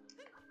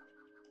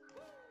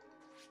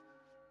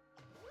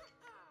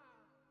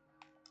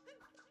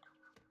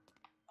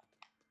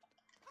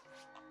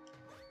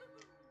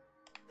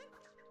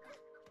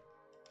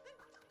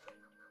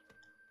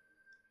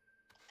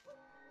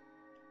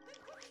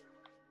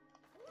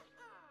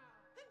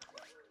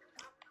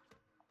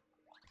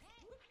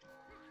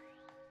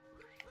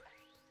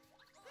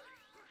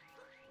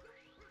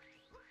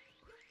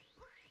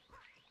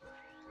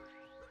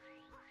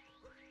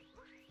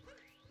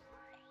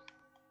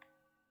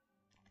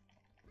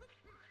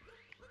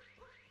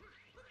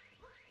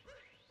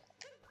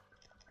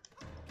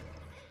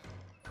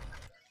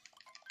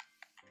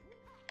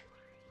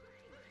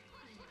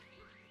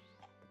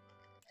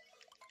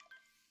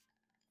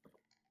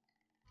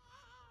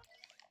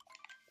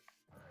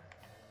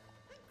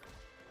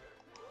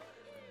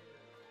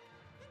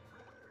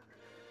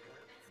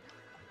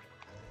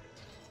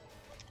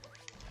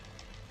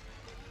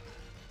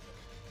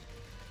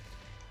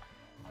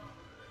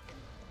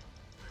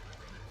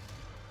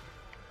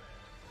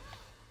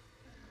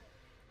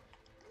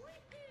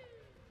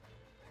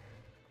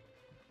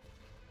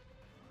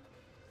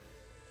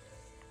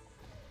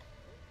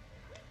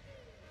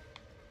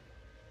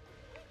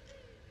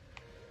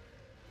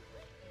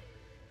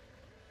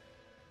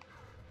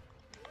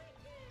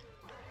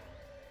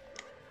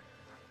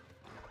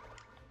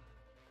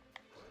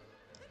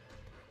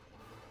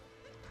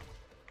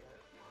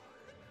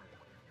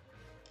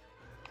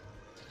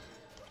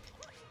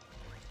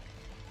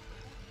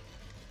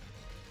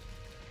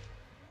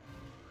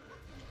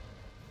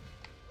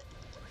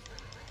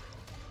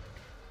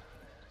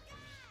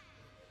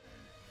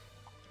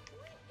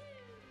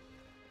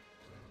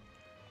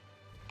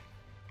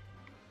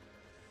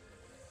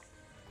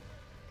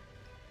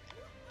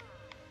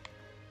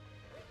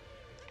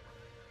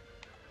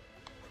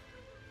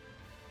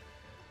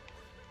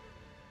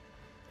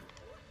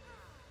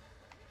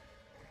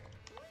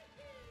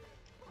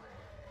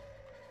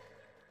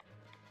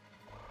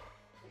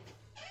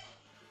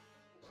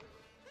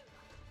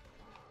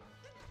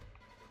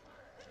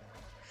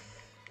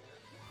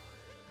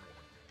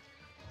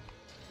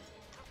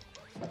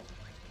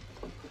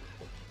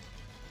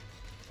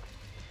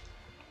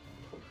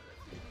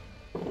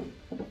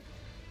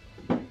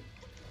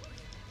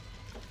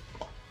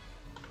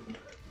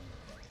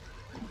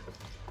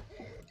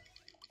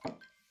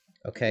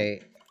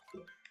 Okay,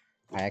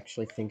 I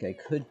actually think I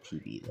could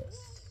PB this.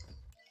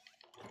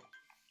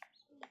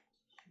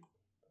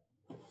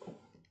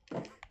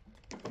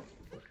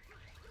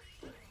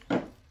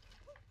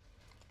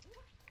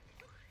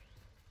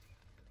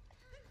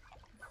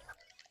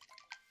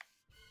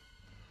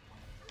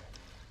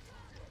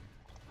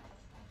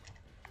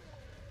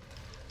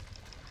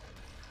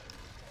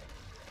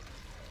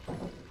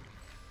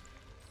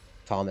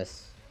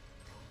 Thomas.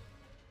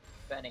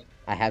 Benny.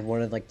 I had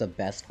one of like the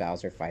best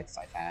Bowser fights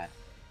I've had.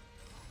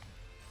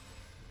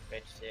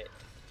 Good shit.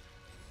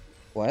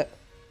 What?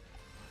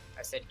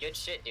 I said good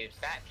shit, dude.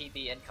 Fat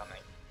PB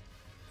incoming.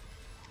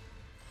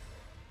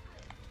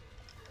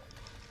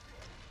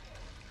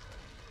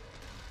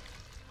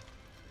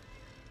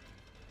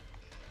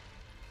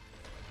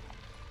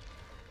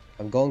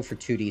 I'm going for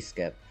 2D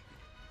skip.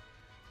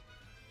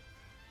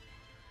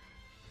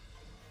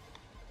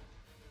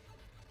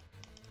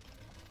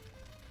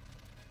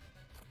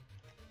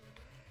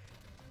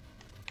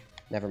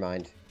 Never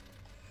mind.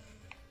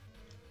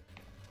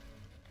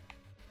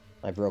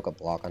 I broke a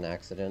block on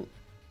accident.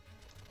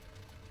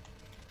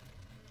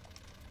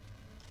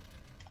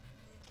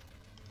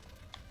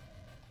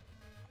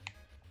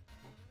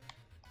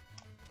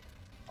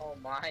 Oh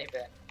my,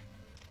 Ben.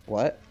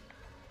 What?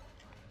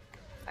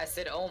 I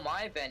said, oh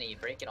my, Benny,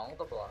 breaking all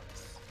the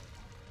blocks.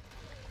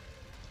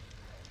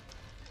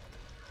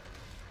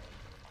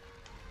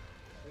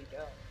 Here we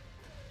go.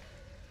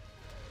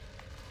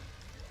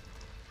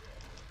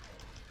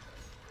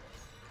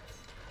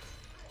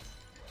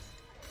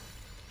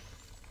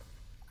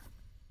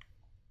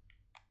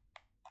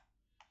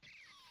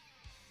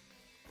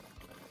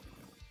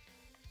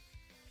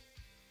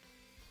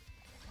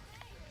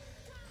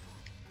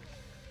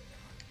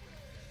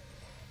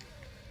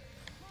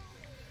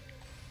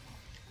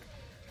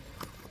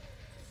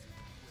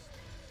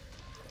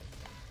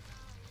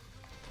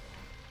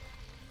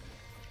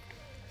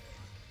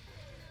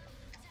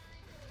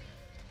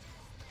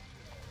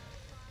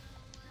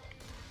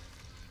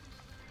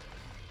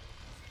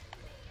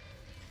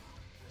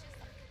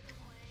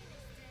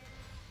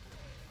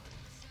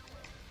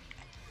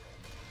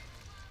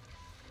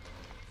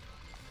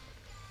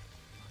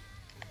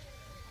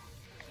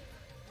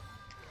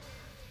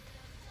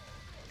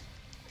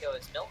 Yo,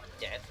 is Milton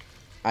dead?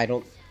 I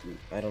don't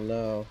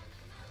know.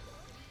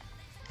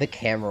 The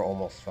camera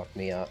almost fucked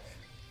me up.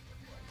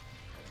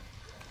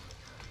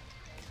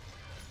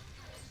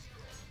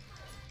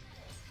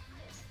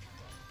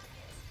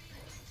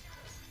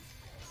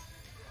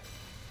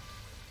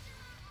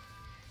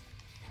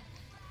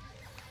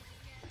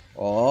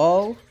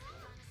 Oh.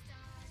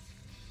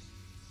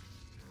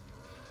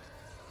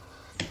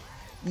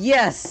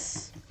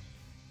 Yes!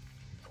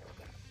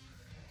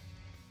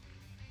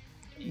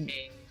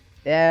 Hey,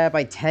 Yeah,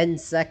 by 10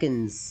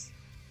 seconds.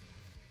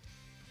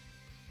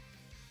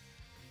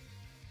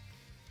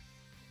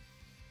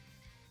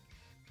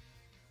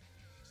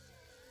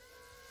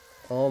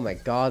 Oh my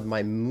god,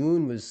 my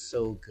moon was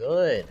so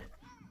good.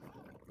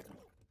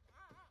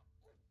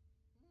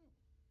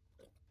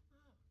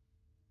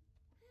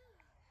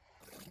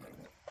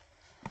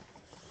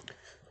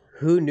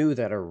 Who knew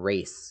that a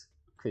race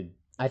could...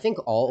 I think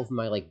all of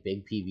my, like,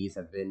 big PBs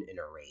have been in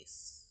a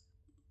race.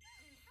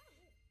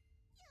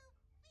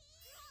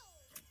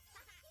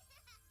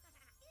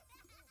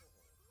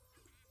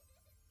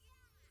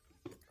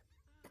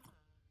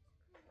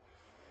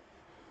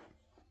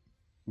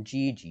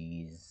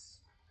 GG's.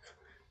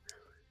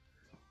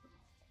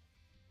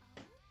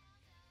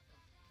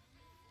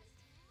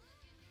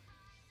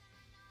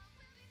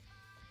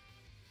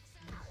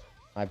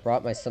 I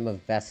brought my sum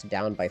of best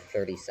down by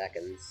 30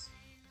 seconds.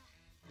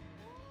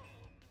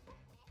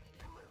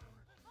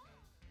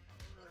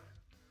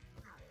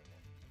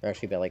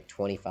 Actually, by like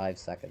 25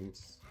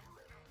 seconds.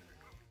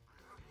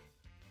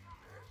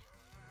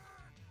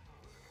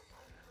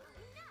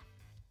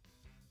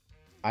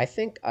 I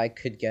think I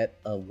could get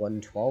a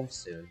 112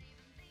 soon.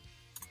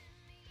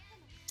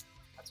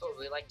 that's what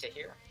we like to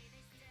hear.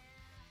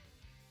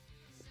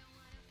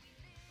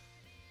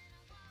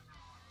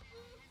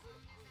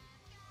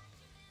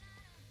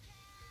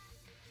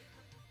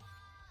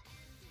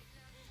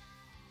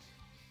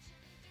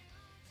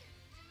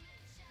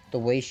 The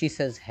way she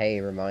says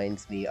hey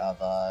reminds me of,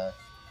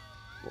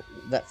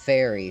 that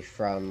fairy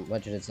from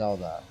Legend of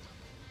Zelda.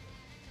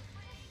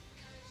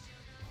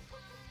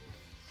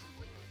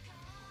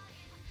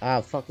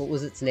 Ah, fuck, what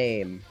was its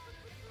name?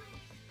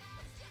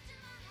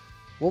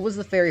 What was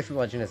the fairy from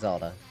Legend of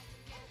Zelda?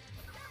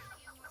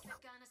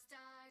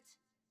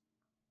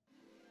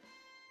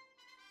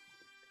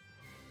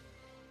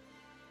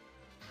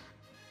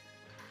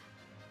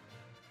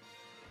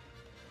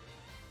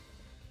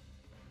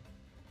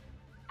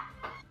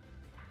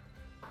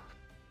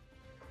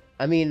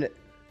 I mean,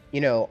 you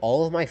know,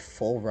 all of my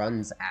full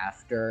runs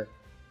after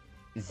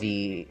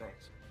the...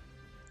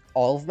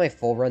 All of my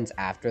full runs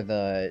after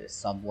the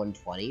sub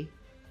 120...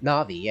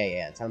 Navi,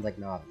 yeah, it sounds like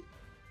Navi.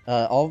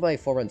 All of my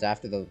full runs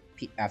after the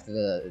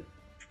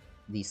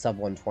sub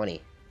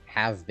 120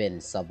 have been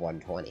sub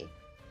 120.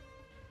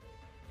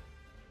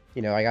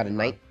 You know, I got a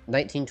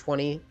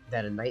 1920,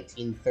 then a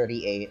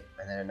 1938,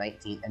 and then a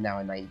 19, and now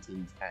a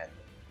 1910.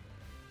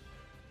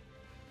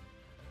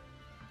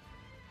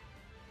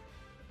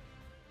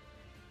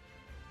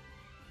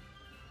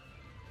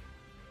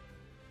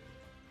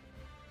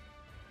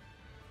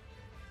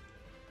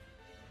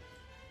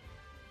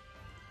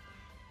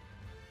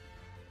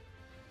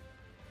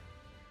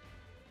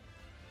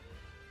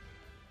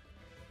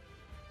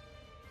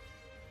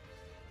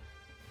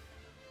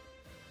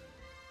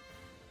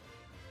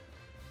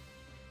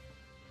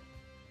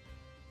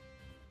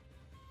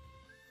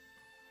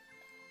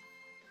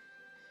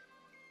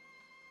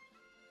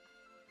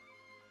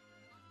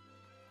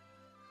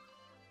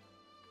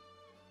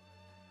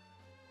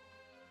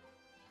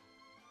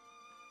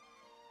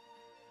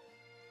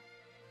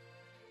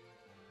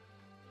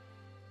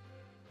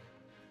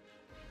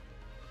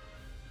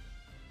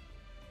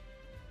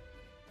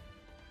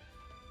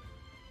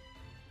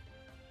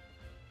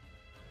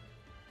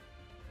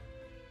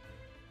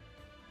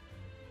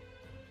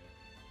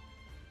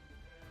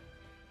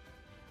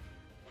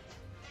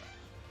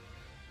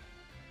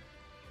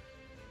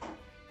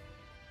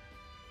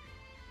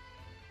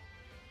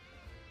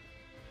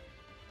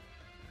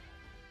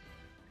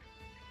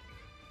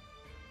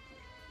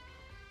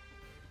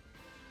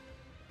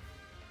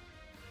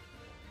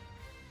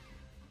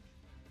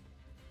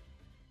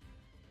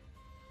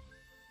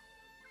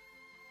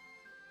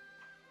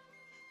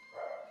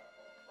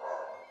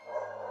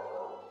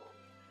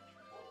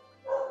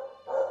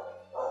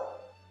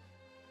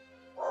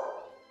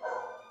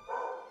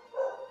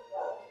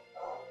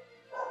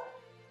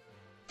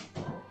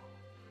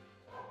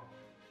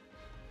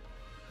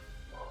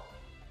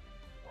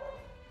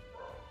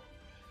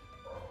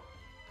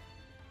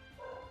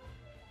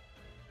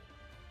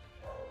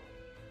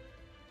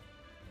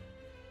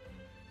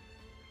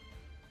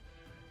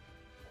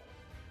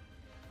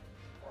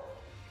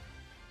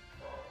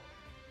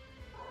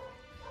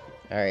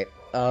 Alright,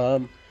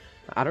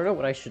 I don't know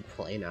what I should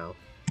play now.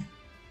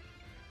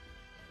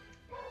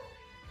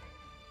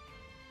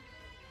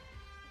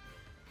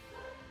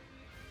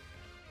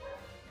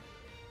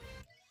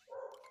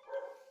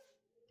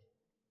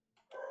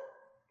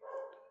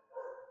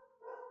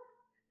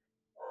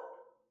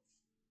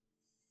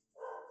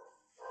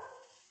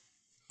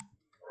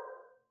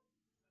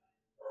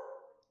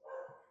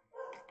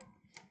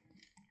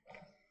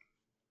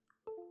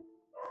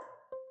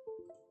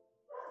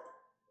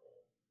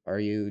 Are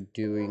you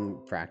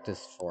doing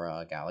practice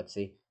for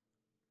Galaxy?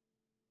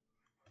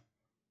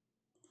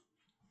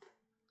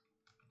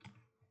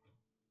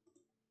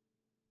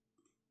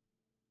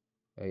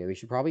 Oh yeah, we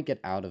should probably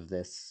get out of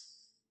this